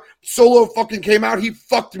crowd. Solo fucking came out. He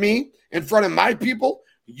fucked me in front of my people.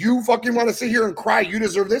 You fucking want to sit here and cry you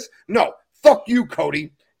deserve this? No. Fuck you,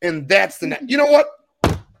 Cody. And that's the net. You know what?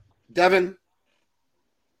 Devin.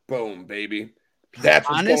 Boom, baby. That's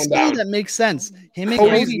what's honestly going down. That makes sense.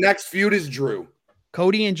 Cody's next feud is Drew.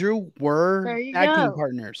 Cody and Drew were tag team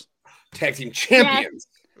partners. Tag team champions.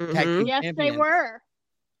 Yes, Tag team yes champions. they were.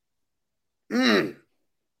 Mm.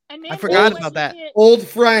 And I forgot about that. Old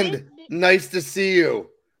friend, nice to see you.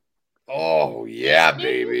 Oh yeah,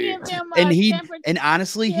 baby. And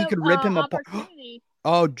honestly, he could rip him apart.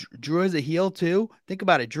 Oh, Drew is a heel too. Think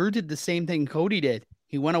about it. Drew did the same thing Cody did.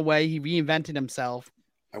 He went away. He reinvented himself.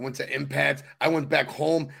 I went to Impact. I went back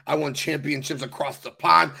home. I won championships across the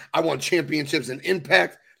pond. I won championships in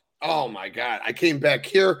Impact. Oh my God. I came back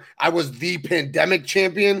here. I was the pandemic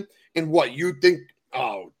champion. And what you think?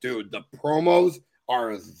 Oh, dude, the promos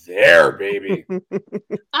are there, baby.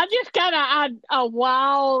 I just got a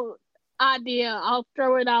wild idea. I'll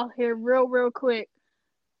throw it out here real quick.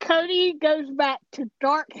 Cody goes back to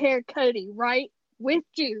dark hair Cody, right? With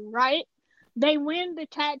you, right? They win the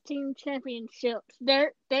tag team championships.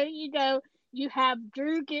 There you go. You have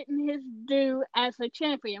Drew getting his due as a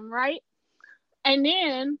champion, right? And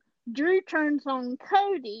then Drew turns on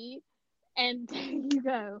Cody, and there you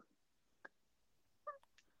go.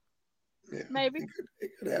 Yeah, Maybe.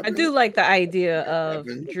 it could I happen. do like the idea of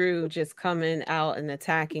Happen. Drew just coming out and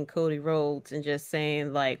attacking Cody Rhodes and just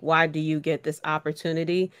saying, like, why do you get this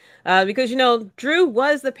opportunity? Because, Drew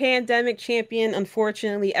was the pandemic champion.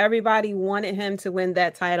 Unfortunately, everybody wanted him to win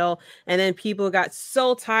that title. And then people got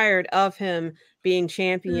so tired of him being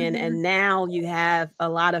champion. Mhm. And now you have a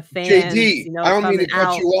lot of fans, JD, I don't mean coming to cut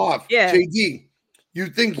out. you off. Yeah. JD, you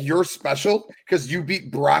think you're special because you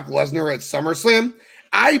beat Brock Lesnar at SummerSlam?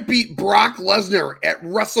 I beat Brock Lesnar at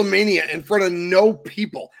WrestleMania in front of no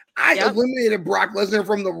people. I eliminated Brock Lesnar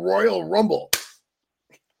from the Royal Rumble.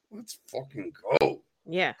 Let's fucking go.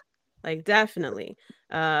 Yeah, like definitely.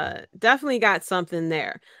 Definitely got something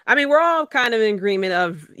there. I mean, we're all kind of in agreement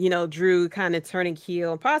of, Drew kind of turning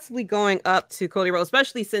heel, possibly going up to Cody Rhodes,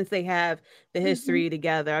 especially since they have the history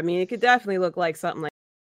together. I mean, it could definitely look like something like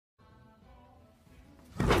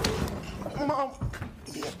Mom.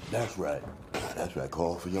 Yeah, that's right. That's right.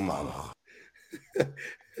 Call for your mama.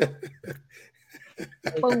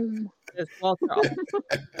 Boom. Just Walter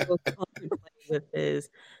with his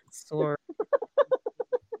sword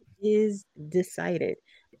is decided.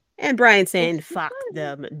 And Brian saying, fuck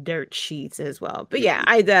them dirt sheets as well. But yeah,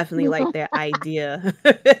 I definitely like that idea.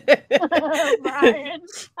 Brian.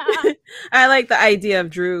 I like the idea of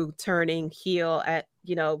Drew turning heel at,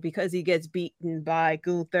 because he gets beaten by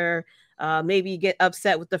Gunther. Maybe you get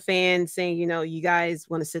upset with the fans saying, you guys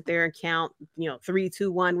want to sit there and count, 3,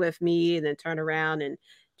 2, 1 with me, and then turn around and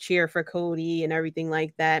cheer for Cody and everything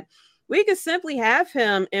like that. We could simply have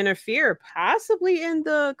him interfere, possibly in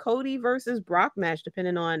the Cody versus Brock match,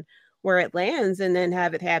 depending on where it lands, and then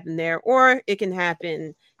have it happen there, or it can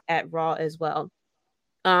happen at Raw as well.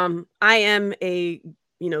 I am a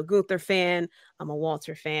Gunther fan. I'm a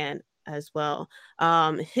Walter fan as well.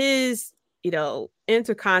 His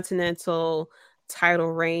Intercontinental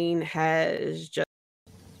title reign has just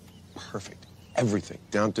perfect. Everything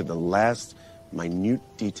down to the last minute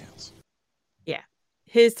details. Yeah,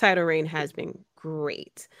 his title reign has been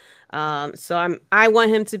great. So I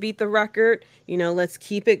want him to beat the record. Let's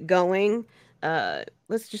keep it going.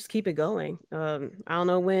 Let's just keep it going. I don't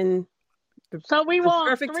know when. So we want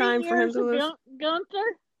perfect 3 time years for him to of lose.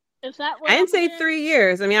 Gunther? Is that what I didn't say saying? 3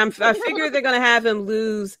 years. I mean, I figure they're gonna have him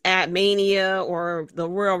lose at Mania or the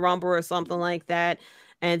Royal Rumble or something like that,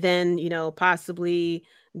 and then possibly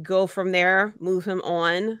go from there, move him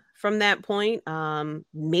on from that point.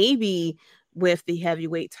 Maybe with the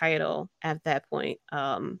heavyweight title at that point.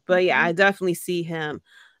 But yeah, I definitely see him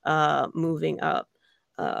moving up.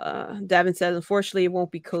 Devin says, unfortunately, it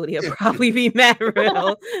won't be Cody. It'll probably be Matt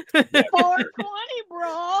Riddle. 420,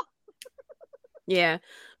 bro. Yeah.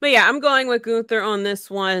 But yeah, I'm going with Gunther on this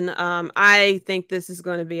one. I think this is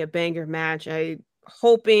going to be a banger match. I'm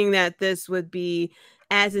hoping that this would be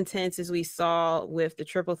as intense as we saw with the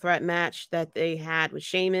triple threat match that they had with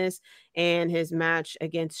Sheamus and his match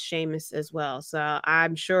against Sheamus as well. So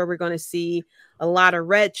I'm sure we're going to see a lot of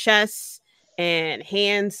red chests and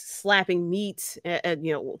hands slapping meat at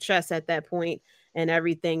chest at that point and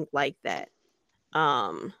everything like that.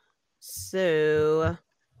 So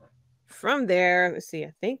from there, let's see,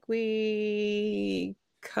 I think we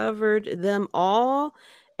covered them all.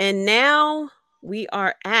 And now we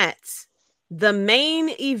are at the main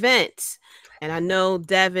event. And I know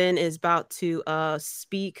Devin is about to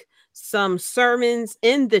speak some sermons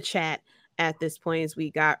in the chat at this point, as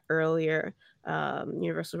we got earlier.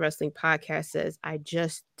 Universal Wrestling Podcast says, I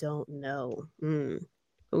just don't know.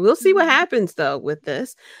 We'll see what happens though with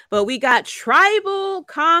this. But we got Tribal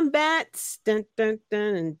Combat. Dun, dun,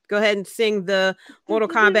 dun, and go ahead and sing the Mortal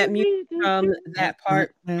Kombat music from that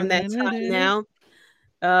part from that time now.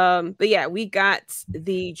 But yeah, we got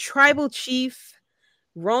the Tribal Chief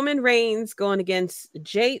Roman Reigns going against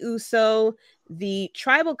Jey Uso. The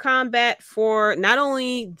Tribal Combat for not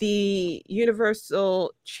only the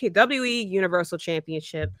WWE Universal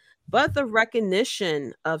Championship, but the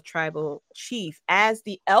recognition of Tribal Chief as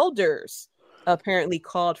the elders apparently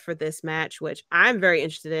called for this match, which I'm very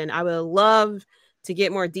interested in. I would love to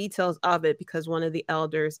get more details of it because one of the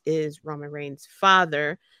elders is Roman Reigns'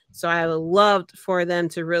 father. So I would love for them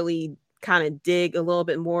to really kind of dig a little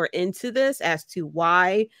bit more into this as to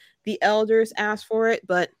why the elders asked for it.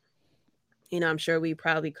 But, I'm sure they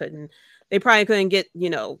probably couldn't get,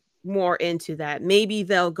 more into that. Maybe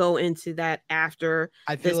they'll go into that after.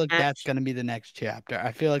 I feel like that's going to be the next chapter.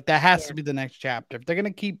 I feel like that has to be the next chapter. If they're going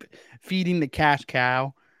to keep feeding the cash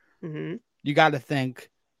cow, you got to think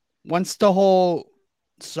once the whole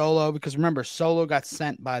Solo, because remember, Solo got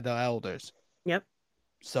sent by the elders. Yep.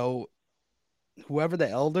 So whoever the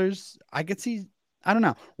elders, I could see, I don't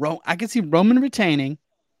know. I could see Roman retaining,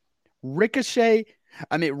 Ricochet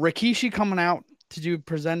I mean, Rikishi coming out to do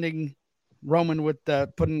presenting Roman with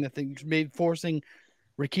the putting the thing, forcing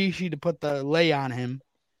Rikishi to put the lay on him,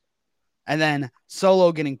 and then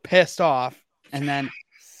Solo getting pissed off, and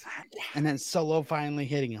then Solo finally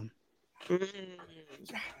hitting him.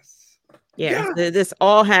 Yes, this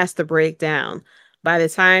all has to break down. By the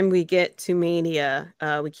time we get to Mania,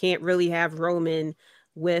 we can't really have Roman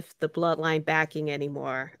with the Bloodline backing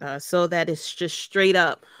anymore. So that it's just straight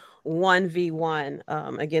up 1v1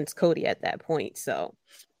 against Cody at that point. So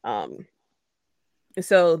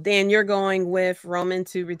Dan, you're going with Roman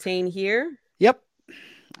to retain here? Yep.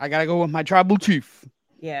 I got to go with my tribal chief.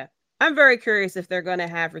 Yeah. I'm very curious if they're going to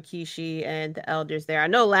have Rikishi and the elders there. I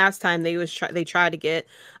know last time they tried to get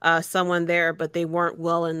someone there, but they weren't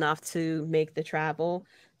well enough to make the travel.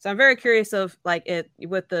 So I'm very curious of like it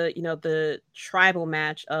with the tribal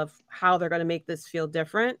match of how they're going to make this feel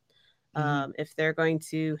different. If they're going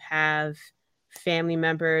to have family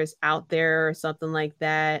members out there or something like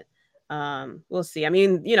that. We'll see. I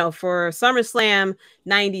mean, for SummerSlam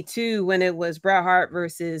 92, when it was Bret Hart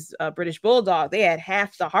versus British Bulldog, they had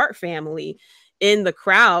half the Hart family in the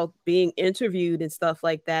crowd being interviewed and stuff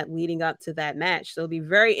like that leading up to that match. So it'll be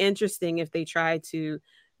very interesting if they try to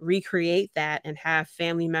recreate that and have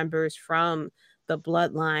family members from the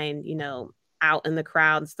Bloodline, out in the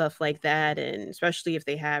crowd and stuff like that. And especially if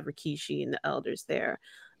they have Rikishi and the elders there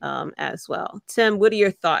as well. Tim, what are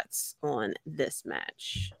your thoughts on this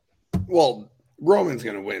match? Well, Roman's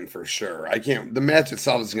going to win for sure. The match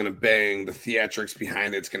itself is going to bang. The theatrics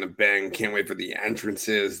behind it's going to bang. Can't wait for the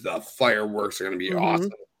entrances. The fireworks are going to be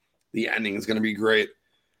awesome. The ending is going to be great.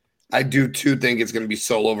 I do too think it's going to be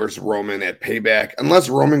Solo versus Roman at Payback, unless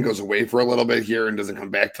Roman goes away for a little bit here and doesn't come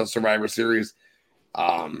back till Survivor Series,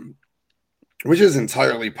 which is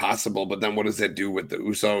entirely possible. But then what does that do with the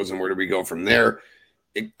Usos and where do we go from there?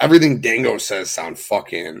 Everything Dango says sound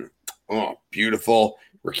fucking beautiful.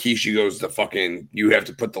 Rikishi goes to fucking, you have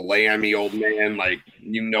to put the lay on me, old man. Like,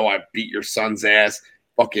 I beat your son's ass.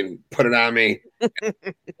 Fucking put it on me.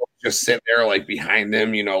 Just sit there, like, behind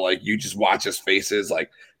him, like, you just watch his faces,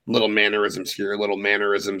 like, little mannerisms here, little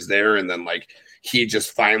mannerisms there. And then, like, he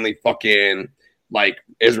just finally fucking, like,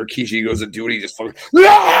 as Rikishi goes to do it, he just fucking.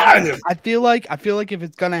 I feel like if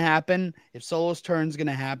it's going to happen, if Solo's turn's going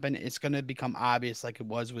to happen, it's going to become obvious like it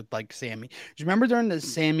was with, like, Sammy. Do you remember during the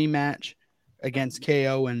Sammy match against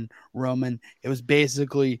KO and Roman, it was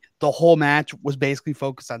basically the whole match was basically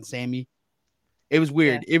focused on Sammy. It was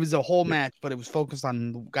weird. Yeah. It was a whole match, but it was focused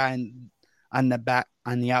on the guy on the back,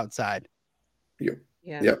 on the outside. Yep.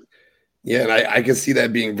 Yeah. And I can see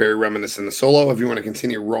that being very reminiscent of Solo. If you want to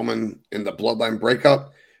continue Roman in the Bloodline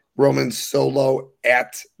breakup, Roman Solo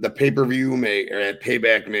at the pay-per-view or at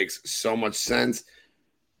Payback makes so much sense.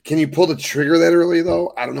 Can you pull the trigger that early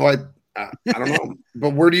though? I don't know. I don't know.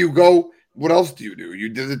 But where do you go? What else do? You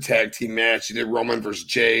did the tag team match. You did Roman versus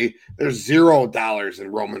Jay. There's $0 in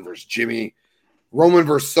Roman versus Jimmy. Roman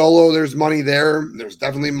versus Solo, there's money there. There's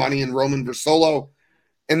definitely money in Roman versus Solo.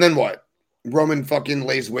 And then what? Roman fucking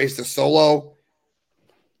lays waste to Solo.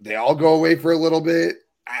 They all go away for a little bit.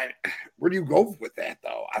 Where do you go with that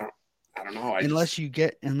though? I don't know. Unless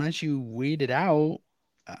you weed it out,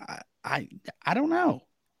 I don't know.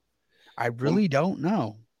 I really don't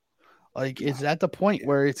know. Like, it's at the point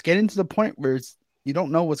where it's getting to the point where you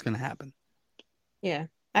don't know what's going to happen. Yeah,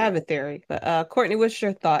 I have a theory. But Courtney, what's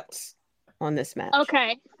your thoughts on this match?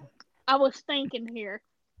 Okay, I was thinking here.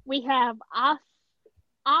 We have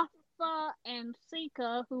Asa and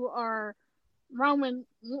Sika, who are Roman.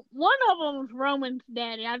 One of them is Roman's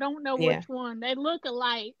daddy. I don't know which one. They look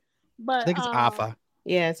alike, but I think it's Afa.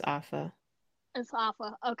 Yeah, it's Afa. It's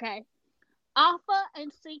Afa. Okay. Alpha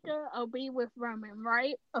and Sika will be with Roman,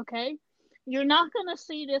 right? Okay. You're not going to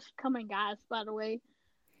see this coming, guys, by the way.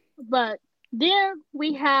 But then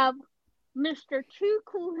we have Mr. Too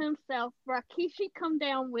Cool himself, Rikishi, come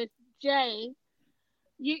down with Jay.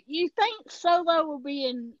 You think Solo will be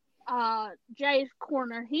in Jay's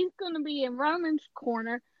corner. He's going to be in Roman's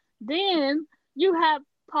corner. Then you have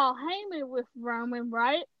Paul Heyman with Roman,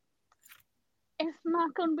 right? It's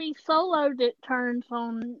not going to be Solo that turns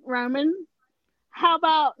on Roman. How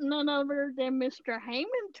about none other than Mr.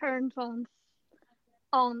 Heyman turns on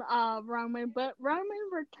Roman, but Roman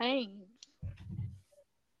retains.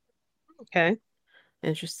 Okay,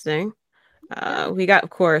 interesting. We got, of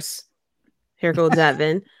course, here goes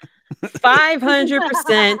Evan.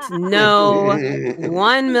 500% no,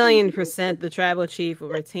 1,000,000% the Tribal Chief will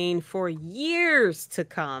retain for years to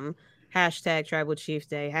come. Hashtag Tribal Chief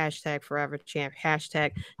Day. Hashtag Forever Champ.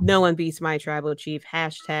 Hashtag No One Beats My Tribal Chief.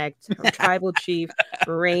 Hashtag Tribal Chief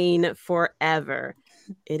reign forever.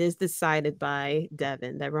 it is decided by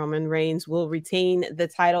Devin that Roman Reigns will retain the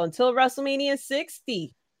title until WrestleMania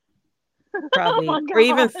 60. Probably, or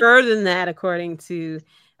even further than that, according to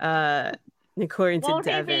Devin.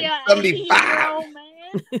 75.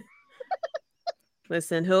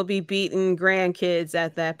 Listen, he'll be beating grandkids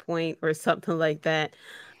at that point or something like that.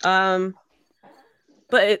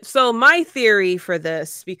 So my theory for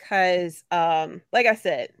this, because like I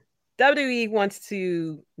said, WWE wants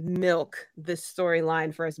to milk this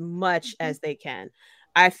storyline for as much as they can.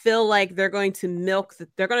 I feel like they're going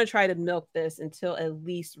to try to milk this until at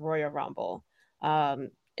least Royal Rumble.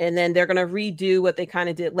 And then they're going to redo what they kind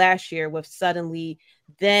of did last year with suddenly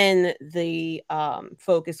then the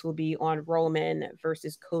focus will be on Roman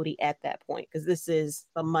versus Cody at that point, because this is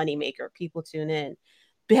a moneymaker. People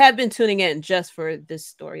have been tuning in just for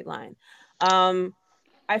this storyline.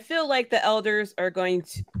 I feel like the elders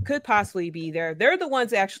could possibly be there. They're the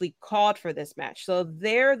ones that actually called for this match. So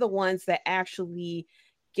they're the ones that actually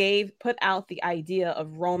put out the idea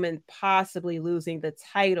of Roman possibly losing the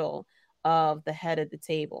title of the head of the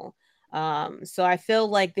table. So I feel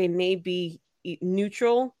like they may be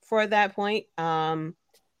neutral for that point. And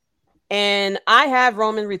I have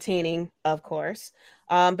Roman retaining, of course.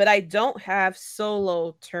 But I don't have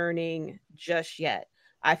Solo turning just yet.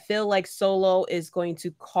 I feel like Solo is going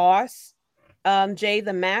to cost Jay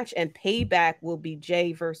the match, and payback will be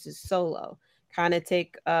Jay versus Solo. Kind of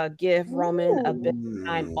give Roman a bit of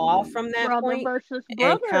time off from that point, versus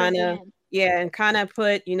brother, and kind of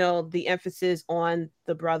put the emphasis on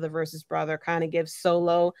the brother versus brother. Kind of give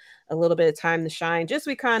Solo a little bit of time to shine. Just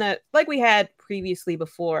like we had previously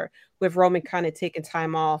before, with Roman kind of taking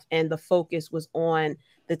time off, and the focus was on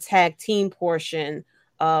the tag team portion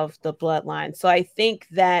of the Bloodline. So I think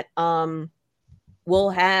that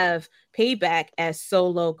we'll have payback as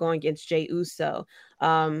Solo going against Jey Uso,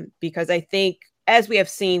 because I think, as we have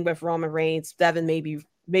seen with Roman Reigns, Devin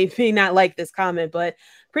maybe not like this comment, but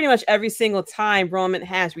pretty much every single time Roman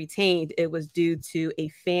has retained, it was due to a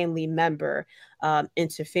family member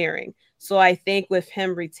interfering. So I think with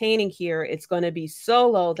him retaining here, it's going to be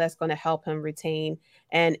Solo that's going to help him retain,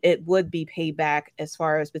 and it would be payback as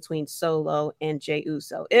far as between Solo and Jey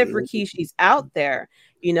Uso. If Rikishi's out there,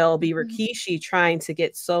 it'll be Rikishi trying to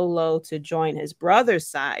get Solo to join his brother's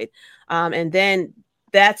side, and then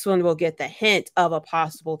that's when we'll get the hint of a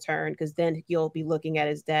possible turn, because then he'll be looking at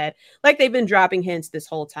his dad, like they've been dropping hints this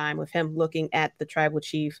whole time, with him looking at the tribal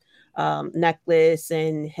chief necklace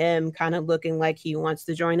and him kind of looking like he wants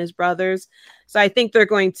to join his brothers. So I think they're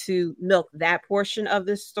going to milk that portion of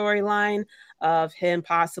this storyline of him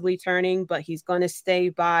possibly turning, but he's going to stay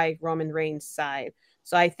by Roman Reigns' side.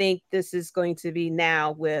 So I think this is going to be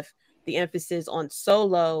now with the emphasis on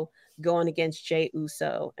Solo going against Jey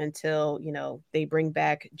Uso until they bring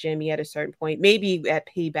back Jimmy at a certain point, maybe at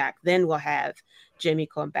payback. Then we'll have Jimmy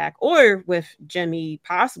come back, or with Jimmy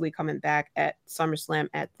possibly coming back at SummerSlam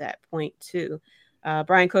at that point too.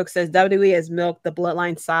 Brian Cook says WWE has milked the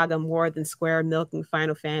Bloodline saga more than Square milking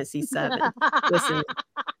Final Fantasy VII. Listen,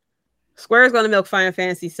 Square is going to milk Final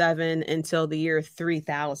Fantasy VII until the year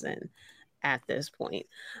 3000 at this point.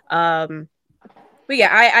 But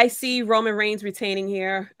yeah, I see Roman Reigns retaining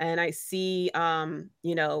here, and I see,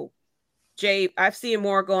 Jay. I've seen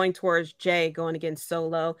more going towards Jay going against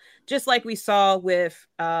Solo, just like we saw with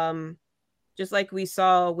Sami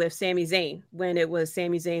Zayn, when it was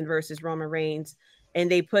Sami Zayn versus Roman Reigns, and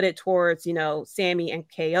they put it towards Sami and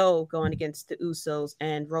KO going against the Usos,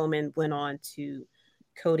 and Roman went on to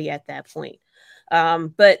Cody at that point.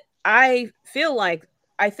 But I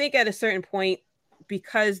think at a certain point,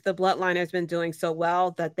 because the Bloodline has been doing so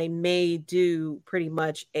well, that they may do pretty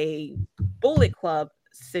much a Bullet Club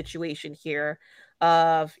situation here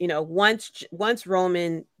of, once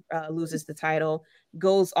Roman loses the title,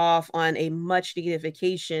 goes off on a much needed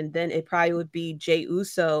vacation, then it probably would be Jey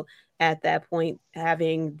Uso at that point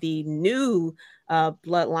having the new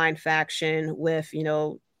Bloodline faction with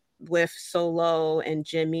Solo and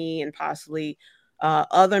Jimmy and possibly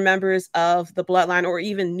other members of the Bloodline, or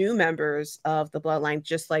even new members of the Bloodline,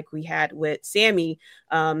 just like we had with Sami.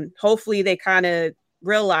 Hopefully they kind of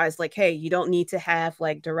realize, like, hey, you don't need to have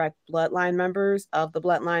like direct Bloodline members of the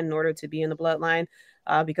Bloodline in order to be in the Bloodline,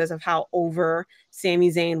 because of how over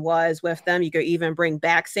Sami Zayn was with them. You could even bring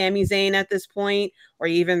back Sami Zayn at this point, or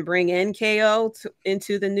even bring in KO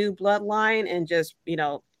into the new Bloodline, and just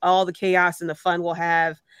all the chaos and the fun we'll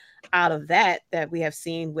have out of that we have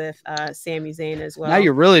seen with Sami Zayn as well. Now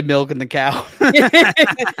you're really milking the cow. Like,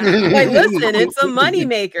 listen, it's a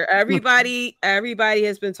moneymaker. Everybody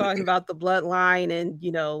has been talking about the Bloodline, and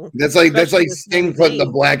that's like Sting putting the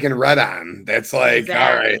black and red on. That's like, exactly.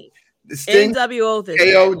 All right, Sting, NWO this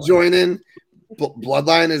KO time. joining.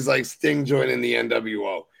 Bloodline is like Sting joining the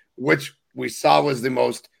NWO, which we saw was the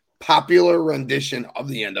most popular rendition of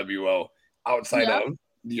the NWO outside of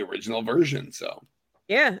the original version. So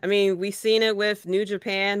yeah, I mean, we seen it with New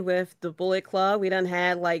Japan with the Bullet Club. We done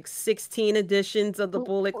had like 16 editions of the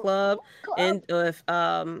Bullet Club, and with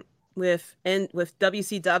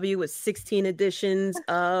WCW with 16 editions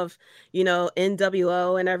of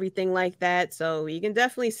NWO and everything like that. So you can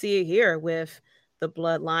definitely see it here with the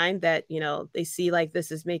Bloodline that they see like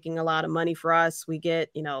this is making a lot of money for us. We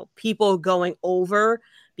get people going over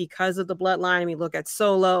because of the Bloodline. I mean, look at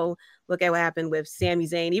Solo. Look at what happened with Sami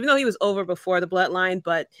Zayn. Even though he was over before the Bloodline,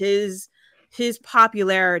 but his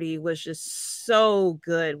popularity was just so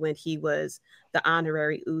good when he was the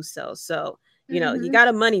honorary Uso. So, you got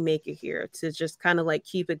a money maker here to just kind of like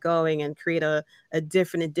keep it going and create a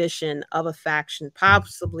different edition of a faction,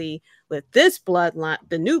 possibly with this Bloodline,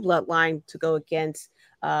 the new Bloodline, to go against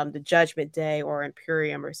the Judgment Day or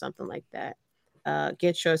Imperium or something like that.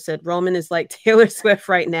 Gitcho said Roman is like Taylor Swift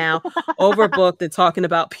right now, overbooked and talking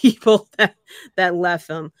about people that left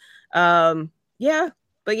him. Yeah,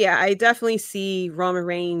 but yeah, I definitely see Roman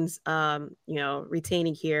Reigns,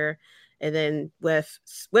 retaining here, and then with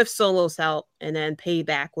Solo's help, and then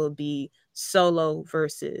payback will be Solo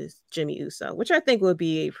versus Jimmy Uso, which I think would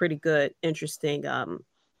be a pretty good, interesting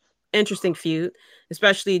feud,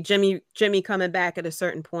 especially Jimmy coming back at a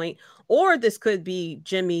certain point, or this could be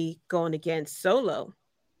Jimmy going against Solo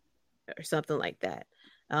or something like that.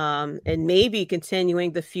 And maybe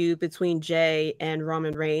continuing the feud between Jay and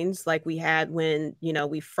Roman Reigns like we had when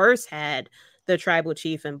we first had the Tribal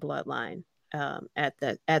Chief and Bloodline at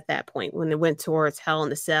that point when it went towards Hell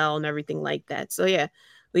in a Cell and everything like that. So yeah,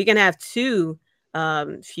 we can have two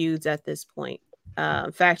feuds at this point.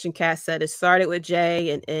 Faction Cast said it started with Jay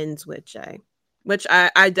and ends with Jay, which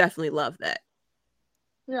I definitely love that.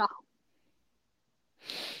 Yeah.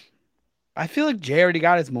 I feel like Jay already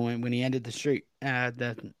got his moment when he ended the streak,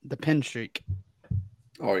 the pin streak.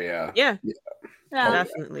 Oh yeah. Yeah. Yeah.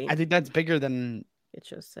 Definitely. I think that's bigger than it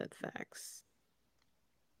just said facts.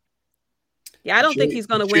 Yeah, I don't think he's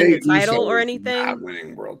going to win the title or anything. Not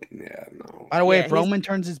winning world. Yeah, no. By the way, if Roman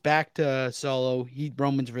turns his back to Solo,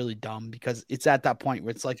 Roman's really dumb because it's at that point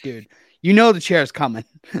where it's like, dude, the chair's coming.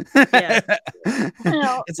 Yeah.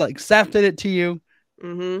 It's like Seth did it to you.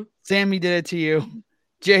 Mm-hmm. Sammy did it to you.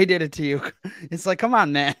 Jay did it to you. It's like, come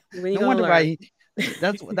on, man. No wonder why.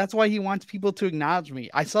 That's why he wants people to acknowledge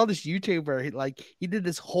me. I saw this YouTuber, he did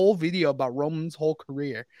this whole video about Roman's whole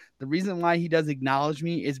career. The reason why he does acknowledge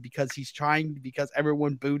me is because because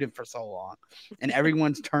everyone booed him for so long and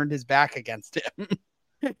everyone's turned his back against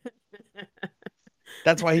him.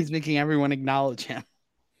 That's why he's making everyone acknowledge him.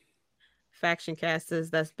 Faction Cast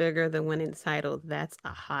says that's bigger than winning the title. That's a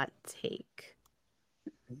hot take.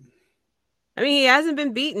 I mean, he hasn't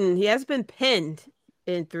been beaten. He hasn't been pinned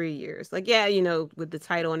in 3 years. Like, yeah, with the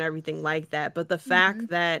title and everything like that. But the fact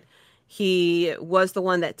that he was the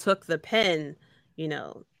one that took the pin,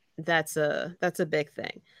 that's a big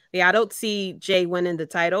thing. Yeah, I don't see Jay winning the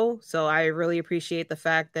title. So I really appreciate the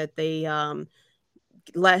fact that they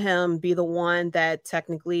let him be the one that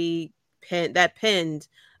technically pinned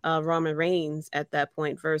Roman Reigns at that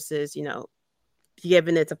point versus,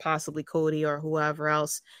 giving it to possibly Cody or whoever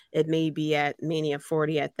else it may be at Mania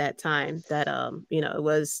 40 at that time that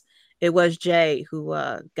it was Jay who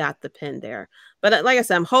got the pin there. But like I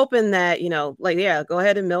said, I'm hoping that go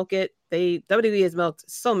ahead and milk it. WWE has milked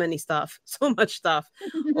so much stuff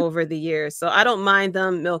over the years, so I don't mind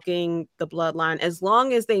them milking the Bloodline as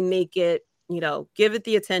long as they make it give it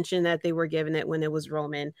the attention that they were giving it when it was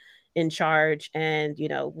Roman in charge, and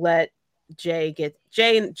let Jay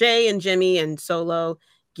and Jimmy and Solo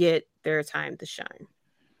get their time to shine.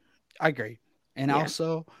 I agree. And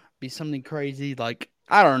also be something crazy. Like,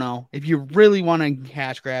 I don't know, if you really want to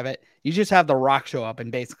cash grab it, you just have The Rock show up and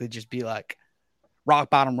basically just be like rock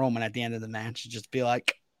bottom Roman at the end of the match. Just be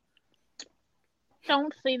like,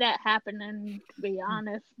 don't see that happening, to be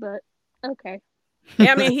honest, but okay.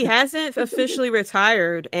 Yeah, I mean, he hasn't officially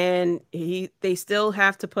retired and they still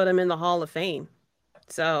have to put him in the Hall of Fame.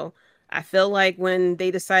 So I feel like when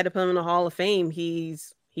they decide to put him in the Hall of Fame,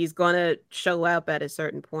 he's going to show up at a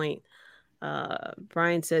certain point.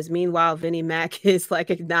 Brian says, meanwhile, Vinnie Mac is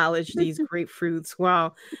acknowledge these grapefruits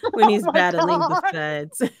when he's battling the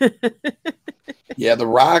feds. Yeah, the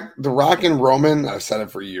Rock and Roman, I've said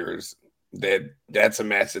it for years. That's a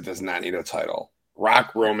match that does not need a title.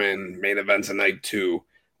 Rock Roman main events a night 2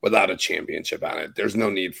 without a championship on it. There's no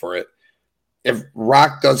need for it. If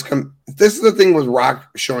Rock does come, this is the thing with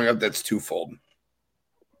Rock showing up that's twofold.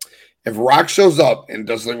 If Rock shows up and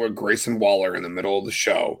does like with Grayson Waller in the middle of the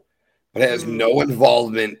show, but has no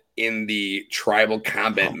involvement in the tribal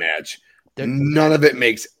combat match, none of it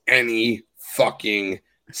makes any fucking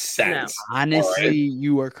sense. No. Honestly,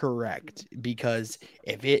 you are correct, because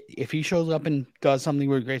if he shows up and does something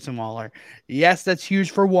with Grayson Waller, yes, that's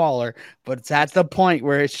huge for Waller, but it's at the point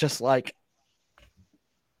where it's just like,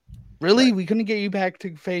 really, we couldn't get you back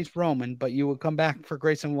to face Roman, but you would come back for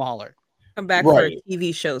Grayson Waller. Come back for a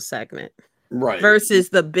TV show segment. Right. Versus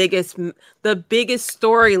the biggest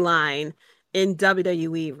storyline in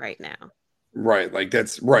WWE right now. Right. Like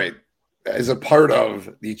that's right. As a part of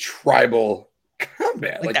the tribal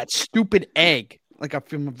combat. Like that stupid egg. Like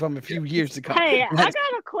from a few years ago. Hey, I got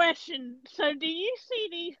a question. So do you see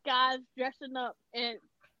these guys dressing up in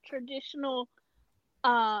traditional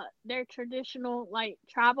their traditional like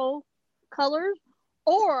tribal colors,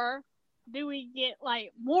 or do we get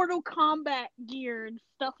like Mortal Kombat gear and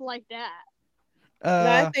stuff like that? No,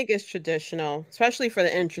 I think it's traditional, especially for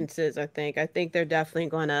the entrances. I think they're definitely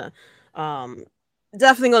gonna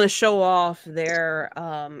show off their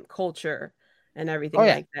culture and everything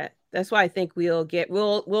like that. That's why I think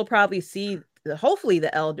we'll probably see hopefully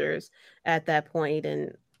the elders at that point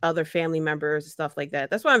and other family members and stuff like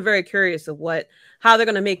that. That's why I'm very curious of how they're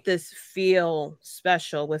gonna make this feel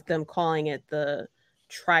special with them calling it the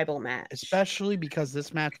tribal match. Especially because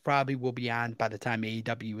this match probably will be on by the time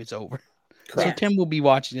AEW is over. Correct. So Tim will be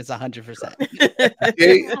watching this 100%.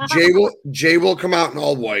 Jay will come out in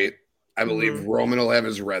all white. I believe Roman will have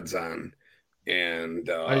his reds on. And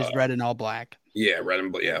he's red and all black. Yeah, red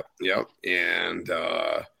and black. Yep. And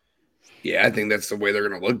I think that's the way they're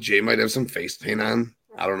gonna look. Jay might have some face paint on.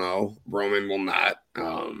 I don't know. Roman will not.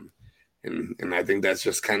 And I think that's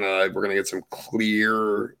just kind of we're gonna get some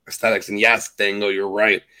clear aesthetics. And yes, Dango, you're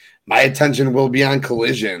right. My attention will be on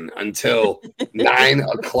Collision until 9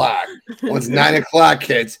 o'clock. Once 9 o'clock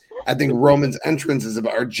hits, I think Roman's entrance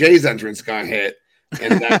or Jay's entrance is gonna hit,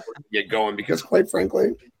 and then we're gonna get going. Because quite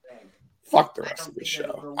frankly, fuck the rest of the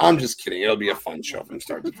show. I'm just kidding. It'll be a fun show from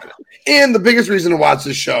start to finish. And the biggest reason to watch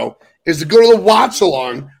this show is to go to the watch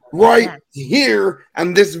along right here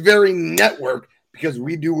on this very network, because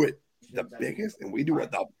we do it the biggest and we do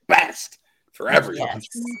it the best for everyone.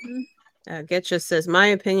 Getcha says, my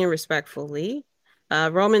opinion respectfully,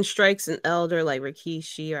 Roman strikes an elder like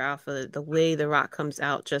Rikishi or Alpha the way The Rock comes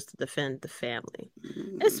out just to defend the family.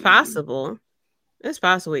 It's possible. It's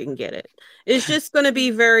possible we can get it. It's just going to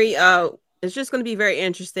be very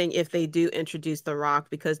interesting if they do introduce The Rock,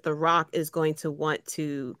 because The Rock is going to want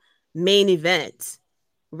to main event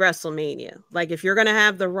WrestleMania. Like if you're going to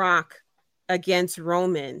have The Rock against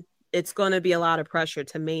Roman, it's going to be a lot of pressure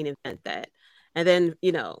to main event that. And then,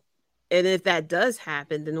 and if that does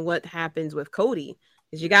happen, then what happens with Cody?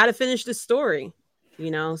 Because you got to finish the story, So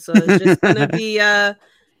it's just going to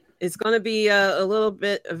be a little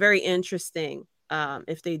bit very interesting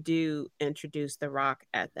if they do introduce The Rock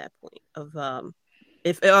at that point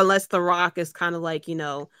unless The Rock is kind of like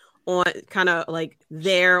on kind of like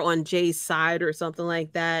there on Jay's side or something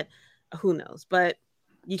like that. Who knows? But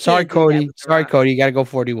you Sorry, Cody. You got to go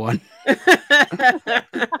 41.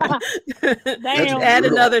 Add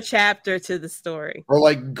another chapter to the story. Or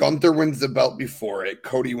like Gunther wins the belt before it.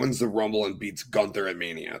 Cody wins the Rumble and beats Gunther at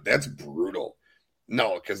Mania. That's brutal.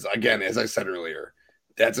 No, because again, as I said earlier,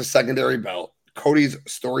 that's a secondary belt. Cody's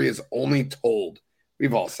story is only told.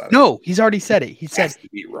 We've all said it. No, he's already said it. He said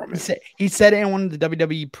it in one of the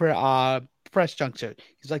WWE press juncture.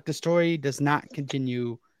 He's like, the story does not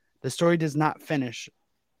continue. The story does not finish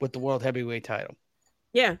with the World Heavyweight title.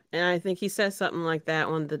 Yeah, and I think he said something like that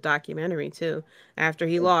on the documentary too. After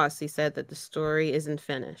he lost, he said that the story isn't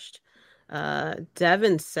finished.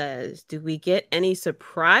 Devin says, do we get any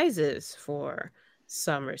surprises for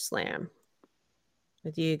SummerSlam?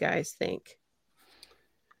 What do you guys think?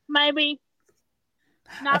 Maybe.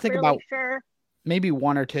 Not I think really about sure. Maybe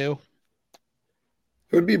one or two.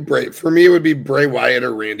 It would be for me, it would be Bray Wyatt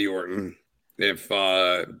or Randy Orton. If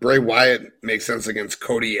Bray Wyatt makes sense against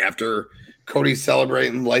Cody after Cody's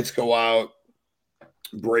celebrating, lights go out,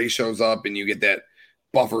 Bray shows up, and you get that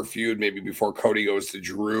buffer feud maybe before Cody goes to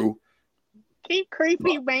Drew. Keep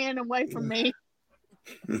creepy man away from me.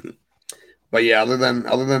 But yeah, other than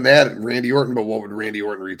that, Randy Orton. But what would Randy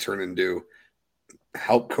Orton return and do?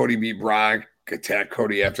 Help Cody beat Brock, attack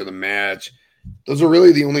Cody after the match. Those are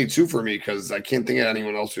really the only two for me, because I can't think of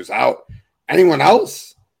anyone else who's out. Anyone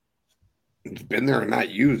else has been there and not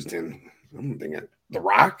used, and I'm thinking The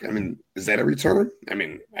Rock. I mean, is that a return? I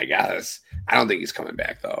mean, I guess. I don't think he's coming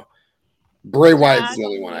back though. Bray Wyatt's the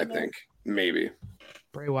only one I think. Maybe.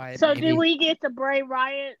 Bray Wyatt. So maybe. do we get the Bray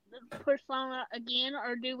Wyatt persona again,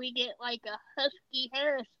 or do we get like a Husky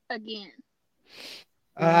Harris again?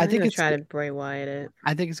 I think it's try to Bray Wyatt it.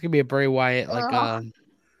 I think it's gonna be a Bray Wyatt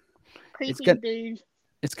creepy dude.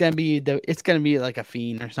 It's gonna be like a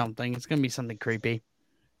fiend or something. It's gonna be something creepy.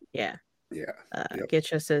 Yeah. Yeah.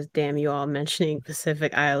 Getcha says, "Damn you all mentioning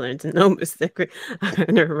Pacific Islands and no Pacific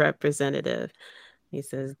Islander representative." He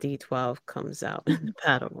says D12 comes out in the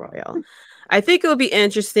Battle Royal. I think it would be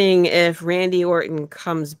interesting if Randy Orton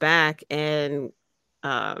comes back and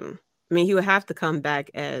he would have to come back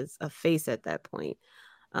as a face at that point.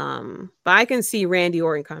 But I can see Randy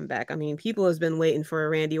Orton come back. I mean, people has been waiting for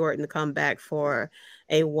Randy Orton to come back for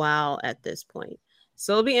a while at this point.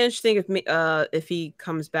 So it'll be interesting if he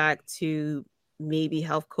comes back to maybe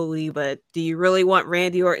help Cody. But do you really want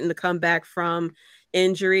Randy Orton to come back from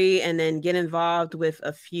injury and then get involved with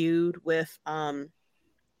a feud with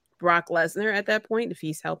Brock Lesnar at that point if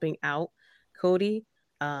he's helping out Cody?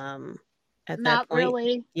 At Not that point,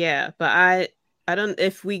 really. yeah. But I don't.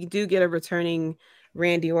 If we do get a returning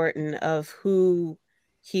Randy Orton of who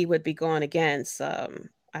he would be going against,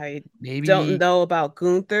 I don't know about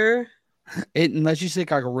Gunther. Unless you see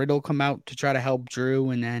like a Riddle come out to try to help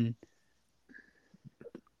Drew, and then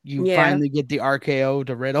you finally get the RKO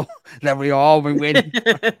to Riddle that we all been waiting for.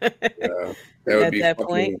 Yeah, that would be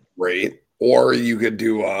fucking great. Or you could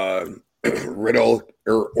do Riddle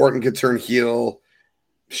or Orton could turn heel,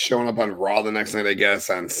 showing up on Raw the next night, I guess,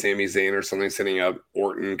 on Sami Zayn or something, setting up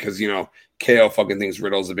Orton because KO fucking thinks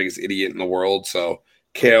Riddle's the biggest idiot in the world. So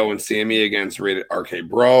KO and Sami against Rated RK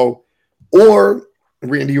Bro, or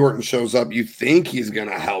Randy Orton shows up. You think he's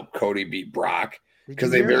gonna help Cody beat Brock because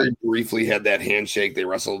they very briefly had that handshake. They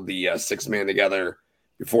wrestled the 6-man together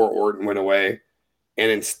before Orton went away, and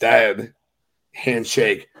instead,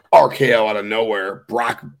 handshake RKO out of nowhere.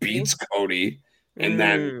 Brock beats Cody, and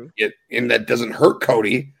then that doesn't hurt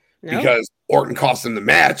Cody because Orton cost him the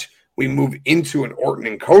match. We move into an Orton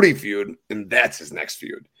and Cody feud, and that's his next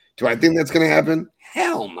feud. Do I think that's gonna happen?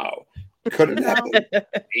 Hell no. Could it happen?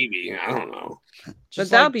 Maybe. I don't know.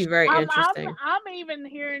 But that would be very interesting. I'm even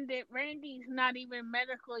hearing that Randy's not even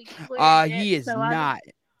medically clear. He is not.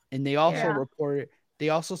 And they also reported. They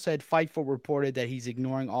also said Fightful reported that he's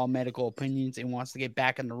ignoring all medical opinions and wants to get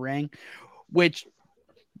back in the ring, which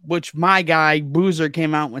my guy Boozer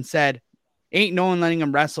came out and said, "Ain't no one letting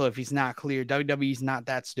him wrestle if he's not clear. WWE's not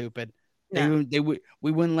that stupid. No. They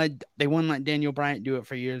wouldn't let Daniel Bryant do it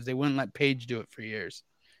for years. They wouldn't let Paige do it for years."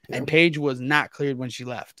 And Paige was not cleared when she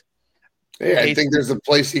left. Hey, I think there's a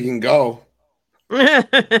place he can go.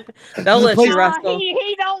 They'll let you wrestle.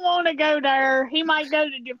 He don't want to go there. He might go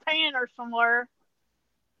to Japan or somewhere.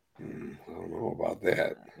 I don't know about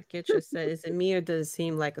that. Getcha said, "Is it me or does it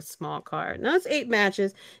seem like a small card?" No, it's 8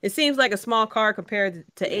 matches. It seems like a small card compared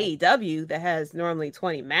to AEW that has normally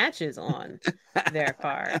 20 matches on their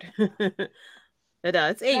card. But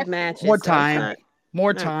it's 8 matches. More time.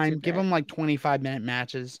 More time. Give them like 25-minute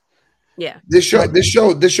matches. Yeah. This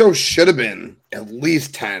show should have been at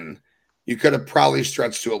least 10. You could have probably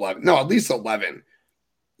stretched to 11. No, at least 11.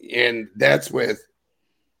 And that's with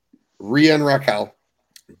Rhea and Raquel,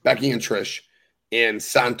 Becky and Trish, and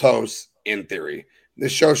Santos in Theory.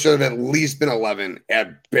 This show should have at least been 11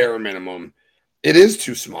 at bare minimum. It is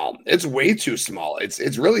too small. It's way too small. It's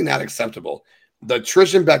really not acceptable. The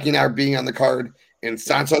Trish and Becky now being on the card, and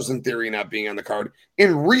Santos in Theory not being on the card,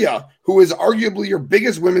 and Rhea, who is arguably your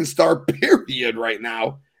biggest women's star, period, right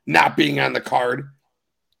now, not being on the card.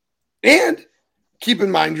 And keep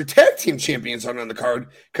in mind, your tag team champions aren't on the card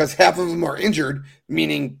because half of them are injured,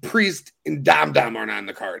 meaning Priest and Dom aren't on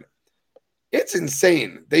the card. It's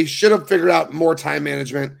insane. They should have figured out more time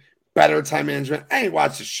management, better time management. I ain't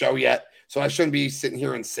watched the show yet, so I shouldn't be sitting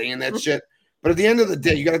here and saying that shit. But at the end of the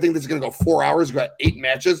day, you got to think this is going to go 4 hours. You got 8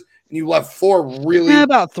 matches, and you left 4 really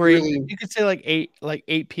about 3. Really, you could say like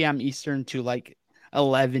 8 p.m. Eastern to like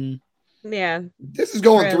 11. Yeah, this is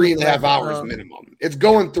going 3.5 hours minimum. It's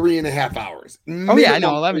going 3.5 hours. Oh yeah, I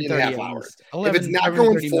know. 11:30 hours. 11, if it's not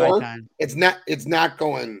going 4,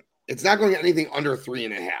 it's not going anything under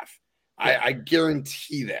 3.5. I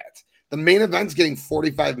guarantee that. The main event's getting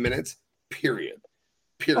 45 minutes. Period.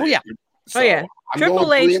 Oh yeah. So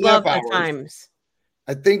Triple H love the times.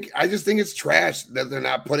 I just think it's trash that they're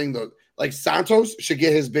not putting Santos should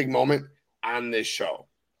get his big moment on this show.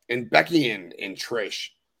 And Becky and Trish,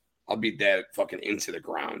 I'll beat that fucking into the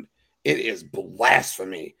ground. It is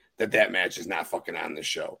blasphemy that match is not fucking on this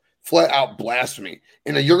show. Flat out blasphemy.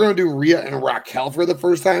 And you're going to do Rhea and Raquel for the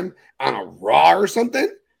first time on a Raw or something?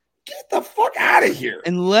 Get the fuck out of here.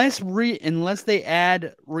 Unless they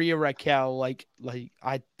add Rhea Raquel, like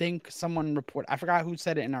I think someone I forgot who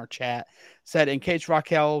said it in our chat, said in case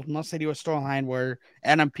Raquel, unless they do a storyline where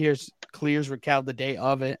Adam Pearce clears Raquel the day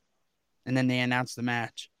of it, and then they announce the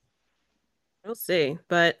match. We'll see.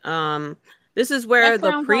 But this is where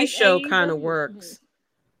the pre-show like kind of works.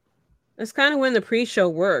 It's kind of when the pre-show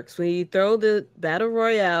works. When you throw the Battle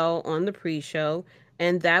Royale on the pre-show,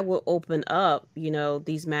 and that will open up,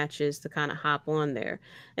 these matches to kind of hop on there.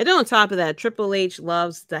 And then on top of that, Triple H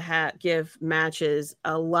loves to give matches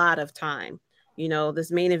a lot of time.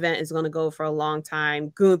 This main event is going to go for a long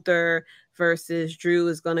time. Gunther versus Drew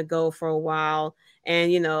is going to go for a while.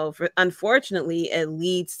 And, unfortunately, it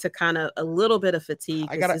leads to kind of a little bit of fatigue.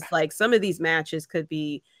 It's like some of these matches could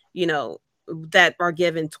be, that are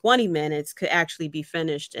given 20 minutes could actually be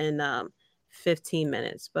finished in 15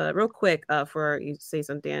 minutes. But real quick, for you say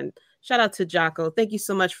something, shout out to Jocko. Thank you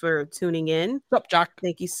so much for tuning in. What's up, Jock?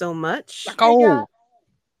 Thank you so much. Jocko.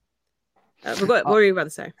 What were you about to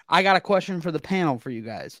say? I got a question for the panel for you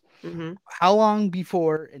guys. Mm-hmm. How long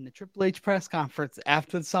before in the Triple H press conference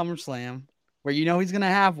after the SummerSlam, where he's going to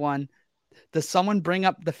have one, does someone bring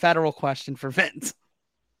up the federal question for Vince?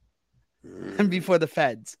 And before the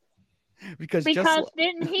feds? Because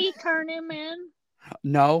didn't he turn him in?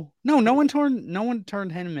 No one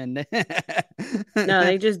turned him in. No,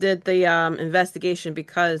 they just did the investigation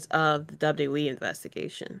because of the WWE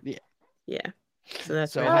investigation. Yeah. So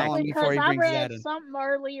that's how long before he brings that in? I read something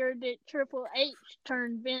earlier that Triple H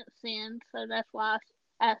turned Vince in, so that's why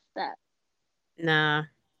I asked that. Nah.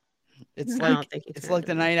 It's like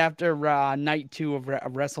the night after night 2 of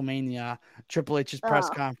WrestleMania, Triple H's press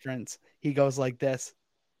conference. He goes like this.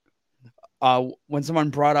 When someone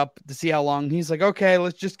brought up to see how long, he's like, okay,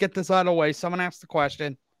 let's just get this out of the way. Someone asked the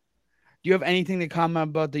question. Do you have anything to comment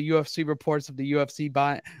about the UFC reports of the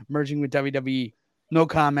UFC merging with WWE? No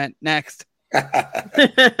comment. Next.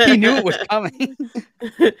 He knew it was coming.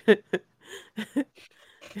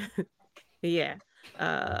 Yeah.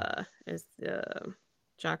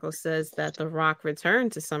 Jocko says that The Rock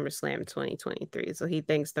returned to SummerSlam 2023. So he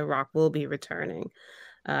thinks The Rock will be returning.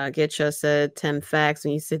 Getcha said 10 facts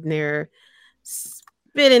when you're sitting there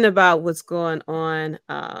spitting about what's going on.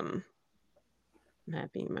 I'm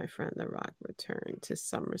happy my friend The Rock returned to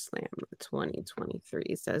SummerSlam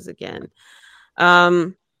 2023, says again.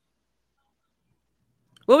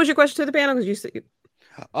 What was your question to the panel? Because you said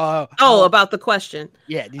about the question.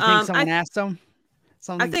 Yeah, do you think someone asked them?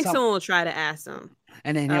 I think someone will try to ask them.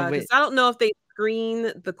 And then I don't know if they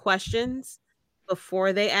screen the questions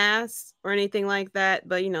before they ask or anything like that,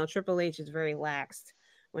 but Triple H is very laxed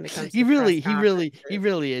when it comes to he really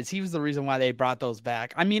is. He was the reason why they brought those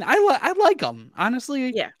back. I mean, I like them,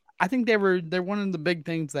 honestly. Yeah, I think they're one of the big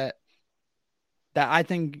things that I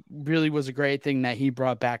think really was a great thing that he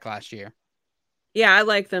brought back last year. Yeah, I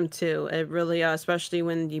like them too. It really, especially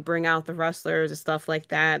when you bring out the wrestlers and stuff like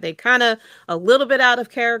that. They kind of a little bit out of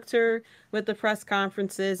character with the press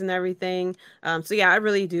conferences and everything. So yeah, I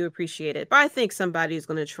really do appreciate it. But I think somebody's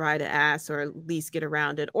going to try to ask or at least get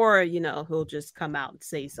around it, or he'll just come out and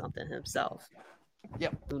say something himself.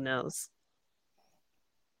 Yep. Who knows?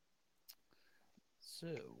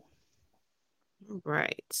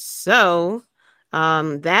 Right. So.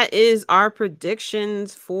 That is our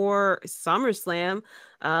predictions for SummerSlam.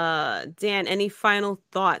 Dan, any final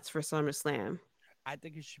thoughts for SummerSlam? I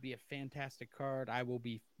think it should be a fantastic card. I will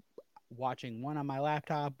be watching one on my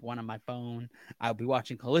laptop, one on my phone. I'll be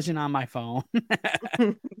watching Collision on my phone.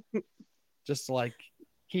 Just to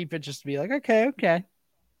keep it, just to be like, okay.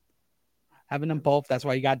 Having them both. That's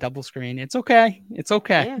why you got double screen. It's okay.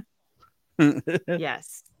 Yeah.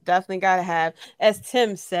 Yes. Definitely got to have, as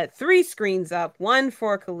Tim said, 3 screens up, 1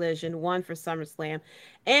 for Collision, 1 for SummerSlam,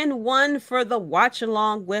 and 1 for the watch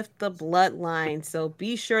along with the Bloodline. So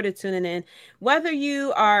be sure to tune in. Whether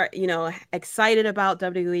you are, excited about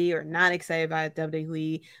WWE or not excited about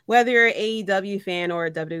WWE, whether you're an AEW fan or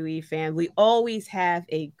a WWE fan, we always have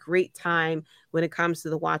a great time when it comes to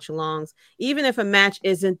the watch alongs. Even if a match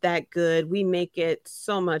isn't that good, we make it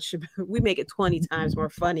 20 times more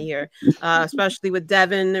funnier, especially with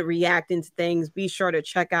Devin reacting to things. Be sure to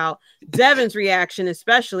check out Devin's reaction,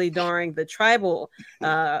 especially during the tribal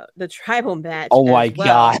match. Oh my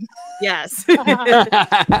God. Yes.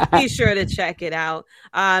 Be sure to check it out.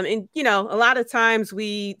 And a lot of times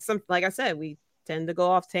like I said, we tend to go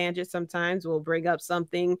off tangent. Sometimes we'll bring up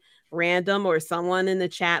something random, or someone in the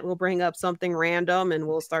chat will bring up something random, and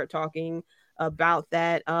we'll start talking about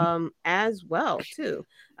that as well too.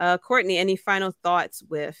 Courtney, any final thoughts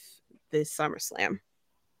with this SummerSlam?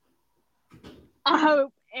 I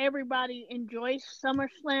hope everybody enjoys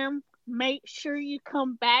SummerSlam. Make sure you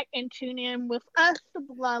come back and tune in with us, the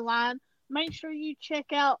Bloodline. Make sure you check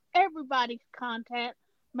out everybody's content.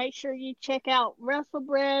 Make sure you check out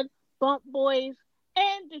Wrestlebread, Bump Boys,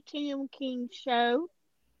 and the Tim King Show.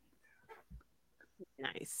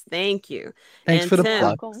 Nice. Thank you. Thanks and for the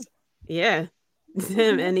Tim, plug. Yeah.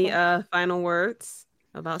 Tim, any final words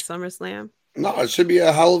about SummerSlam? No, it should be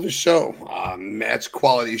a hell of a show. Match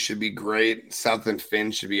quality should be great. Seth and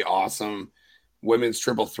Finn should be awesome. Women's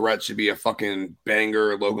triple threat should be a fucking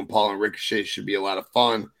banger. Logan Paul and Ricochet should be a lot of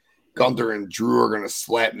fun. Gunther and Drew are going to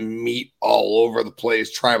slap meat all over the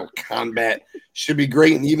place. Tribal combat should be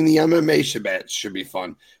great. And even the MMA should be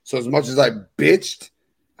fun. So as much as I bitched,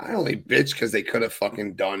 I only bitched because they could have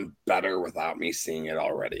fucking done better without me seeing it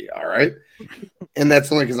already. All right. And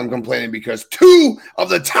that's only because I'm complaining because 2 of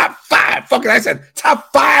the top 5,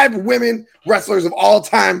 top 5 women wrestlers of all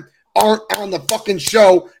time aren't on the fucking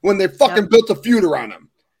show when they fucking built a feud around them.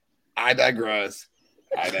 I digress.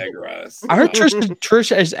 I heard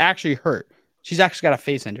Trish is actually hurt. She's actually got a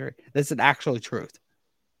face injury. That's an actual truth.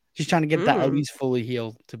 She's trying to get that at least fully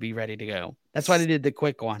healed to be ready to go. That's why they did the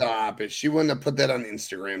quick one. Stop it. She wouldn't have put that on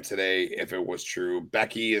Instagram today if it was true.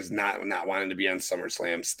 Becky is not wanting to be on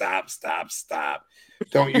SummerSlam. Stop.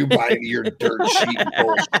 Don't you buy into your dirt sheet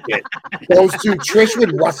bullshit. Those two, Trish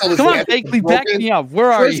would wrestle this match. Come on, back me up.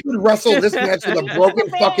 Where are you? Trish would wrestle this match with a broken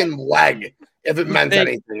fucking leg if it meant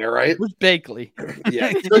anything, all right? Who's Bakley?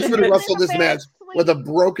 Yeah, Trish would wrestle this match with a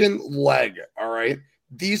broken leg, all right?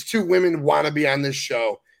 These 2 women want to be on this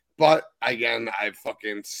show. But again, I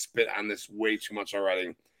fucking spit on this way too much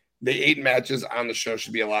already. The 8 matches on the show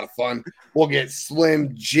should be a lot of fun. We'll get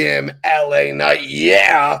Slim Jim LA Knight,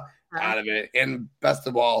 out of it. And best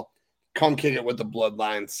of all, come kick it with the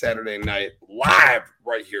Bloodline Saturday night live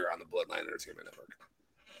right here on the Bloodline Entertainment Network.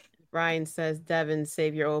 Ryan says, Devin,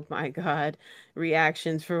 save your oh my god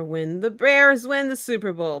reactions for when the Bears win the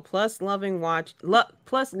Super Bowl. Plus love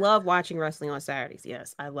watching wrestling on Saturdays.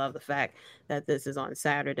 Yes, I love the fact that this is on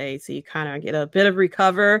Saturday, so you kind of get a bit of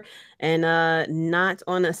recover and not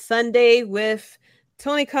on a Sunday with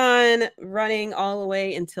Tony Khan running all the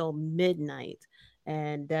way until midnight.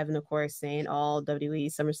 And Devin, of course, saying all WWE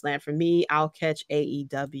SummerSlam for me. I'll catch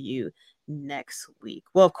AEW next week.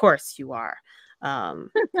 Well, of course you are.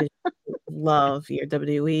 Love your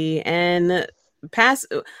WWE and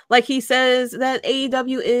like he says that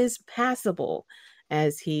AEW is passable,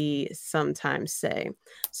 as he sometimes say.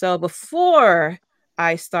 So before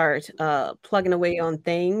I start plugging away on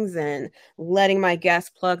things and letting my guests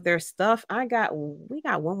plug their stuff, we got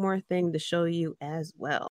one more thing to show you as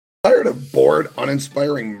well. Tired of bored,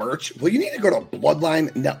 uninspiring merch? Well, you need to go to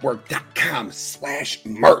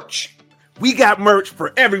bloodlinenetwork.com/merch. We got merch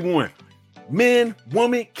for everyone. Men,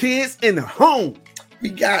 women, kids, in the home. We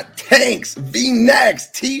got tanks,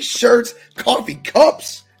 V-necks, t-shirts, coffee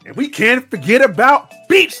cups. And we can't forget about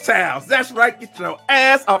beach towels. That's right. Get your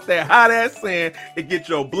ass off that hot ass sand and get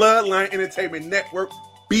your Bloodline Entertainment Network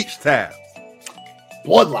beach towels.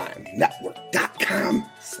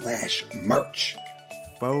 Bloodlinenetwork.com/merch.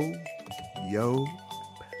 For your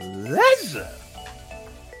pleasure.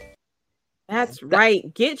 That's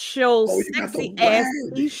right. Get your sexy ass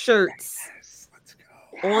t-shirts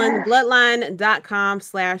on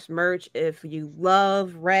bloodline.com/merch. If you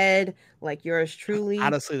love red like yours truly.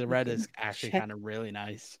 Honestly, the red is actually kind of really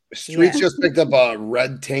nice. Streets just picked up a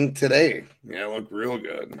red tank today. Yeah, it looked real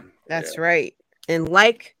good. That's right. And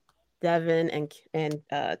like Devin and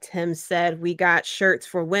Tim said, we got shirts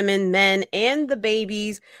for women, men, and the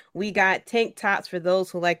babies. We got tank tops for those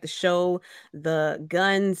who like to show the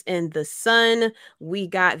guns in the sun. We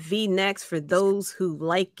got V-necks for those who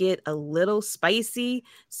like it a little spicy.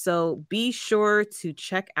 So be sure to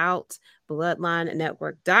check out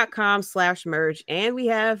bloodlinenetwork.com/merch. And we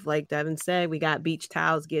have, like Devin said, we got beach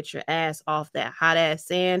towels. Get your ass off that hot ass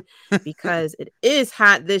sand because it is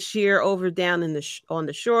hot this year over down in on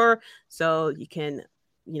the shore. So you can,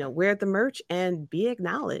 wear the merch and be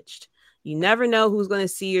acknowledged. You never know who's going to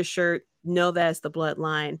see your shirt. Know that's the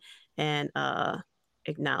Bloodline and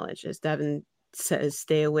acknowledge. As Devin says,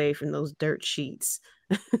 stay away from those dirt sheets.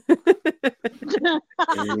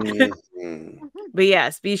 But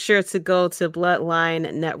yes, be sure to go to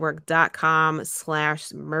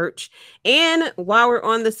bloodlinenetwork.com/merch. And while we're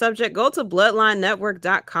on the subject, go to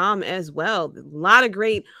bloodlinenetwork.com as well. A lot of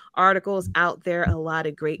great articles out there, a lot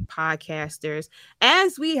of great podcasters,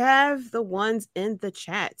 as we have the ones in the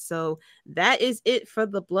chat. So that is it for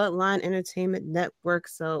the Bloodline Entertainment Network.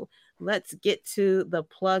 So let's get to the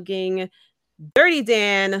plugging. Dirty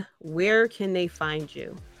Dan, where can they find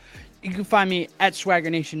you? You can find me at Swagger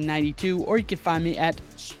Nation 92, or you can find me at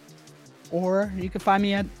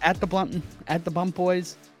the Blunt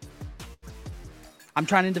Boys. I'm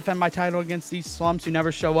trying to defend my title against these slumps who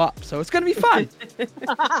never show up, so it's gonna be fun.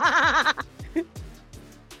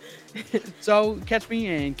 So catch me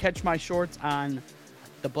and catch my shorts on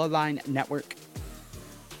the Bloodline Network.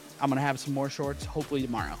 I'm gonna have some more shorts hopefully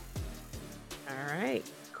tomorrow. All right,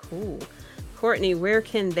 cool. Courtney, where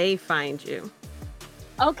can they find you?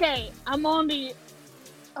 Okay, I'm on the,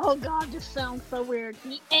 oh God, this sounds so weird.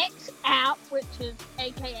 The X app, which is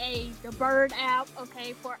AKA the Bird app,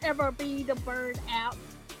 okay, forever be the Bird app,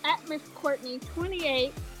 at Miss Courtney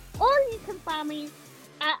 28, or you can find me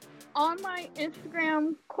on my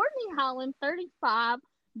Instagram, Courtney Holland 35.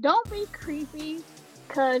 Don't be creepy,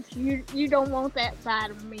 cause you don't want that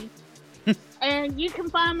side of me. And you can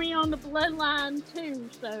find me on the Bloodline too,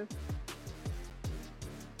 so.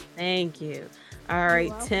 Thank you. All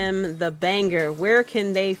right, Tim the Banger, where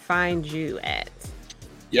can they find you at?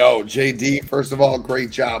 Yo, JD, first of all, great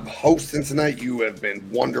job hosting tonight. You have been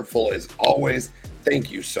wonderful as always.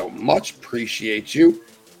 Thank you so much. Appreciate you.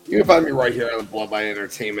 You can find me right here on the Bloodline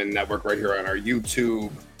Entertainment Network, right here on our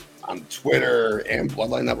YouTube, on Twitter, and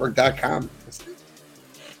BloodlineNetwork.com.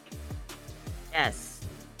 Yes.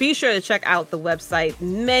 Be sure to check out the website.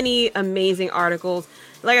 Many amazing articles.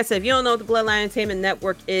 Like I said, if you don't know what the Bloodline Entertainment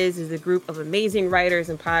Network is a group of amazing writers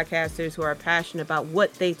and podcasters who are passionate about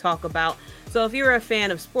what they talk about. So if you're a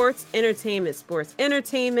fan of sports entertainment,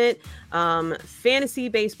 fantasy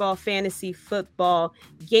baseball, fantasy football,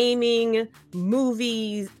 gaming,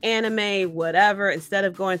 movies, anime, whatever, instead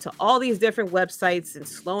of going to all these different websites and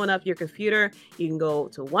slowing up your computer, you can go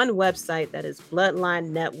to one website, that is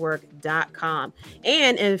bloodlinenetwork.com.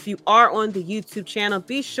 And if you are on the YouTube channel,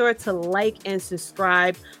 be sure to like and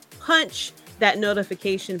subscribe, punch that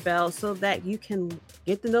notification bell so that you can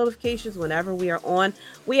get the notifications whenever we are on.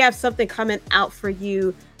 We have something coming out for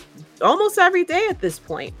you almost every day at this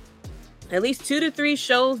point. At least 2 to 3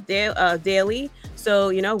 shows daily. So,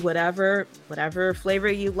 you know, whatever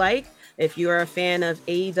flavor you like. If you are a fan of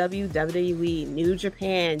AEW, WWE, New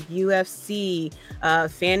Japan, UFC,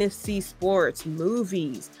 fantasy sports,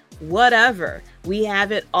 movies, whatever, we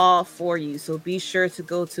have it all for you. So be sure to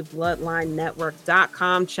go to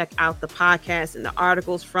bloodlinenetwork.com, check out the podcast and the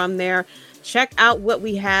articles from there, check out what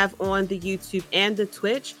we have on the YouTube and the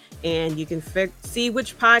Twitch, and you can see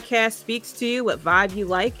which podcast speaks to you, what vibe you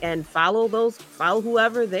like, and follow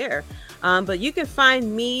whoever there. But you can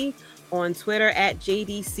find me on Twitter at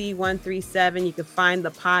JDC137. You can find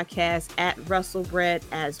the podcast at Wrestlebread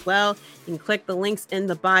as well. You can click the links in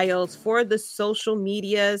the bios for the social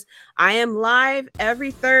medias. I am live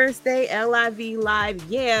every Thursday, LIV live.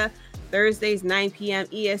 Yeah. Thursdays, 9 p.m.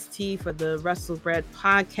 EST for the Wrestlebread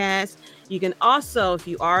podcast. You can also, if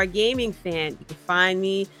you are a gaming fan, you can find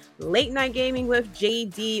me Late Night Gaming with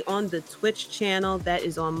JD on the Twitch channel. That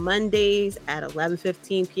is on Mondays at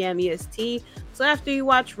 11:15 p.m. EST. So after you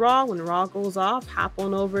watch Raw, when Raw goes off, hop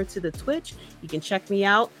on over to the Twitch. You can check me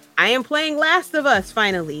out. I am playing Last of Us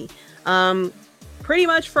finally. Pretty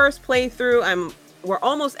much first playthrough. We're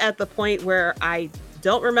almost at the point where I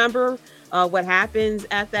don't remember what happens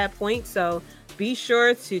at that point. So be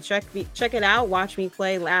sure to check it out. Watch me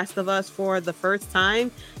play Last of Us for the first time,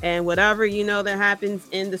 and whatever you know that happens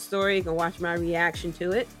in the story, you can watch my reaction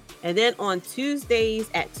to it. And then on Tuesdays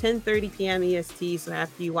at 10:30 p.m. EST, so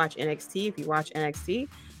after you watch NXT, if you watch NXT,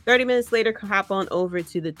 30 minutes later, hop on over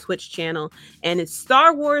to the Twitch channel, and it's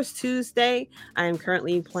Star Wars Tuesday. I am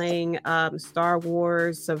currently playing Star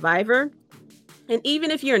Wars Survivor. And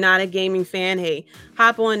even if you're not a gaming fan, hey,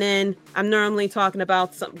 hop on in. I'm normally talking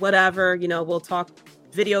about whatever, we'll talk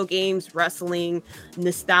video games, wrestling,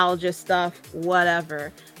 nostalgia stuff,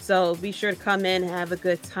 whatever. So be sure to come in, have a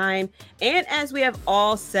good time. And as we have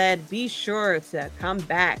all said, be sure to come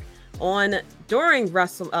back during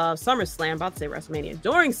SummerSlam, about to say WrestleMania.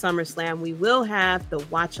 During SummerSlam, we will have the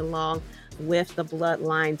watch along with the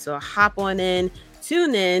Bloodline. So hop on in,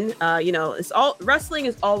 tune in. Wrestling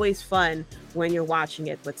is always fun when you're watching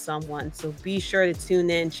it with someone. So be sure to tune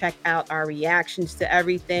in, check out our reactions to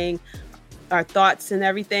everything, our thoughts and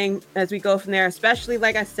everything as we go from there. Especially,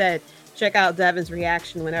 like I said, check out Devin's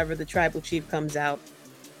reaction whenever the Tribal Chief comes out.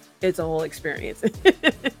 It's a whole experience.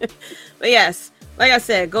 But yes, like I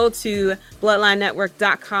said, go to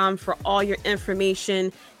bloodlinenetwork.com for all your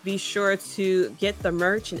information. Be sure to get the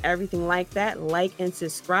merch and everything like that. Like and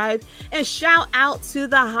subscribe. And shout out to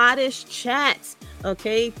the hottest chats.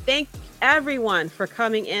 Okay, thank everyone for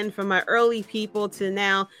coming in, from my early people to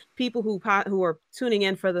now people who are tuning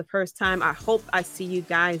in for the first time. I hope I see you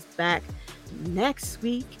guys back next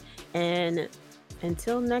week. And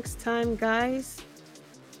Until next time, guys,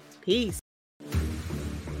 peace.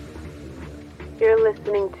 You're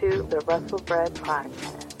listening to the Wrestlebread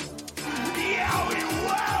podcast.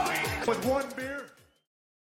 With one